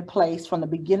to be in place from the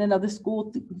beginning of the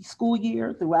school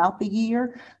year throughout the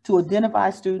year to identify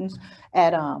students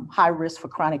at high risk for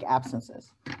chronic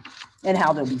absences and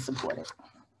how they'll be supported.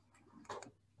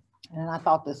 And I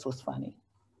thought this was funny,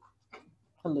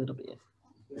 a little bit.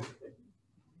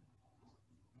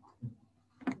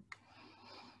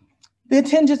 The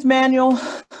attendance manual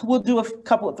will do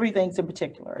 3 things in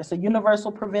particular. It's a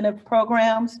universal preventive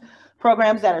programs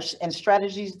that are and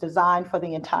strategies designed for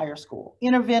the entire school.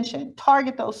 Intervention,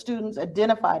 target those students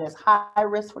identified as high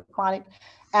risk for chronic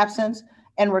absence,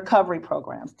 and recovery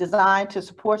programs designed to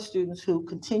support students who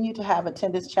continue to have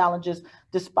attendance challenges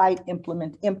despite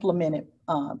implemented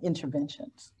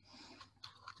interventions.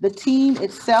 The team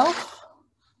itself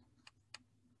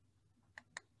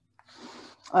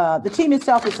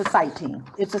is a site team.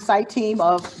 It's a site team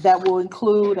that will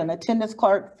include an attendance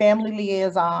clerk, family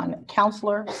liaison,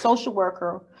 counselor, social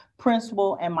worker,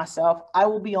 principal, and myself. I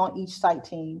will be on each site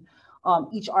team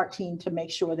each art team to make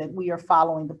sure that we are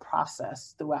following the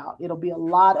process throughout. It'll be a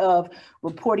lot of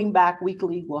reporting back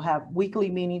weekly. We'll have weekly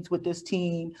meetings with this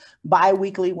team,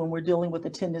 bi-weekly when we're dealing with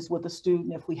attendance with a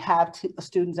student. If we have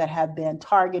students that have been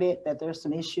targeted, that there's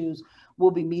some issues, we'll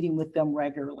be meeting with them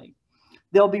regularly.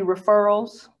 There'll be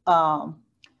referrals.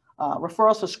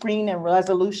 Referrals for screening and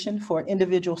resolution for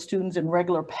individual students in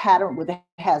regular pattern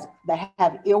that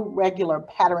have irregular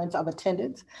patterns of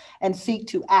attendance and seek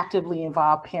to actively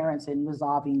involve parents in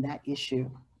resolving that issue.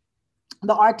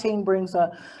 The art team brings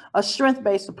a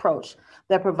strength-based approach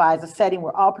that provides a setting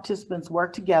where all participants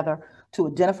work together to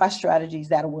identify strategies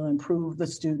that will improve the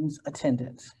students'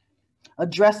 attendance,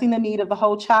 addressing the need of the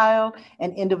whole child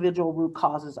and individual root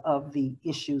causes of the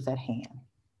issues at hand.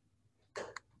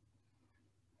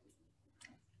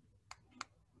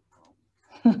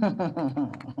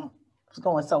 It's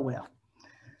going so well.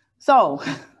 So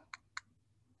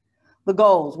the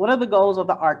goals, what are the goals of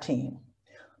the art team?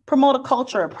 Promote a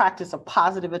culture and practice of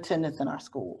positive attendance in our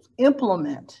schools.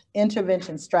 Implement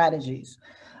intervention strategies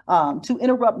to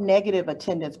interrupt negative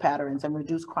attendance patterns and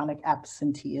reduce chronic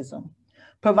absenteeism.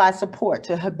 Provide support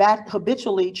to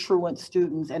habitually truant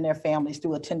students and their families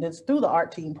through attendance through the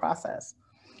art team process.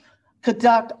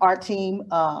 Conduct art team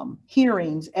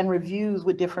hearings and reviews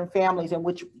with different families and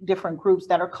with different groups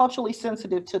that are culturally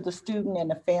sensitive to the student and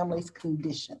the family's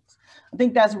conditions. I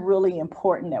think that's really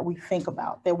important that we think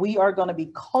about, that we are going to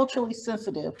be culturally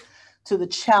sensitive to the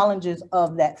challenges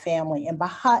of that family. And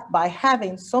by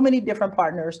having so many different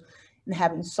partners and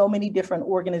having so many different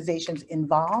organizations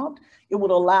involved, it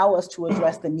would allow us to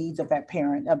address the needs of that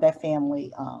parent, of that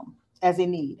family, as a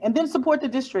need. And then support the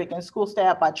district and school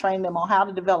staff by training them on how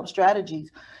to develop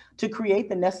strategies to create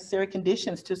the necessary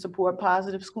conditions to support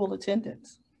positive school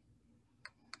attendance.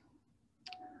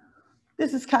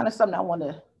 This is kind of something I want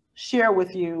to share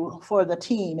with you for the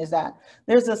team, is that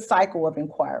there's a cycle of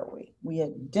inquiry. We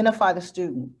identify the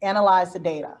student, analyze the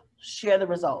data, share the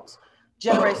results,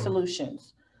 generate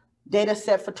solutions, data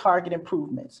set for target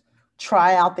improvements,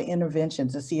 try out the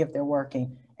interventions to see if they're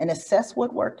working, and assess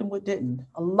what worked and what didn't.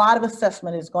 A lot of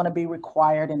assessment is going to be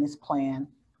required in this plan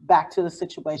back to the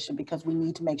situation because we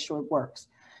need to make sure it works.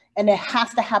 And it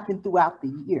has to happen throughout the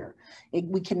year.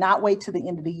 We cannot wait to the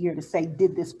end of the year to say,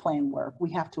 did this plan work?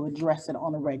 We have to address it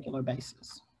on a regular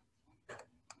basis.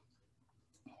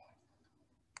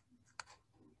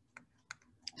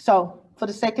 So for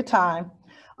the sake of time,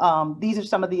 these are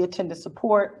some of the attendance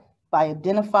support. By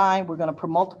identifying, we're going to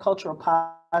promote the culture of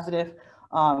positive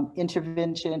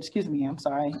intervention, excuse me, I'm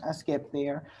sorry, I skipped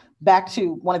there. Back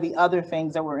to one of the other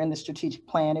things that were in the strategic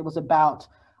plan, it was about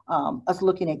us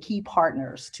looking at key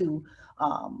partners to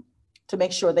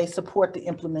make sure they support the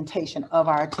implementation of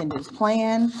our attendance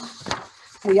plan.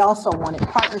 We also wanted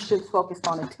partnerships focused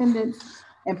on attendance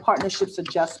and partnerships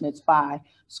adjustments by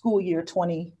school year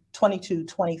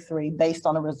 2022-23 based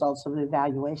on the results of the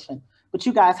evaluation. But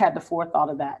you guys had the forethought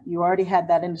of that. You already had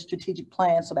that in the strategic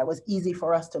plan, so that was easy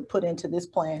for us to put into this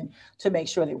plan to make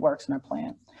sure that it works in our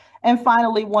plan. And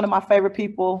finally, one of my favorite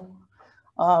people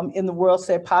in the world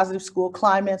said positive school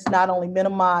climates not only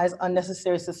minimize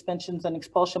unnecessary suspensions and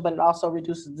expulsion, but it also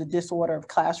reduces the disorder of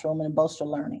classroom and bolster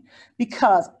learning.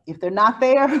 Because if they're not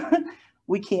there,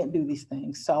 we can't do these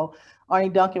things. So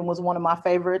Arnie Duncan was one of my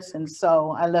favorites. And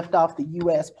so I left off the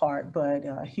US part, but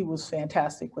he was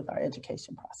fantastic with our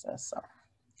education process. So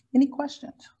any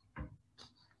questions?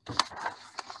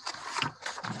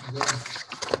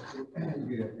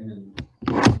 Yeah,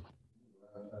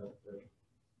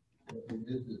 and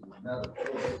this is not a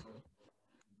choice.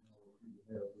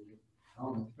 I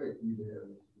don't expect you to have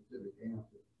a specific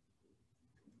answer.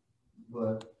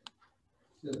 But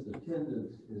since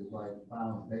attendance is like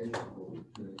foundational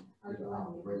to the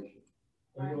operation.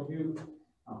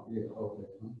 Oh, yeah, okay,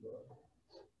 I'm sorry.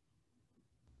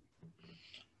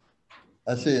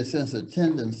 I said, since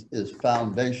attendance is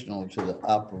foundational to the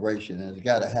operation and it's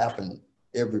got to happen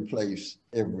every place,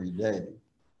 every day,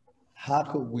 how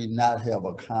could we not have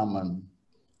a common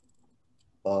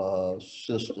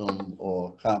system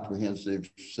or comprehensive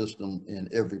system in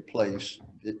every place,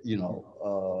 you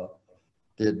know,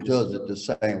 that does it the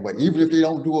same way, even if they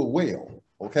don't do it well,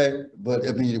 okay? But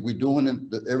I mean, if we're doing it,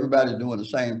 everybody's doing the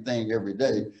same thing every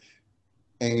day,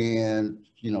 and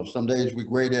you know, some days we're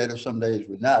great at it, some days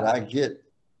we're not. I get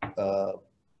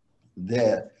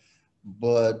that,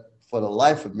 but for the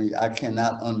life of me, I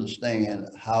cannot understand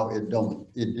how it didn't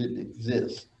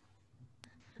exist.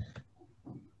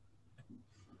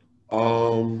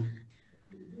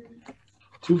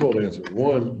 Twofold answer.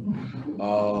 One,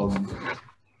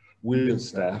 we didn't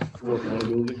staff for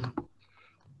accountability.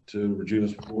 To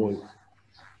Regina's point,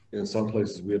 In some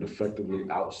places, we had effectively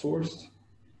outsourced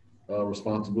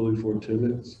responsibility for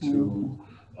attendance to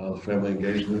the family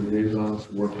engagement liaisons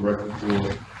who work directly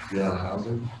for Beyond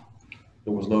Housing.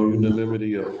 There was no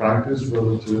unanimity of practice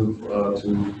relative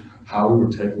to how we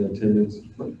were taking attendance,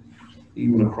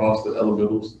 even across the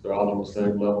elementals. They're all on the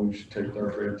same level. You should take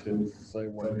third grade attendance the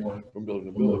same way from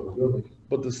building to building.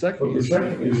 But the second issue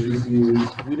is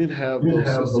we didn't have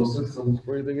those systems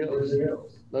for anything else.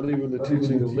 Not even the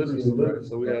teaching of literacy, right?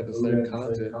 So we had the same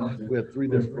content. We had 3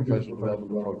 different professional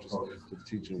development approaches to the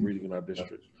teaching and reading in our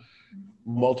district.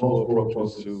 Multiple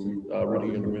approaches to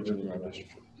reading intervention in our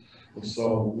district. And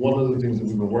so one of the things that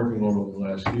we've been working on over the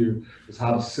last year is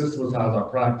how to systematize our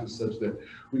practice such that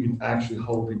we can actually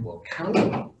hold people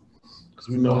accountable because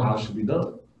we know how it should be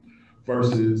done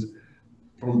versus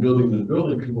from building to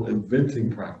building, people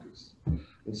inventing practice.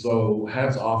 And so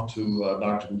hats off to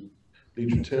Dr.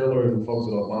 Deidre Taylor and the folks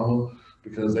at Obama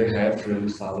because they had fairly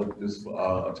solid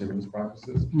attendance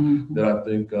practices that I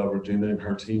think Regina and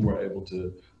her team were able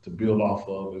to build off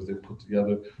of as they put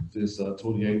together this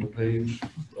 28-page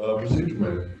procedure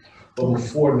manual. But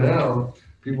before now,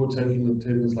 people were taking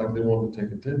attendance like they wanted to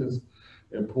take attendance.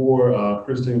 And poor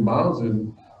Christine Miles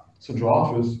in central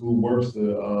office, who works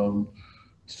the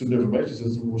student information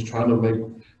system, was trying to make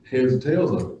heads and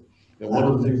tails of it. And one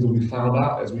of the things that we found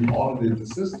out as we audited the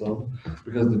system,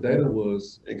 because the data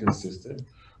was inconsistent,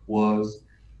 was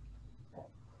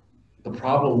the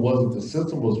problem wasn't the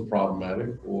system was problematic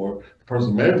or the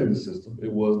person managing the system,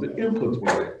 it was the inputs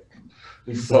were there.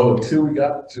 And so until we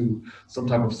got to some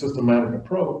type of systematic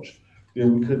approach,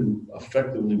 then we couldn't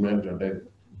effectively manage our data.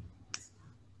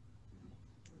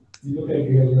 You look like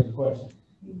you have another question.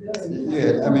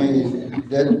 Yeah, I mean,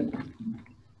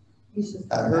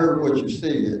 I heard what you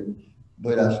said,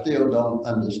 but I still don't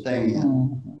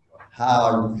understand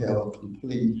how you have a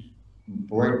complete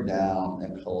breakdown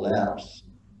and collapse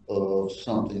of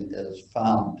something as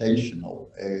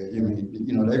foundational. I mean,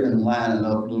 you know, they've been lining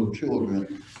up little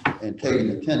children and taking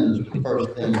attendance the first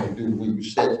thing you do when you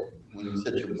sit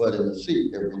your butt in the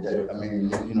seat every day. I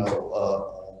mean, you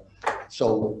know,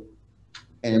 so,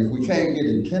 and if we can't get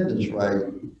attendance right,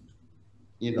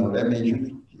 you know, that means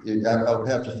I would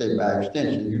have to say by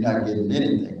extension, you're not getting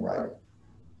anything right.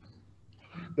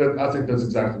 I think that's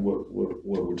exactly what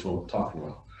we're talking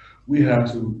about. We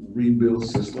have to rebuild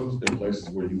systems in places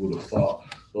where you would have thought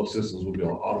those systems would be on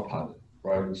autopilot,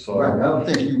 right? So right, I don't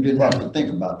think you didn't have to think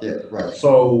about that, right?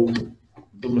 So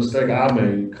the mistake I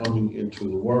made coming into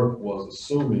the work was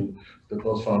assuming that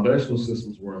those foundational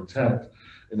systems were intact.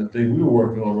 And the thing we were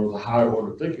working on was a higher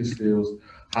order thinking skills,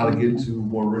 how to get to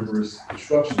more rigorous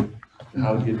instruction and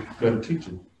how to get better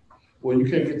teaching. Well, you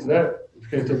can't get to that if you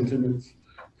can't take attendance,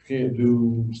 if you can't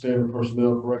do standard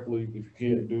personnel correctly, if you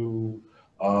can't do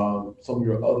some of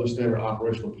your other standard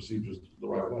operational procedures the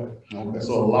right way. Okay.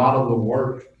 So a lot of the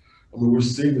work, I mean, we're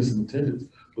seeing this in attendance,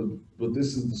 but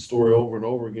this is the story over and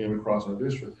over again across our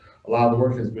district. A lot of the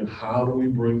work has been how do we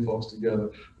bring folks together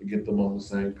and get them on the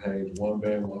same page, one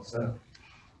band, one sound.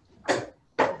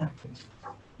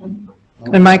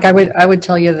 And Mike, I would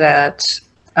tell you that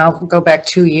I'll go back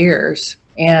 2 years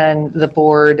and the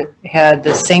board had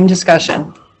the same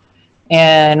discussion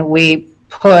and we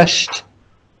pushed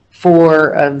for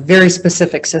a very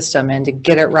specific system and to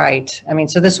get it right. I mean,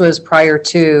 so this was prior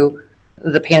to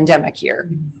the pandemic year.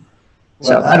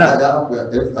 So I don't.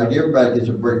 Everybody gets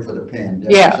a break for the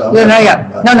pandemic. Yeah, so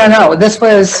no. This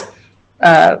was,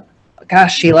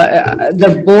 gosh, Sheila,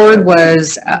 the board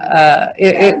was,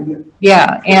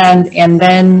 yeah, and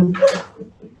then,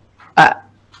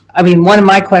 I mean, one of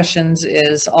my questions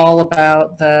is all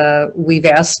about we've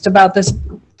asked about this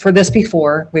for this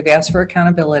before. We've asked for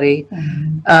accountability.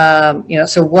 You know,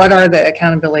 so what are the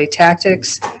accountability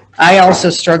tactics? I also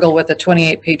struggle with a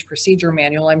 28-page procedure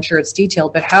manual. I'm sure it's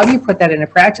detailed, but how do you put that into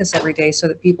practice every day so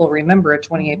that people remember a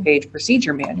 28-page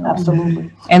procedure manual?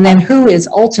 Absolutely. And then who is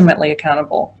ultimately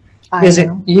accountable? Is it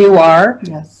you are?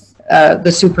 Yes.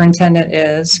 The superintendent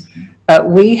is.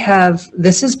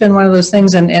 This has been one of those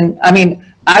things, and I mean,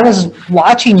 I was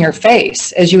watching your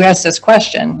face as you asked this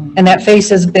question, and that face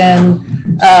has been,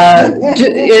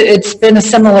 it's been a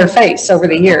similar face over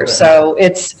the years. So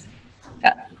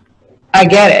I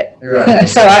get it. Right.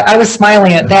 So I was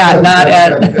smiling at that, not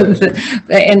at,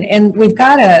 and we've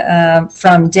got to,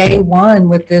 from day one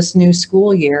with this new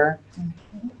school year,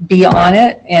 be on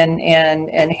it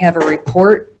and have a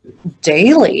report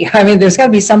daily. I mean, there's got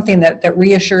to be something that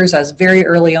reassures us very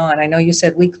early on. I know you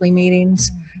said weekly meetings,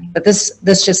 but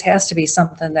this just has to be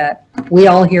something that we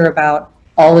all hear about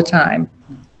all the time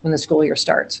when the school year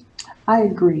starts. I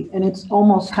agree, and it's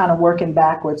almost kind of working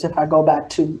backwards if I go back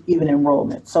to even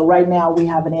enrollment. So right now, we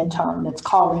have an intern that's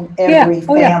calling every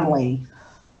family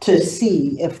to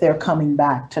see if they're coming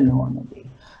back to Normandy.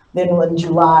 Then in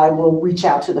July, we'll reach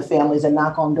out to the families and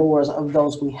knock on doors of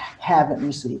those we haven't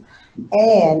received.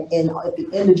 And at the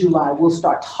end of July, we'll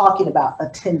start talking about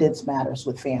attendance matters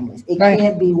with families. It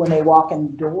can't be when they walk in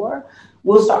the door.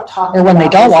 We'll start talking or when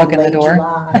about they don't walk in the door.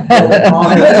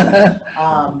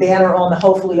 Banner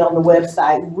hopefully on the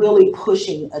website, really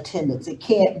pushing attendance. It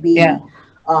can't be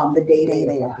the day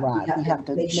they arrive. We have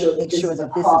to make sure that this is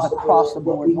across the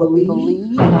board, what we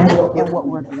believe and what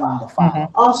we're going to follow.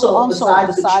 Also,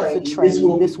 besides the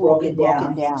training, this will be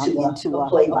broken down into a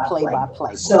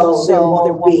play-by-play. So there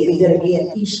won't be, and then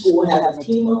again, each school has a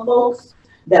team of folks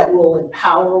that will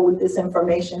empower with this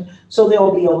information, so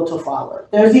they'll be able to follow.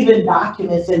 There's even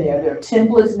documents in there. There are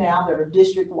templates now that are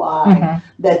district-wide,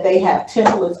 that they have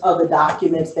templates of the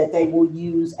documents that they will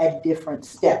use at different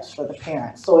steps for the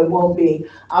parents. So it won't be,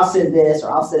 I'll send this, or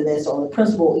I'll send this, or the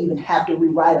principal will even have to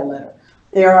rewrite a letter.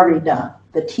 They're already done.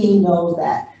 The team knows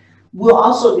that. We'll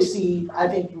also receive, I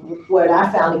think what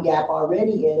I found a gap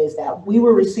already in is that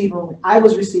I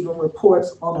was receiving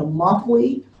reports on a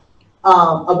monthly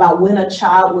about when a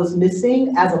child was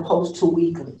missing as opposed to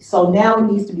weekly. So now it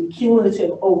needs to be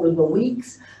cumulative over the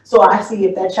weeks. So I see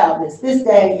if that child missed this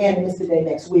day and missed the day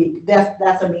next week,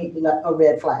 that's immediately a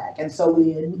red flag. And so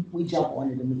we jump on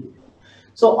it immediately.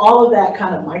 So all of that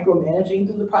kind of micromanaging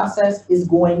through the process is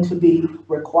going to be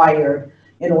required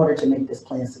in order to make this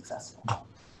plan successful.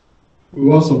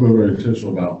 We've also been very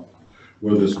intentional about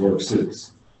where this work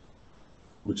sits,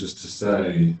 which is to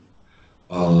say,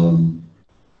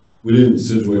 we didn't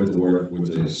situate the work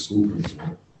with a school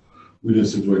principal. We didn't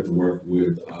situate the work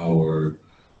with our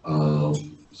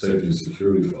safety and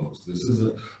security folks. This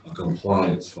isn't a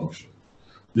compliance function.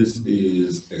 This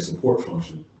is a support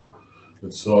function.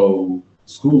 And so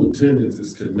school attendance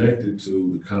is connected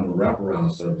to the kind of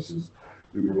wraparound services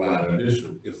we provide in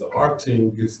addition. If the ARC team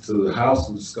gets to the house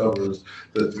and discovers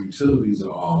that the utilities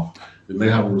are off, then they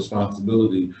have a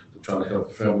responsibility to try to help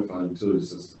the family find utility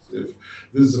assistance. If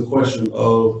this is a question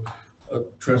of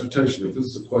transportation, if this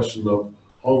is a question of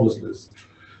homelessness,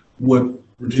 what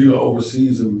Regina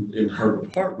oversees in her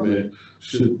department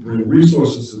should bring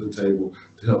resources to the table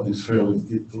to help these families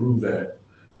get through that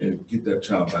and get that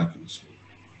child back in school.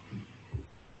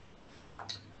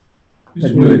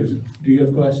 Do you have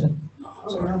a question?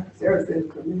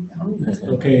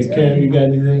 Okay, Karen, you got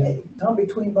anything? I'm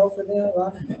between both of them.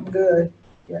 I'm good.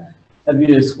 Yeah. Have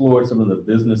you explored some of the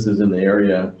businesses in the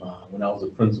area? When I was a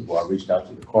principal, I reached out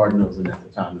to the Cardinals and at the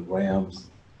time the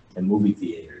Rams and movie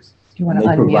theaters. Do you want to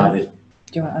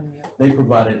unmute? They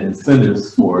provided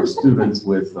incentives for students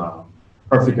with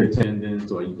perfect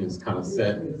attendance, or you can kind of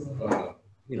set,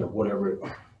 whatever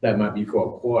that might be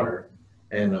for a quarter.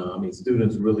 And I mean,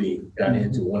 students really got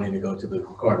into wanting to go to the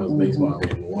Cardinals baseball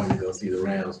game and wanting to go see the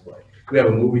Rams play. We have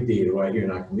a movie theater right here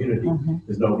in our community.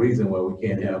 There's no reason why we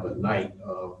can't have a night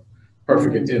of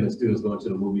perfect attendance, students going to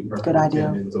the movie, perfect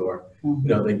attendance, or,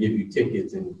 they give you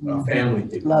tickets and family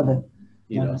tickets. Love it.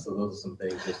 So those are some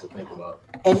things just to think about.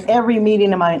 And every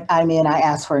meeting I'm in, I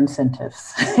ask for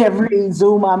incentives. Every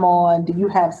Zoom I'm on, do you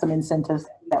have some incentives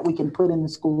that we can put in the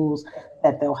schools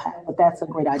that they'll have? But that's a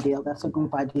great idea. That's a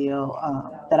group idea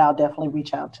that I'll definitely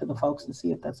reach out to the folks and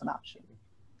see if that's an option.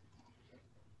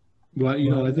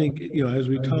 Well, I think, as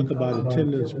we talk about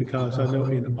attendance, because I know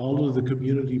in all of the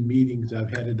community meetings I've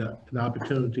had an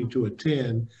opportunity to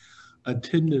attend,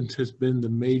 attendance has been the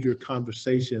major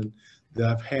conversation that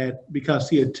I've had, because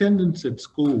the attendance at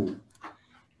school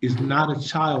is not a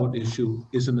child issue,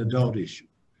 it's an adult issue.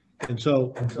 And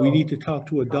so we need to talk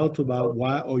to adults about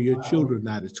why are your children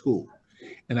not at school?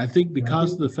 And I think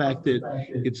because of the fact that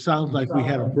it sounds like we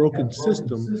had a broken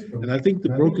system, and I think the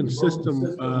broken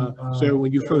system, Sarah,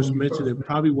 when you first mentioned it,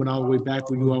 probably went all the way back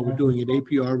when you all were doing an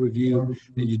APR review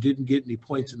and you didn't get any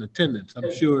points in attendance.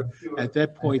 I'm sure at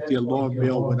that point the alarm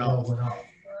bell went off.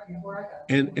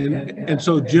 And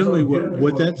so generally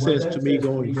what that says to me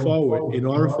going forward, in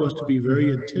order for us to be very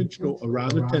intentional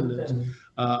around attendance,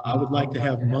 I would like to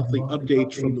have monthly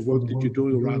updates from the work that you're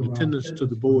doing around attendance to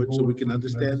the board so we can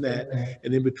understand that.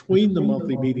 And in between the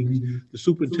monthly meetings, the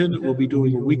superintendent will be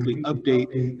doing a weekly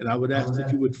update, and I would ask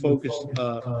that you would focus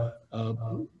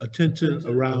attention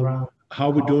around how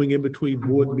we're doing in between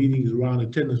board meetings around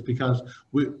attendance, because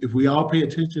if we all pay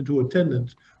attention to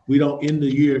attendance, we don't end the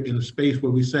year in a space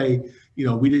where we say,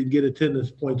 we didn't get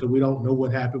attendance points and we don't know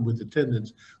what happened with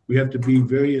attendance. We have to be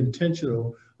very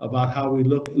intentional about how we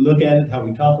look at it, how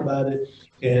we talk about it,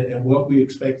 and what we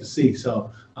expect to see.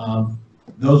 So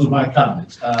those are my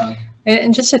comments.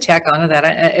 And just to tack onto that,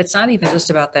 it's not even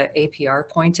just about the APR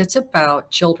points, it's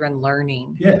about children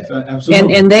learning. Yes,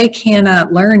 absolutely. And they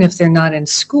cannot learn if they're not in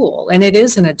school, and it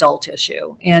is an adult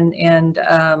issue. And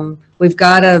we've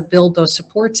got to build those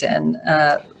supports in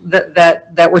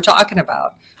that we're talking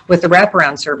about with the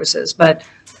wraparound services. But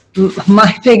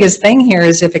my biggest thing here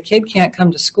is if a kid can't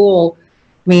come to school,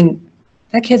 I mean,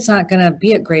 that kid's not going to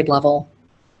be at grade level,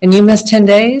 and you miss 10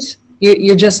 days,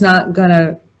 you're just not going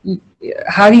to.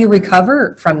 How do you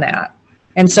recover from that?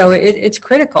 And so it's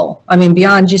critical. I mean,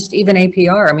 beyond just even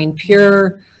APR, I mean,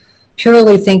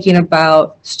 purely thinking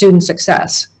about student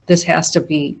success, this has to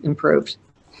be improved.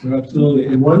 Absolutely.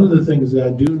 And one of the things that I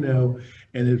do know,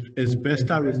 and as best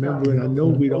I remember, and I know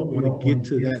we don't want to get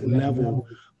to that level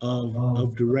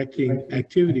of directing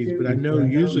activities, but I know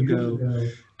years ago,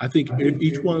 I think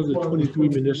each one of the 23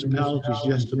 municipalities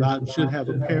just about should have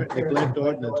a parent neglect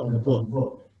ordinance on the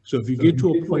book. So if you get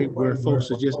to a point where folks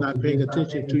are just not paying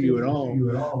attention to you at all,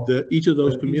 each of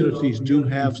those communities do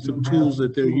have some tools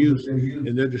that they're using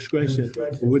in their discretion.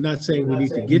 But we're not saying we need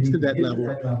to get to that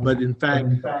level, but in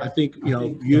fact, I think,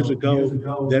 years ago,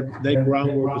 that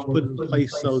groundwork was put in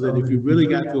place so that if you really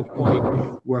got to a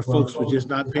point where folks were just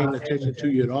not paying attention to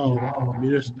you at all,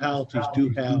 municipalities do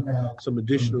have some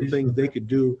additional things they could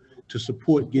do to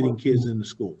support getting kids into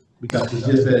school. Because it's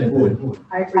just that important.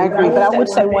 I agree, but I would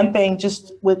say one thing,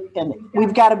 and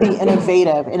we've got to be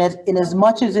innovative. And as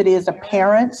much as it is a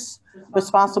parent's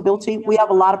responsibility, we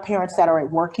have a lot of parents that are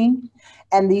working,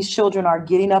 and these children are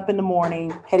getting up in the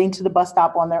morning, heading to the bus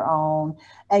stop on their own,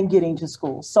 and getting to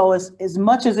school. So as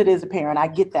much as it is a parent, I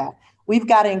get that. We've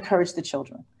got to encourage the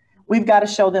children. We've got to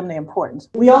show them the importance.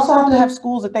 We also have to have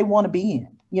schools that they want to be in.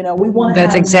 We want to.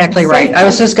 That's exactly right. I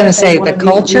was just going to say the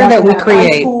culture that we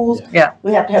create. Yeah.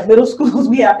 We have to have middle schools.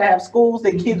 We have to have schools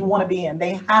that kids want to be in.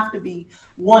 They have to be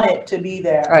wanted to be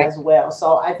there as well.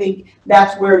 So I think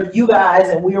that's where you guys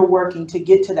and we are working to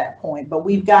get to that point. But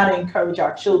we've got to encourage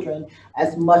our children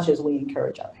as much as we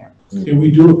encourage our parents. And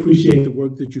we do appreciate the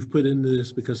work that you've put into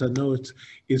this, because I know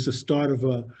it's the start of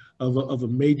a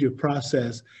major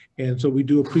process. And so we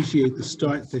do appreciate the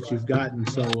start that you've gotten.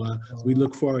 So we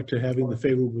look forward to having the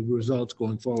favorable results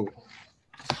going forward.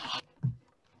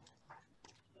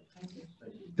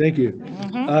 Thank you.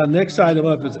 Next item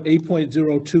up is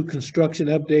 8.02 construction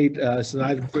update. It's an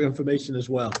item for information as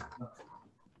well.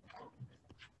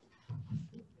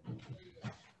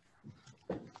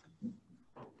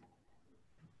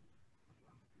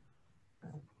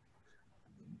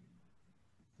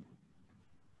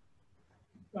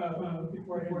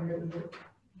 Before I hand it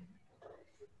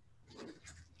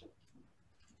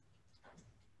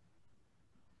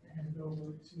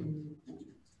over.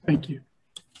 Thank you.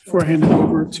 Before I hand it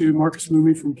over to Marcus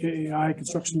Mooney from KAI,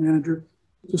 Construction Manager,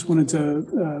 just wanted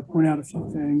to point out a few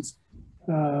things.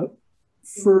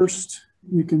 First,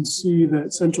 you can see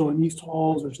that Central and East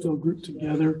Halls are still grouped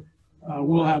together.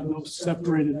 We'll have those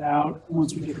separated out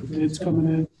once we get the bids coming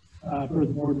in per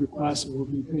the board request, so we'll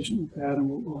be patient with that and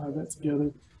we'll have that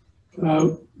together.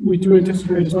 We do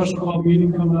anticipate a special call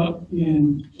meeting coming up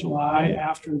in July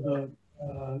after the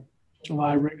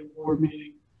July regular board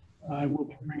meeting. I will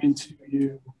be bringing to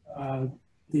you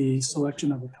the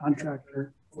selection of a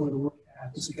contractor for the work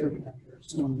at the security center.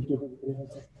 So I'm going to give everybody a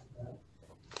heads up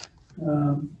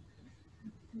on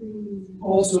that.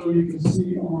 Also, you can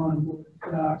see on board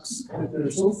docs that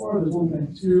there's so far there's only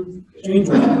been 2 change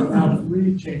orders, now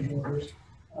 3 change orders.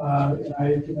 And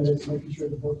I committed to making sure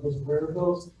the board was aware of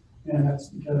those, and that's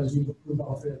because you've approved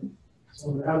all 3.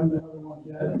 So there haven't been another one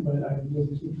yet, but I will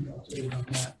be keeping you updated on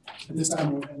that. At this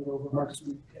time, we'll hand it over to Marcus.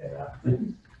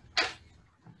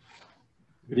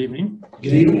 Good evening.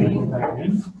 Good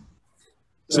evening.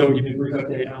 So I'll give you a brief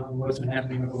update on what's been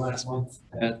happening over the last month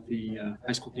at the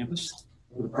high school campus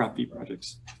for the Prop B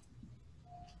projects.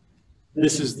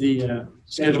 This is the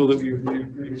schedule that we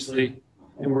reviewed previously,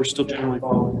 and we're still generally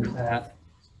following the path.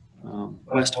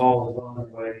 West Hall is on the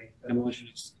way. Demolition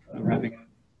is wrapping up.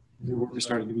 New work is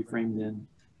starting to be framed in,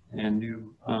 and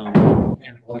new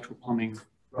electrical plumbing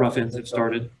rough ends have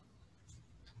started.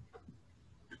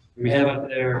 We have out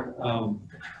there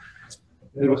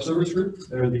Midwest Service Group.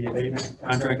 They're the abatement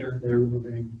contractor. They're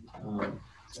removing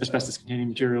asbestos-containing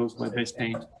materials, lead-based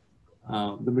paint.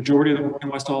 The majority of the work in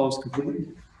West Hall is complete.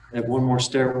 They have one more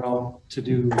stairwell to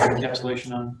do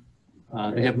encapsulation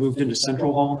on. They have moved into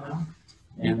Central Hall now,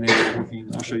 and they're working.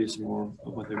 I'll show you some more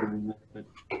of what they're doing there.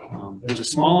 But there's a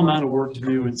small amount of work to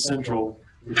do in Central,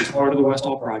 which is part of the West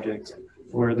Hall project,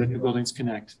 where the new buildings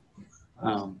connect.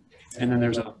 And then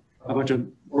there's a bunch of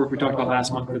work we talked about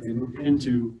last month that we moved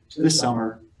into this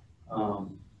summer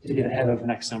to get ahead of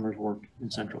next summer's work in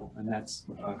Central, and that's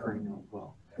occurring now as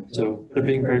well. So they're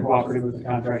being very cooperative with the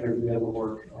contractor to be able to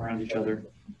work around each other.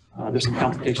 There's some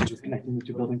complications with connecting the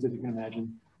two buildings, as you can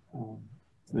imagine.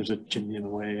 There's a chimney in the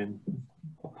way and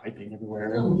piping everywhere.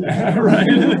 Right?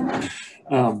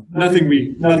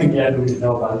 Nothing yet that we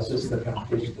know about. It's just the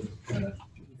complications of trying to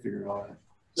figure it all out.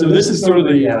 So this is sort of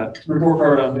the report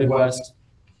card on Midwest.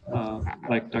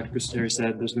 Like Dr. Christeri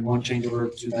said, there's been one change order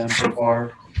to them so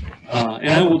far. And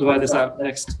I will divide this out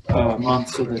next month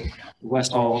so that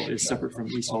West Hall is separate from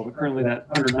East Hall. But currently that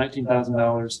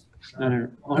 $119,000,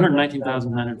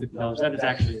 $119,950, that is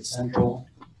actually a Central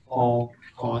Hall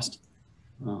cost.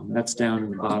 That's down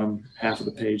in the bottom half of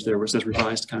the page there where it says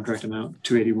revised contract amount,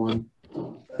 281.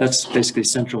 That's basically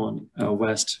Central and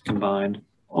West combined.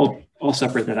 I'll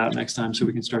separate that out next time so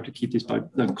we can start to keep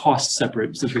the costs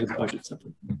separate since we have the budget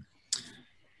separate.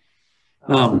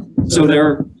 So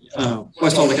they're,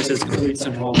 West Hall, like I said, is complete.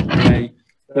 Central Hall away.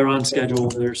 They're on schedule.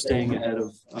 They're staying ahead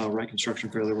of Wright Construction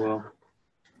fairly well.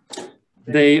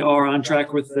 They are on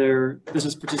track with their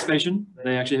business participation.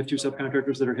 They actually have 2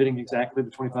 subcontractors that are hitting exactly the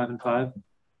 25 and 5.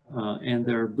 And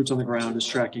their boots on the ground is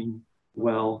tracking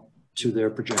well to their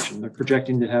projection. They're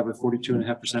projecting to have a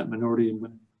 42.5% minority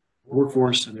in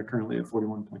workforce, and they're currently at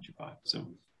 41.25. So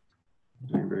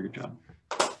doing a very good job.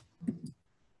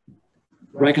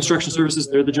 Wright Construction Services,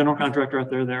 they're the general contractor out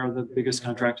there. They're the biggest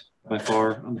contract by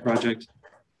far on the project.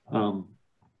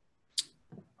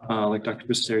 Like Dr.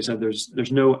 Christeri said,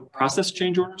 there's no process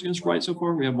change orders against Wright so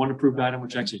far. We have one approved item,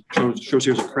 which actually shows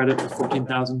here as a credit of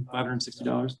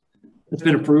 $14,560. It's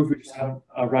been approved. We just haven't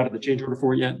routed the change order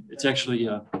for it yet. It's actually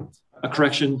a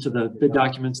correction to the bid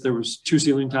documents. There was 2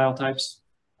 ceiling tile types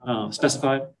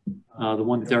specified. The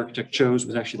one that the architect chose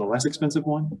was actually the less expensive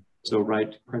one. So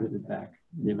Wright credited back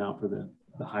the amount for the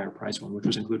higher price one, which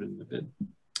was included in the bid.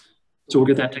 So we'll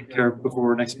get that taken care of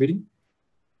before our next meeting.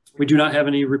 We do not have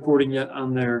any reporting yet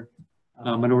on their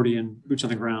minority and boots on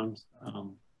the ground,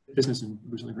 business and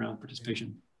boots on the ground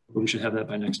participation, but we should have that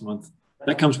by next month.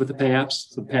 That comes with the pay apps.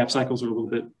 So the pay app cycles are a little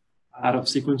bit out of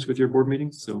sequence with your board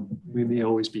meetings, so we may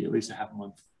always be at least a half a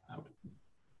month out.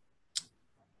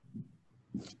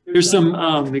 Here's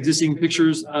some existing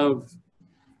pictures of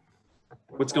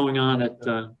what's going on at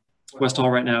West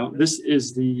Hall right now. This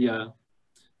is the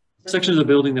section of the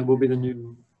building that will be the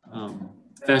new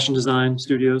fashion design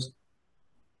studios.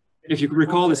 If you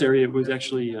recall this area, it was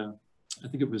actually, I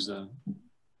think it was,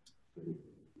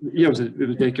 yeah, it was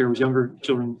daycare, it was younger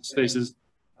children's spaces.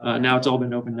 Now it's all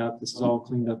been opened up. This is all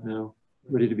cleaned up now,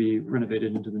 ready to be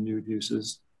renovated into the new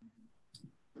uses.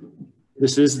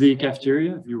 This is the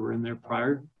cafeteria. If you were in there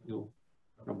prior, you'll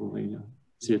probably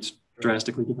see it's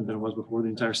drastically different than it was before. The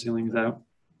entire ceiling is out.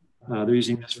 They're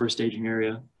using this for a staging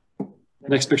area.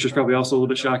 Next picture is probably also a little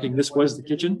bit shocking. This was the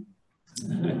kitchen.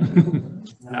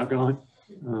 Now gone.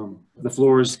 The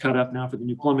floor is cut up now for the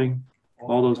new plumbing.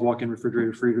 All those walk-in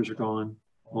refrigerator freezers are gone.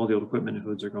 All the old equipment and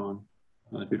hoods are gone,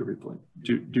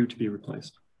 due to be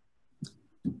replaced.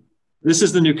 This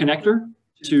is the new connector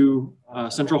to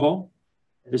Central Hall.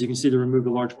 As you can see, they removed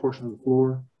a large portion of the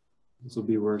floor. This will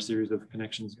be where a series of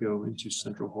connections go into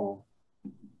Central Hall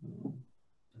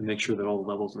to make sure that all the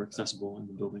levels are accessible and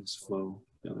the buildings flow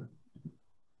together.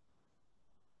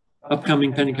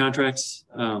 Upcoming pending contracts.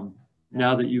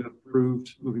 Now that you have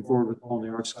approved moving forward with All in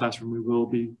the Arts Classroom, we will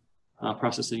be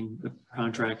processing the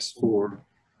contracts for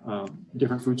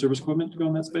different food service equipment to go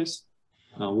in that space.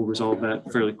 We'll resolve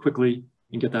that fairly quickly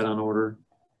and get that on order.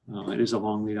 It is a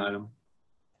long lead item.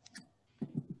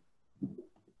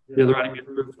 The other item we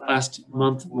approved last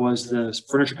month was the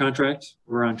furniture contract.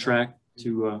 We're on track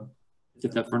to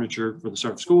get that furniture for the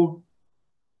start of school.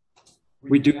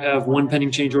 We do have one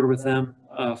pending change order with them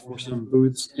for some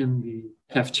booths in the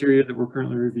cafeteria that we're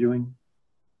currently reviewing.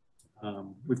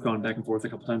 We've gone back and forth a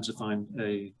couple times to find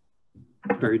a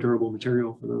very durable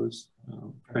material for those,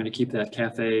 trying to keep that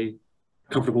cafe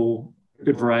comfortable,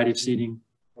 good variety of seating,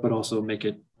 but also make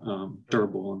it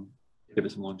durable and give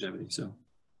it some longevity. So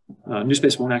new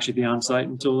space won't actually be on site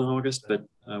until in August, but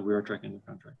we are tracking the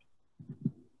contract.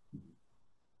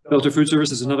 Belter Food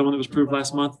Service is another one that was approved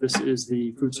last month. This is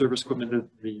the food service equipment that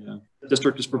the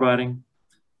district is providing,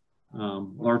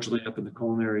 largely up in the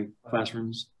culinary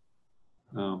classrooms.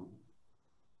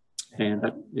 And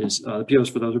that is, the POs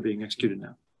for those are being executed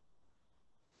now.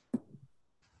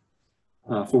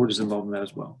 Ford is involved in that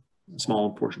as well. A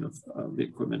small portion of the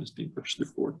equipment is being purchased through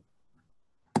Ford.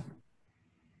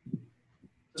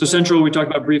 So Central, we talked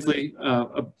about briefly,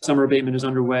 a summer abatement is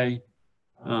underway.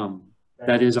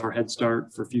 That is our head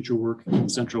start for future work in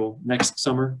Central next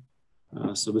summer.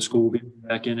 So the school will be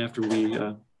back in after we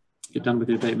get done with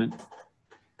the abatement.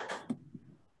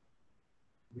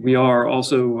 We are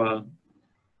also,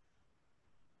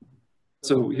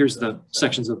 so here's the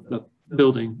sections of the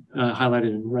building highlighted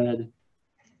in red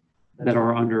that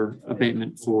are under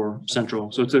abatement for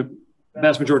central. So it's a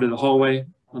vast majority of the hallway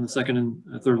on the second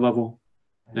and third level,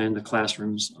 and the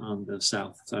classrooms on the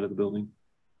south side of the building.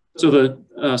 So the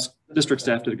district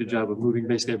staff did a good job of moving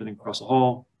basically everything across the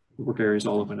hall. The work areas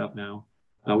all opened up now.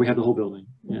 We have the whole building,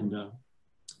 and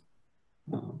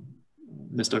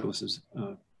Ms. Douglas is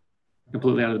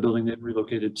completely out of the building. They've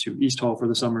relocated to East Hall for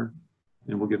the summer,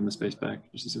 and we'll give them the space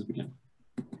back just as soon as we can.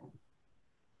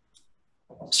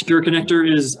 Secure Connector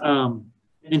is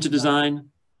into design.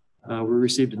 We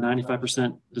received a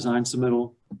 95% design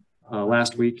submittal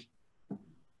last week.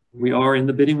 We are in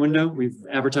the bidding window. We've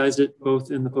advertised it both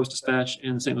in the Post-Dispatch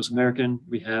and the St. Louis American.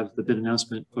 We have the bid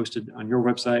announcement posted on your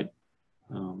website.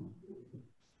 And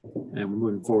we're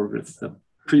moving forward with the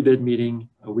pre-bid meeting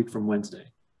a week from Wednesday.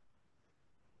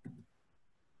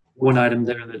 One item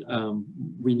there that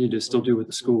we need to still do with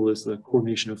the school is the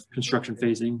coordination of construction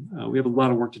phasing. We have a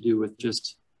lot of work to do with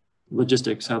just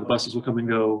logistics, how the buses will come and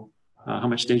go, how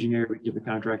much staging area we give the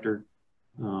contractor,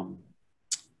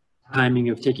 timing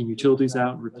of taking utilities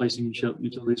out and replacing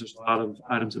utilities. There's a lot of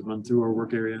items that run through our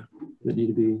work area that need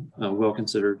to be well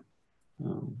considered.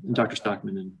 And Dr.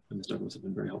 Stockman and Ms. Douglas have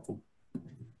been very helpful.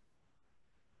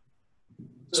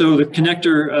 So the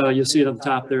connector, you'll see it on the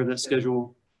top there, that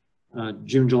schedule.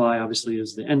 June, July obviously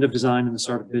is the end of design and the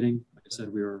start of bidding. Like I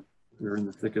said, we were in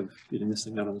the thick of getting this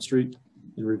thing out on the street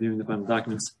and reviewing the final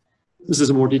documents. This is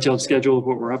a more detailed schedule of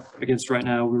what we're up against right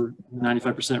now. We're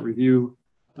 95% review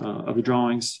of the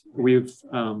drawings. We've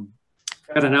got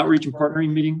an outreach and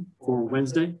partnering meeting for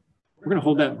Wednesday. We're going to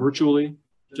hold that virtually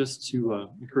just to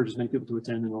encourage as many people to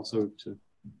attend and also to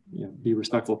be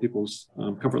respectful of people's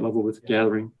comfort level with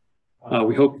gathering.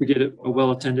 We hope we get it well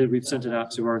attended. We've sent it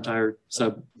out to our entire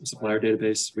supplier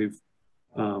database. We've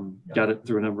got it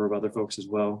through a number of other folks as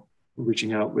well. We're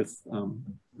reaching out with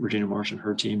Regina Marsh and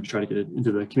her team to try to get it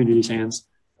into the community's hands,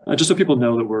 just so people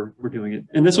know that we're doing it.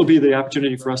 And this will be the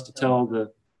opportunity for us to tell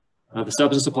the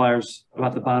subs and suppliers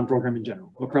about the bond program in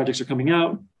general, what projects are coming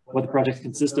out, what the projects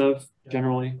consist of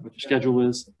generally, what the schedule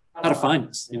is, how to find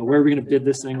us, where are we going to bid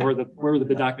this thing, where the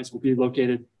bid documents will be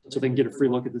located, so they can get a free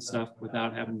look at this stuff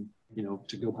without having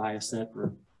to go buy a set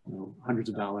for hundreds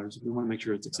of dollars. We want to make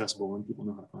sure it's accessible and people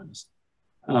know how to find us.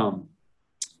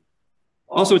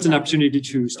 Also, it's an opportunity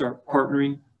to start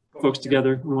partnering folks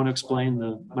together. We want to explain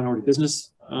the minority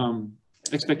business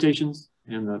expectations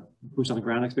and the boots on the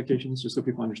ground expectations, just so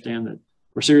people understand that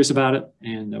we're serious about it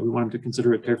and we want them to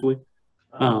consider it carefully.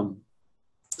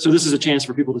 So this is a chance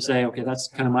for people to say, okay, that's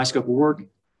kind of my scope of work.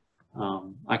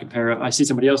 I see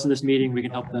somebody else in this meeting, we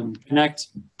can help them connect,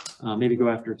 maybe go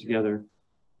after it together.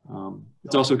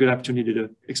 It's also a good opportunity to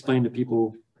explain to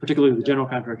people, particularly the general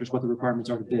contractors, what the requirements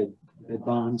are to bid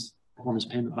bonds, performance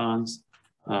payment bonds,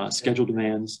 schedule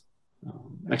demands,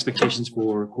 expectations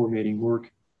for coordinating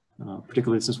work,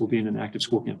 particularly since we'll be in an active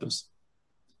school campus.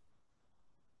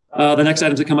 The next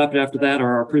items that come up after that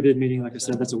are our pre-bid meeting. Like I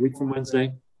said, that's a week from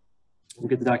Wednesday. We'll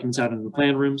get the documents out into the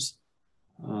plan rooms.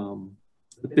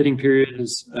 The bidding period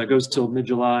goes till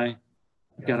mid-July.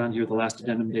 I've got on here the last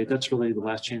addendum date. That's really the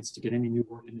last chance to get any new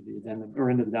work into the addendum or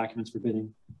into the documents for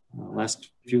bidding. Last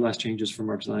changes from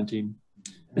our design team,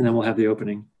 and then we'll have the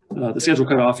opening. The schedule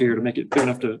cut off here to make it clear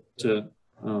enough to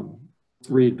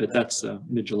read, but that's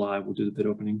mid-July. We'll do the bid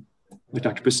opening. Like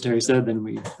Dr. Piscateri said,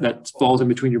 then that falls in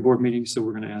between your board meetings, so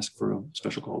we're going to ask for a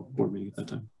special call board meeting at that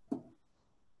time.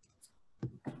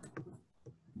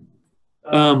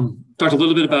 Talked a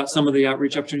little bit about some of the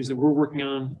outreach opportunities that we're working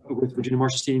on with Regina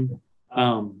Marsh's team.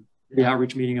 The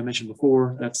outreach meeting I mentioned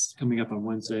before, that's coming up on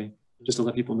Wednesday, just to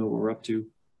let people know what we're up to.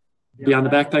 Beyond the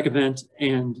backpack event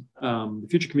and the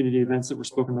future community events that were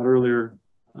spoken about earlier,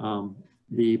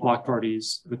 the block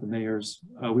parties with the mayors,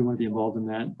 we want to be involved in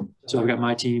that. So I've got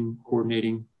my team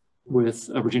coordinating with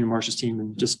Regina Marsh's team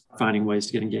and just finding ways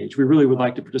to get engaged. We really would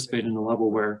like to participate in a level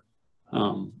where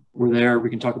we're there. We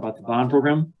can talk about the bond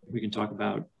program. We can talk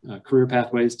about career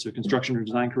pathways to construction or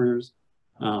design careers.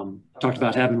 Talked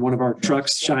about having one of our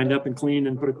trucks shined up and cleaned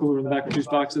and put a cooler in the back of juice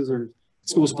boxes or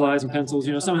school supplies and pencils,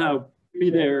 somehow be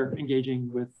there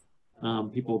engaging with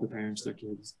people, the parents, their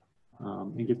kids,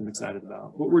 and get them excited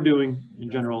about what we're doing in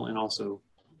general and also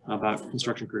about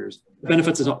construction careers. It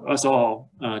benefits us all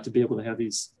to be able to have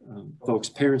these folks,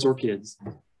 parents or kids,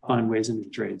 find ways into the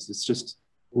trades. It's just,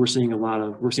 we're seeing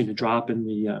a drop in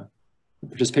the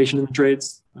participation in the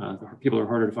trades. People are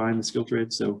harder to find in the skilled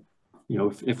trades. So,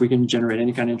 if we can generate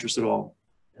any kind of interest at all,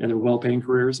 and they're well-paying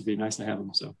careers, it'd be nice to have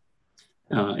them. So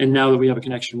And now that we have a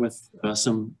connection with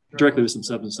directly with some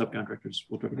subs and subcontractors,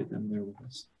 we'll try to get them there with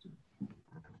us.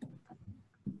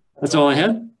 That's all I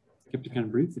had. Kept it kind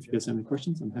of brief. If you guys have any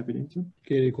questions, I'm happy to answer.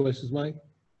 Okay, any questions, Mike?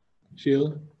 Sheila?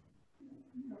 A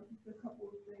couple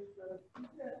of things,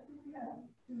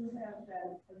 do we have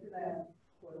that plan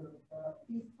for the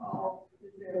East Hall?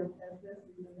 Is there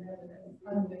asbestos in there that's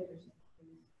unfinished?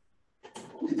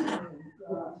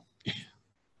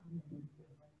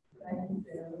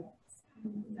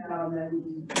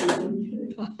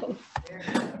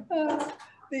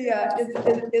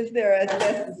 Is there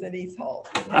asbestos in East Hall?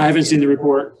 I haven't seen the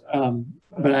report,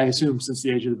 but I assume since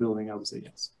the age of the building, I would say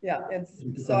yes. Yeah, and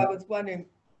so I was wondering.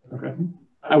 Okay,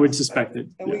 I would suspect it.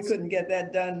 And we couldn't get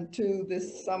that done too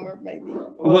this summer, maybe?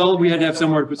 Well, we had to have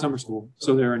somewhere to put summer school,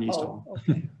 so they're in East Hall.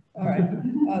 Okay. All right.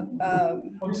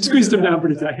 Squeezed them down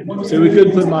pretty tight. So we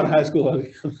couldn't put them out of high school.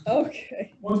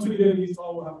 Okay. Once we get in East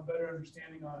Hall, we'll have a better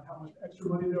understanding on how much extra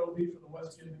money there will be for the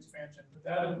West Gym expansion. But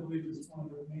that, I believe, is one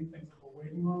of the main things that we're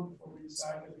waiting on before we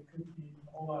decide that it could be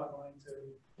a whole lot of money to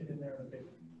get in there and pay.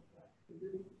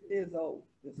 It is old.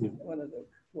 This is one of the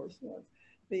worst ones.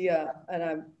 And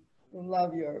I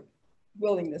love your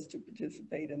willingness to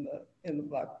participate in the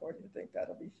block party. I think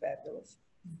that'll be fabulous.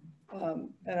 And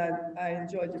I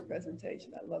enjoyed your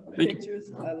presentation. I love the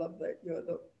pictures. I love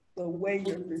the way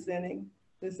you're presenting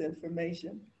this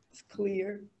information. It's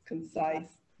clear,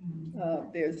 concise.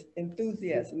 There's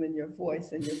enthusiasm in your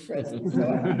voice and your presence.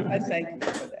 So I thank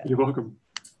you for that. You're welcome.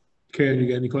 Karen, you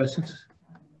got any questions?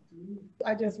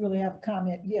 I just really have a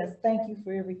comment. Yes, thank you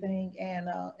for everything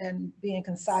and being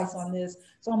concise on this.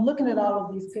 So I'm looking at all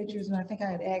of these pictures, and I think I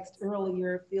had asked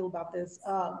earlier, Phil, about this.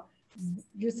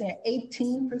 You're saying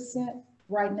 18%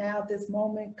 right now at this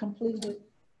moment completed?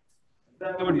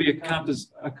 That would be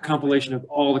a compilation of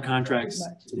all the contracts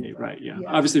today, right? Yeah.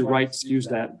 Obviously, Wright's use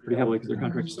that pretty heavily because their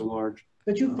contract is so large.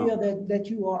 But you feel that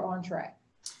you are on track?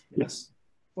 Yes.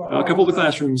 A couple of the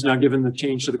classrooms now, given the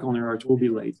change to the culinary arts, will be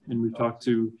late, and we've talked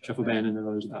to Shuffle Band and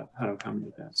others about how to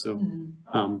accommodate that. So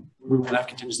we will have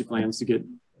contingency plans to get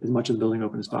as much of the building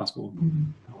open as possible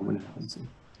when it happens.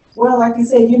 Well, like you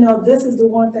said, this is the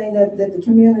one thing that the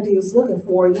community is looking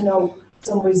for,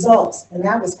 some results, and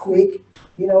that was quick.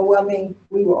 We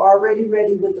were already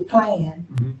ready with the plan.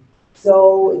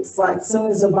 So it's like, as soon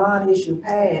as a bond issue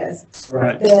passed,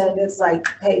 then it's like,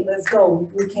 hey, let's go.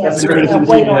 We can't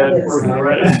wait on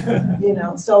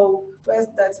this. So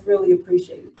that's really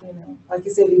appreciated. Like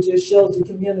you said, it just shows the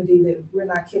community that we're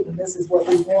not kidding. This is what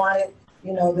we wanted.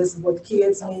 This is what the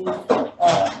kids need.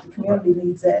 The community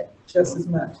needs that just as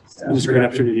much. So. It was a great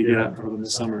opportunity to get out in front of them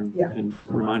this summer and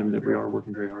remind them that we are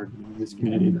working very hard in this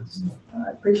community. I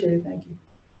appreciate it. Thank you.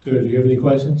 Good. Do you have any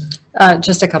questions?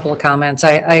 Just a couple of comments.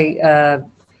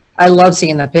 I love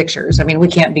seeing the pictures. I mean, we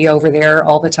can't be over there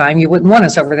all the time. You wouldn't want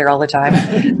us over there all the time,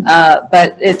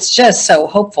 but it's just so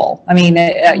hopeful. I mean,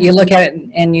 you look at it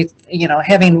and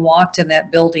having walked in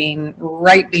that building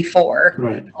right before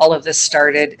all of this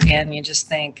started, and you just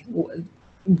think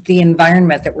the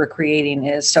environment that we're creating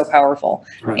is so powerful.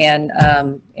 And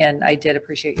I did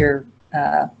appreciate your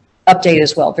update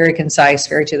as well. Very concise,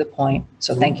 very to the point.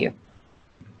 So thank you.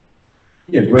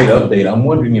 Yeah, great update. I'm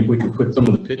wondering if we could put some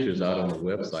of the pictures out on the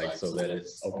website so that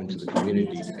it's open to the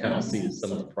community to kind of see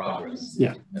some of the progress.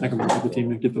 Yeah, I can work with the team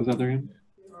to get those out there. In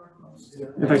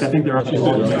fact, I think there are.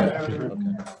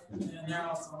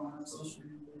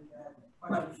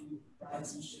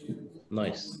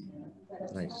 Nice.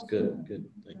 Nice. Good.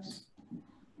 Thanks.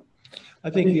 I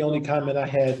think the only comment I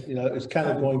had, is kind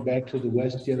of going back to the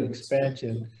West Gym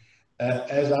expansion.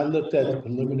 As I looked at the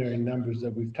preliminary numbers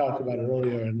that we've talked about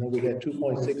earlier, I know we had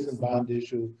 2.6 in bond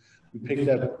issue. We picked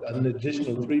up an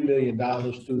additional $3 million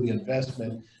through the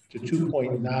investment to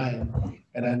 2.9.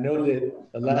 And I know that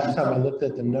the last time I looked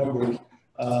at the numbers,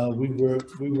 we were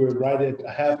right at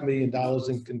 $500,000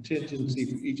 in contingency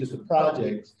for each of the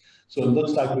projects. So it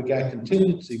looks like we got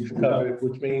contingency covered,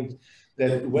 which means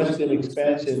that the West Gym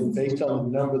expansion, based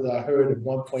on the number that I heard of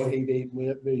 $1.88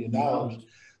 million,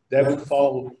 that would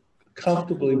fall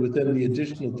comfortably within the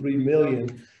additional $3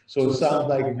 million. So it sounds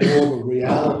like more of a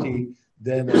reality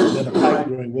than a pipe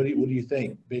dream. What do you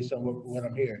think, based on what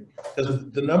I'm hearing? Because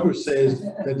the number says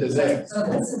that they're there. So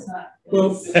this is not. Well,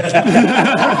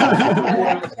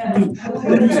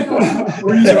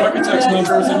 we're using architect's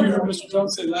numbers, and you heard Mr.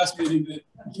 Jones say last meeting that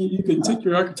you can take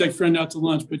your architect friend out to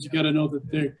lunch, but you got to know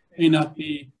that they may not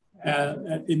be,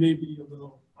 it may be a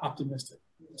little optimistic.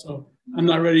 So I'm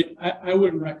not ready. I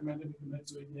wouldn't recommend it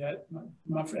to it yet.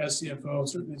 Not for as CFO,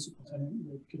 certainly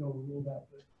superintendent could overrule that.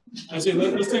 But I say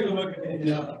let's take a look at it.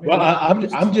 Well,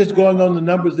 I'm just going on the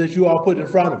numbers that you all put in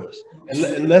front of us,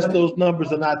 unless those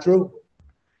numbers are not true.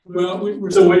 Well,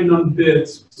 we're still waiting on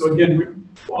bids. So again,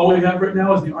 all we have right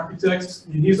now is the architects,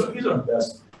 and he's our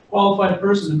best qualified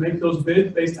person to make those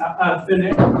bids based out of thin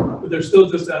air, but they're still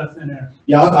just out of thin air.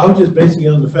 Yeah, I was just basing it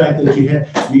on the fact that you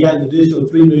got an additional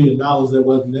 $3 million that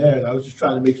wasn't there, and I was just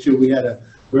trying to make sure we had a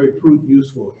very prudent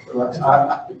use for it.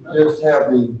 Just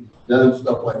having done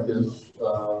stuff like this,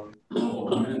 I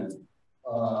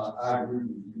agree with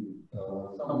you.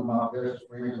 Some of my best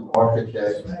friends are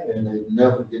architects, and they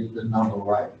never get the number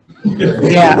right.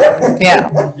 Yeah,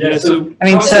 yeah. Yeah, so I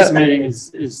mean, cost so- estimating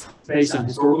is based on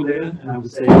historical data, and I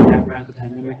would say after the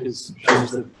pandemic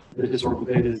shows that the historical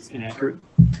data is inaccurate,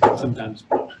 sometimes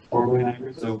horribly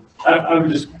inaccurate. So I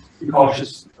would just be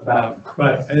cautious about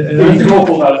being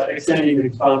hopeful about extending the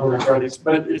bond program projects,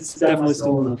 but it's definitely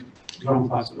still in the realm of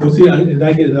possibility. Well, see, and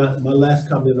I get my last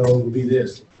comment on would be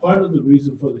this. Part of the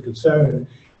reason for the concern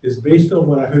is based on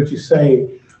what I heard you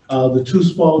say, the two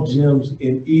small gyms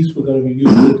in East were going to be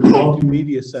used with the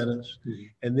multimedia centers,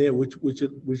 and then which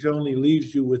only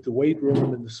leaves you with the weight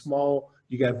room and the small.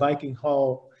 You got Viking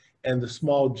Hall and the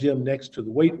small gym next to the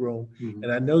weight room.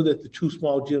 And I know that the two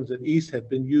small gyms at East have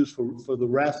been used for the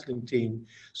wrestling team.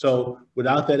 So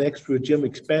without that extra gym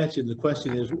expansion, the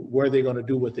question is where are they going to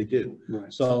do what they do?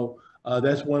 Right. So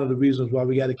that's one of the reasons why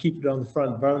we got to keep it on the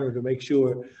front burner to make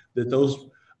sure that those.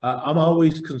 I'm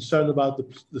always concerned about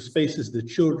the spaces that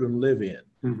children live in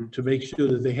to make sure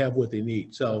that they have what they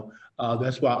need. So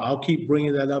that's why I'll keep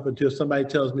bringing that up until somebody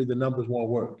tells me the numbers won't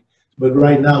work. But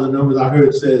right now, the numbers I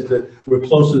heard says that we're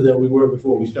closer than we were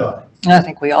before we started. I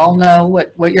think we all know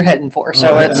what you're heading for,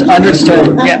 so it's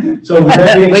understood, yeah. So with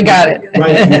that being, we got it.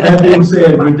 Right, with that being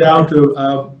said, we're down to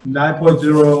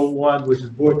 9.01, which is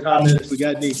board comments. We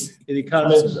got any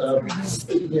comments?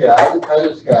 Yeah, I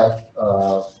just got,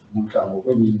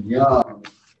 when you're young,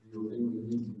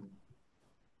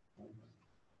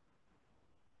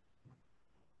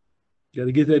 Got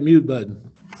to get that mute button.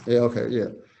 yeah, okay, yeah.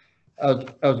 I was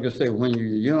gonna say, when you're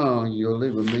young, you'll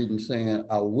leave a meeting saying,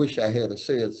 I wish I had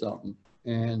said something.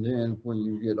 And then when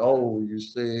you get old, you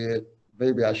said,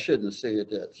 maybe I shouldn't have said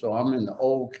that. So I'm in the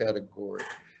old category.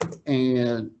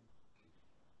 And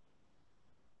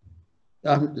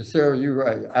Sarah, you're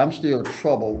right. I'm still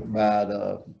troubled by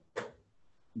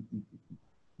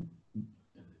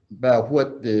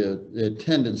what the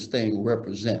attendance thing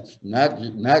represents. Not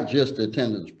just the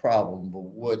attendance problem, but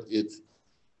what it's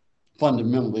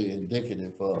fundamentally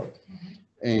indicative of.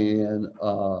 And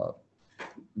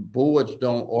boards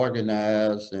don't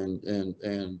organize,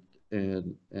 and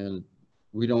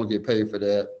we don't get paid for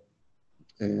that,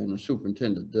 and the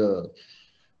superintendent does.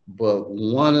 But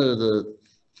one of the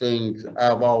things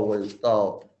I've always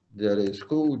thought that a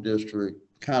school district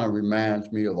kind of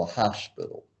reminds me of a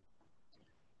hospital.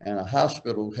 And a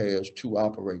hospital has two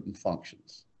operating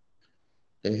functions.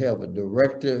 They have a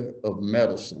director of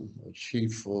medicine, a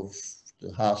chief of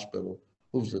the hospital,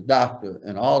 who's the doctor,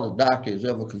 and all the doctor is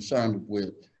ever concerned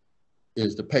with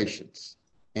is the patients.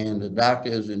 And the doctor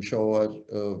is in charge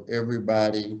of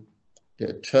everybody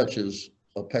that touches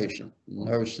a patient,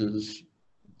 nurses,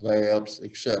 labs,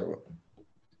 etc.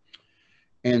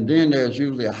 And then there's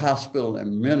usually a hospital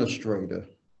administrator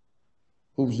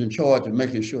who's in charge of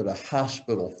making sure the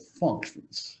hospital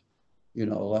functions. You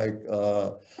know, like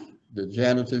the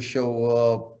janitors show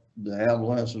up, the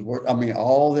ambulances work. I mean,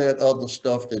 all that other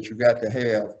stuff that you got to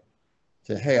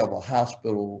have a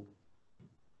hospital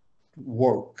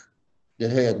work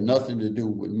that had nothing to do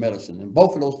with medicine. And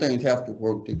both of those things have to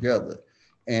work together.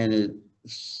 And it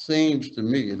seems to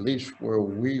me, at least where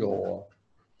we are,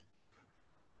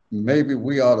 maybe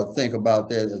we ought to think about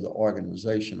that as an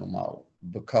organizational model,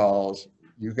 because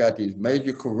you got these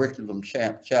major curriculum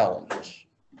challenges,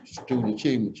 student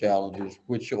achievement challenges,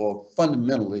 which are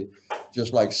fundamentally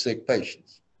just like sick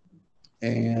patients.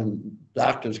 And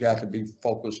doctors got to be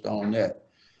focused on that.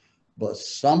 But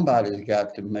somebody's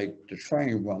got to make the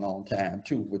train run on time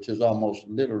too, which is almost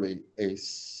literally a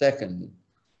second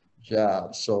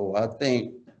job. So I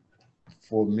think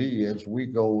for me, as we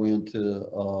go into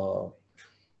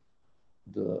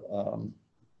the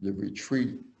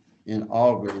retreat in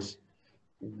August,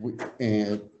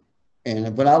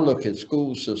 and when I look at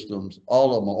school systems,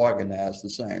 all of them are organized the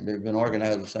same. They've been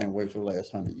organized the same way for the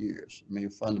last 100 years. I mean,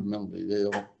 fundamentally,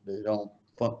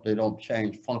 they don't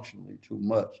change functionally too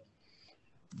much.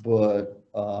 But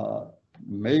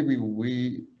maybe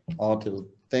we ought to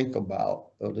think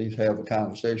about, or at least have a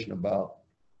conversation about,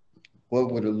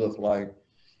 what would it look like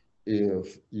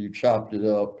if you chopped it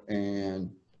up and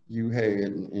you had,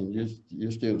 and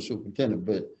you're still the superintendent,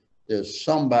 but there's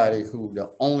somebody who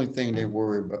the only thing they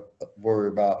worry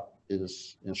about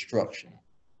is instruction.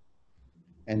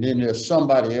 And then there's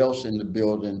somebody else in the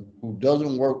building who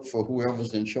doesn't work for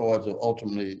whoever's in charge of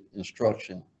ultimately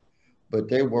instruction, but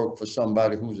they work for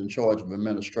somebody who's in charge of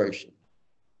administration.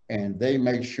 And they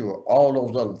make sure all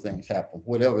those other things happen,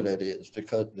 whatever that is,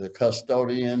 the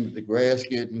custodian, the grass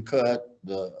getting cut,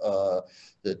 the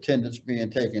attendance being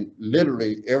taken,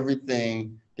 literally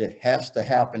everything that has to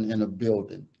happen in a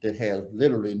building that has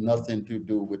literally nothing to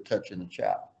do with touching a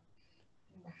child.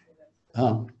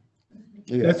 Huh?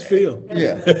 Yeah. That's Phil.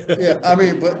 Yeah, yeah. I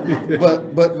mean, but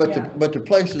the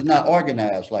place is not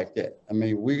organized like that. I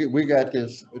mean, we got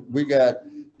this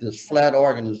flat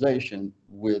organization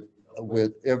with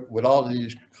all of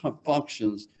these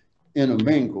functions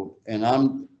intermingled, and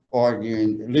I'm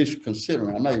arguing, at least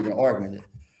considering, I'm not even arguing it,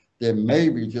 that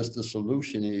maybe just the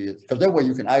solution is, because that way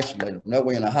you can isolate them. That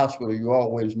way in a hospital, you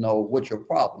always know what your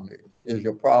problem is. Is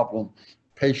your problem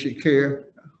patient care?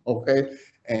 Okay.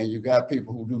 And you got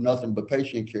people who do nothing but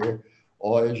patient care,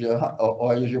 or is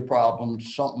your problem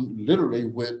something literally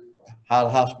with how the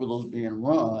hospital is being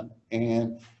run?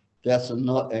 And that's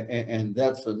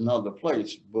another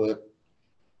place. But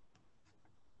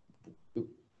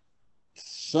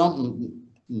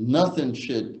nothing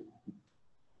should,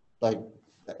 like,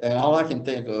 and all I can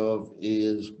think of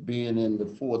is being in the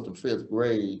 4th or 5th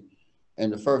grade,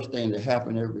 and the first thing that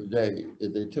happened every day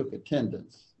is they took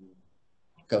attendance.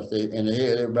 Because they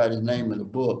had everybody's name in the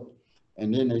book,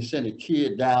 and then they sent a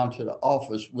kid down to the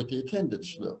office with the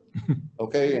attendance slip.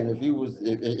 Okay, and if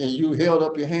you held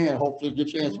up your hand, hopefully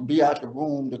get your chance to be out the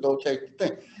room to go take the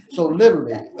thing. So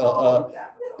literally, yeah,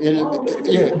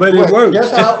 but it worked.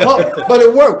 That's how. But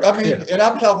it worked. I mean, and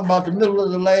I'm talking about the middle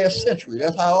of the last century.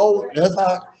 That's how old. That's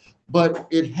how. But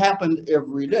it happened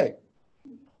every day,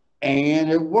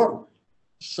 and it worked.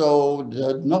 So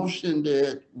the notion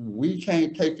that we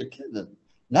can't take attendance.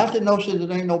 Not the notion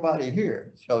that ain't nobody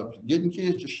here. So getting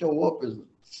kids to show up is a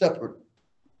separate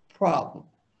problem.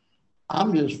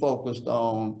 I'm just focused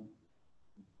on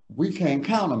we can't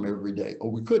count them every day,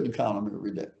 or we couldn't count them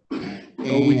every day.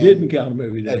 Or we didn't count them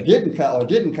every day. Didn't count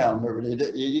them every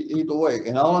day. Either way.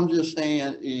 And all I'm just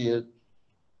saying is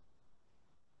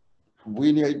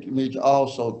we need to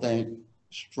also think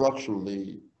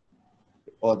structurally,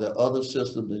 or the other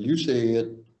systems that you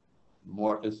said,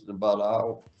 Marcus, about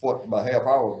half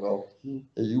hour ago,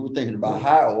 that you were thinking about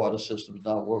higher water systems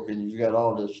not working. You got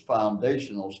all this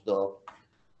foundational stuff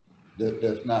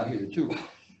that's not here too.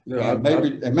 Yeah, and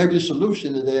maybe the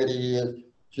solution to that is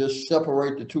just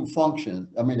separate the two functions.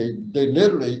 I mean, they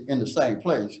literally in the same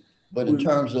place, but in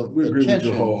terms of we agree attention,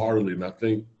 with you wholeheartedly, and I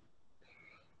think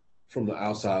from the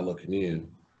outside looking in,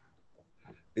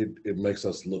 it makes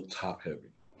us look top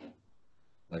heavy.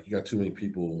 Like you got too many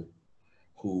people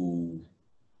who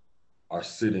are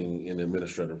sitting in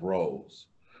administrative roles,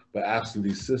 but absent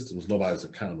these systems, nobody's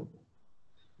accountable.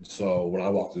 So when I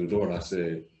walked through the door and I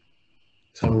said,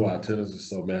 tell me why attendance is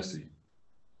so messy.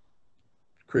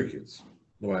 Crickets.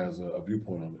 Nobody has a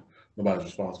viewpoint on it. Nobody's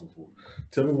responsible for it.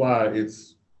 Tell me why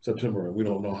it's September and we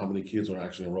don't know how many kids are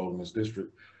actually enrolled in this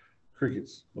district.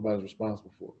 Crickets. Nobody's responsible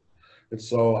for it. And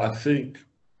so I think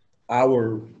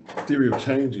our theory of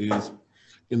change is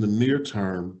in the near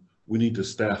term, we need to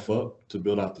staff up to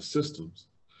build out the systems.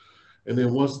 And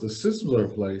then once the systems are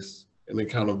in place and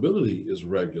accountability is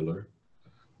regular,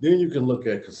 then you can look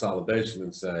at consolidation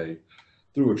and say,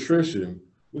 through attrition,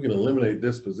 we can eliminate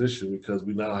this position because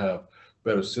we now have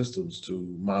better systems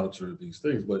to monitor these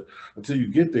things. But until you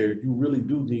get there, you really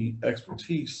do need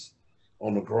expertise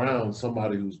on the ground,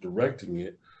 somebody who's directing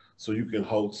it, so you can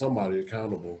hold somebody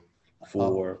accountable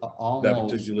for that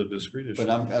particular discrete issue.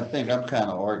 But I think I'm kind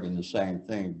of arguing the same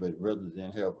thing, but rather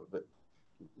than help, but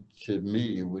to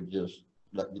me, it would just,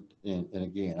 like, and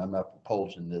again, I'm not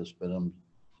proposing this, but I'm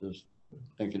just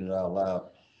thinking it out loud.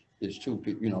 It's two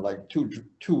people, like two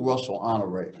Russell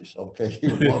honoraries, okay?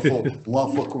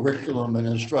 one for curriculum and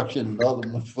instruction, and the other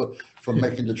one for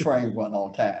making the train run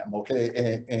on time,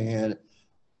 okay? And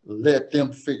let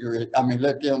them figure it,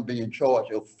 let them be in charge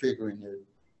of figuring it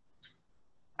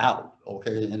out,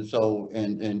 okay? And so,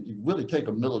 and you really take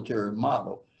a military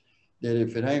model that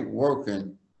if it ain't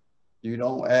working, you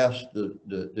don't ask the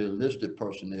enlisted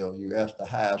personnel, you ask the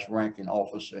highest ranking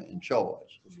officer in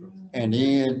charge. And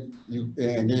then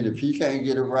if he can't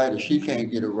get it right or she can't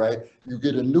get it right, you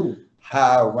get a new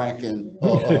higher ranking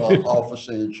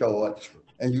officer in charge,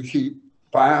 and you keep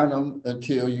firing them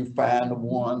until you find the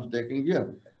ones that can get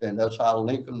them. And that's how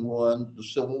Lincoln won the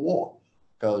Civil War,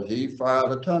 because he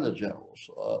fired a ton of generals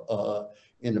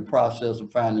in the process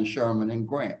of finding Sherman and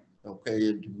Grant. Okay,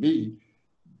 and to me,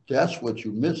 that's what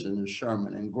you're missing is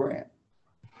Sherman and Grant.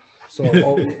 So,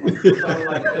 oh, Something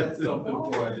like that's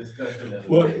something for a discussion.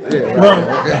 Well,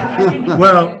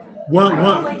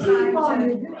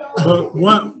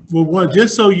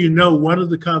 just so you know, one of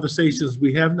the conversations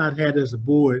we have not had as a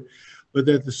board, but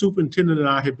that the superintendent and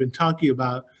I have been talking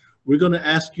about, we're going to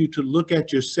ask you to look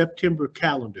at your September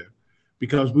calendar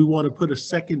because we want to put a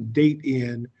second date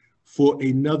in for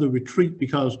another retreat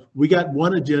because we got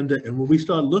one agenda, and when we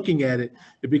started looking at it,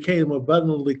 it became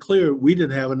abundantly clear we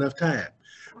didn't have enough time.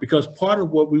 Because part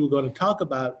of what we were going to talk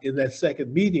about in that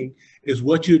second meeting is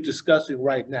what you're discussing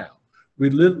right now. We're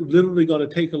literally going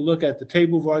to take a look at the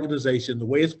table of organization, the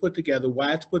way it's put together,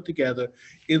 why it's put together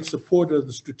in support of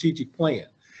the strategic plan.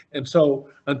 And so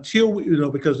until,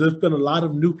 because there's been a lot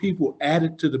of new people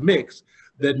added to the mix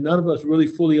that none of us really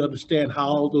fully understand how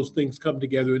all those things come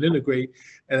together and integrate.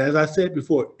 And as I said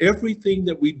before, everything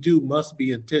that we do must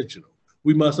be intentional.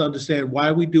 We must understand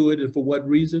why we do it and for what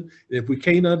reason. And if we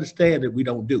can't understand it, we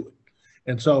don't do it.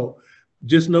 And so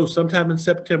just know sometime in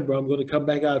September, I'm going to come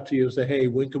back out to you and say, hey,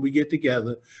 when can we get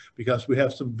together? Because we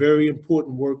have some very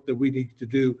important work that we need to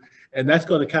do. And that's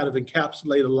going to kind of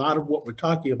encapsulate a lot of what we're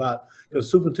talking about.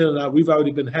 Because Superintendent and I, we've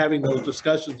already been having those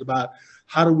discussions about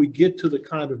how do we get to the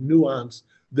kind of nuance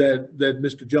that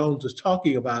Mr. Jones is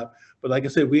talking about. But like I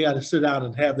said, we got to sit down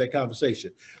and have that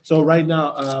conversation. So right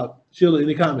now, Sheila,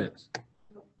 any comments?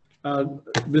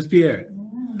 Ms. Pierre,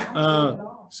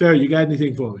 Sarah, you got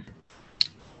anything for me?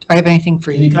 Do I have anything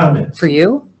for you? Any comments? For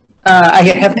you? I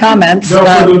have comments. No,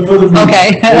 for the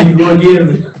okay.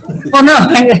 Well,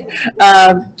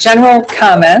 no, general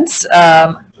comments.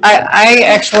 I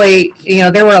actually,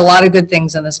 there were a lot of good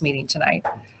things in this meeting tonight.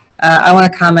 I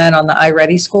want to comment on the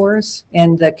iReady scores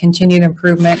and the continued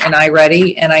improvement in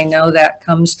iReady. And I know that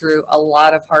comes through a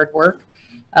lot of hard work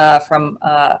from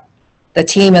the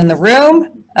team in the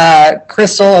room,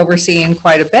 Crystal overseeing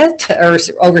quite a bit, or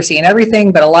overseeing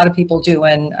everything, but a lot of people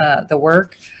doing the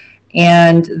work.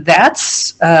 And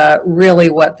that's really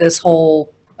what this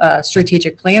whole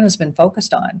strategic plan has been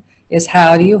focused on, is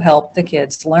how do you help the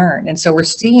kids learn? And so we're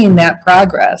seeing that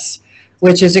progress,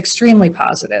 which is extremely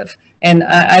positive. And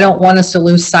I don't want us to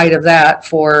lose sight of that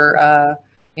for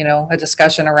a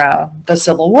discussion around the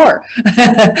Civil War.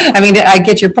 I mean, I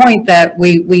get your point that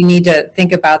we need to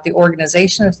think about the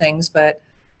organization of things, but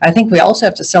I think we also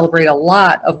have to celebrate a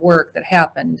lot of work that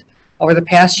happened over the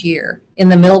past year in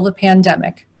the middle of the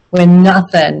pandemic when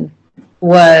nothing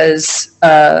was,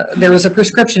 there was a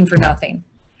prescription for nothing.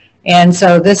 And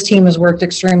so this team has worked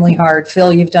extremely hard.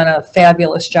 Phil, you've done a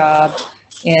fabulous job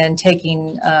in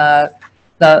taking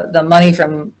the money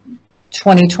from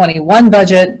 2021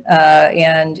 budget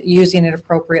and using it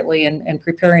appropriately and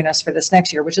preparing us for this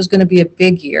next year, which is going to be a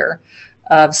big year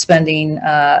of spending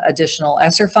additional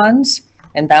ESSER funds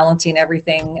and balancing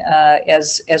everything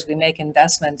as we make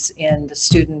investments in the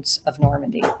students of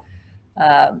Normandy.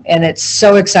 And it's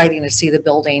so exciting to see the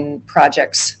building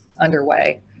projects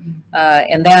underway.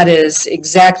 And that is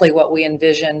exactly what we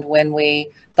envisioned when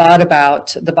we thought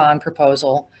about the bond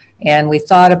proposal, and we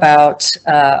thought about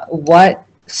what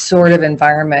sort of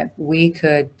environment we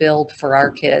could build for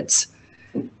our kids,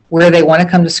 where they want to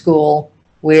come to school,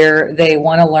 where they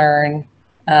want to learn,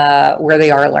 where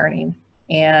they are learning.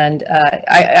 And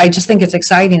I just think it's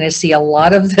exciting to see a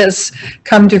lot of this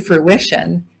come to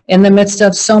fruition in the midst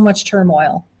of so much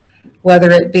turmoil,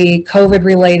 whether it be COVID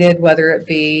related, whether it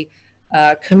be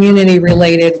community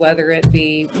related, whether it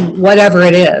be whatever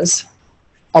it is.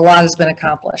 A lot has been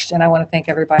accomplished, and I want to thank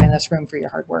everybody in this room for your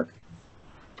hard work.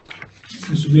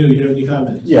 Mr. Neal, you have any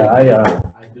comments? Yeah,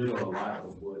 I do know a lot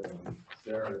of what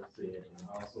Sarah said, and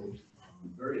also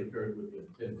very encouraged with the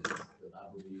attendance, because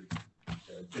I believe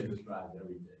that attendance drives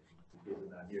everything. The kids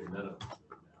are not here, none of us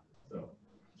are now. So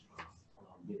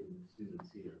getting the students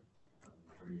here, I'm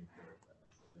very encouraged.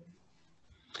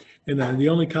 And the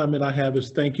only comment I have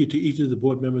is thank you to each of the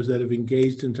board members that have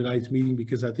engaged in tonight's meeting,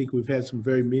 because I think we've had some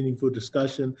very meaningful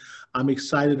discussion. I'm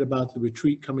excited about the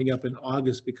retreat coming up in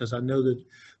August, because I know that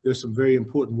there's some very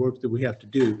important work that we have to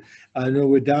do. I know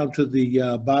we're down to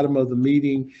the bottom of the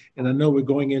meeting, and I know we're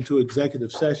going into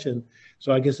executive session.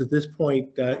 So I guess at this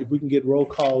point, if we can get roll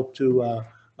call to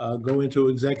go into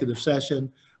executive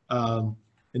session,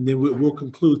 and then we'll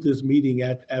conclude this meeting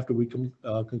after we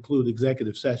conclude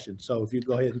executive session. So if you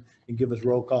go ahead and give us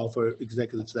roll call for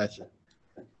executive session.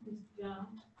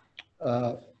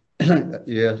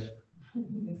 Yes.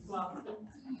 Ms. Watson?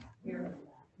 Here.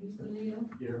 Mr. Neal?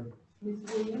 Here. Ms.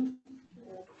 Williams?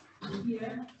 Ms.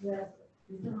 Pierre? Yes.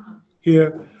 Mr. Hunt?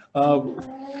 here.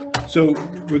 So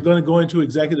we're going to go into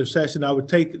executive session.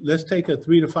 Let's take a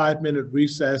 3 to 5 minute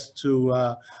recess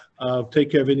to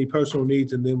take care of any personal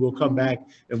needs, and then we'll come back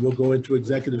and we'll go into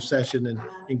executive session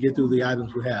and get through the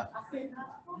items we have.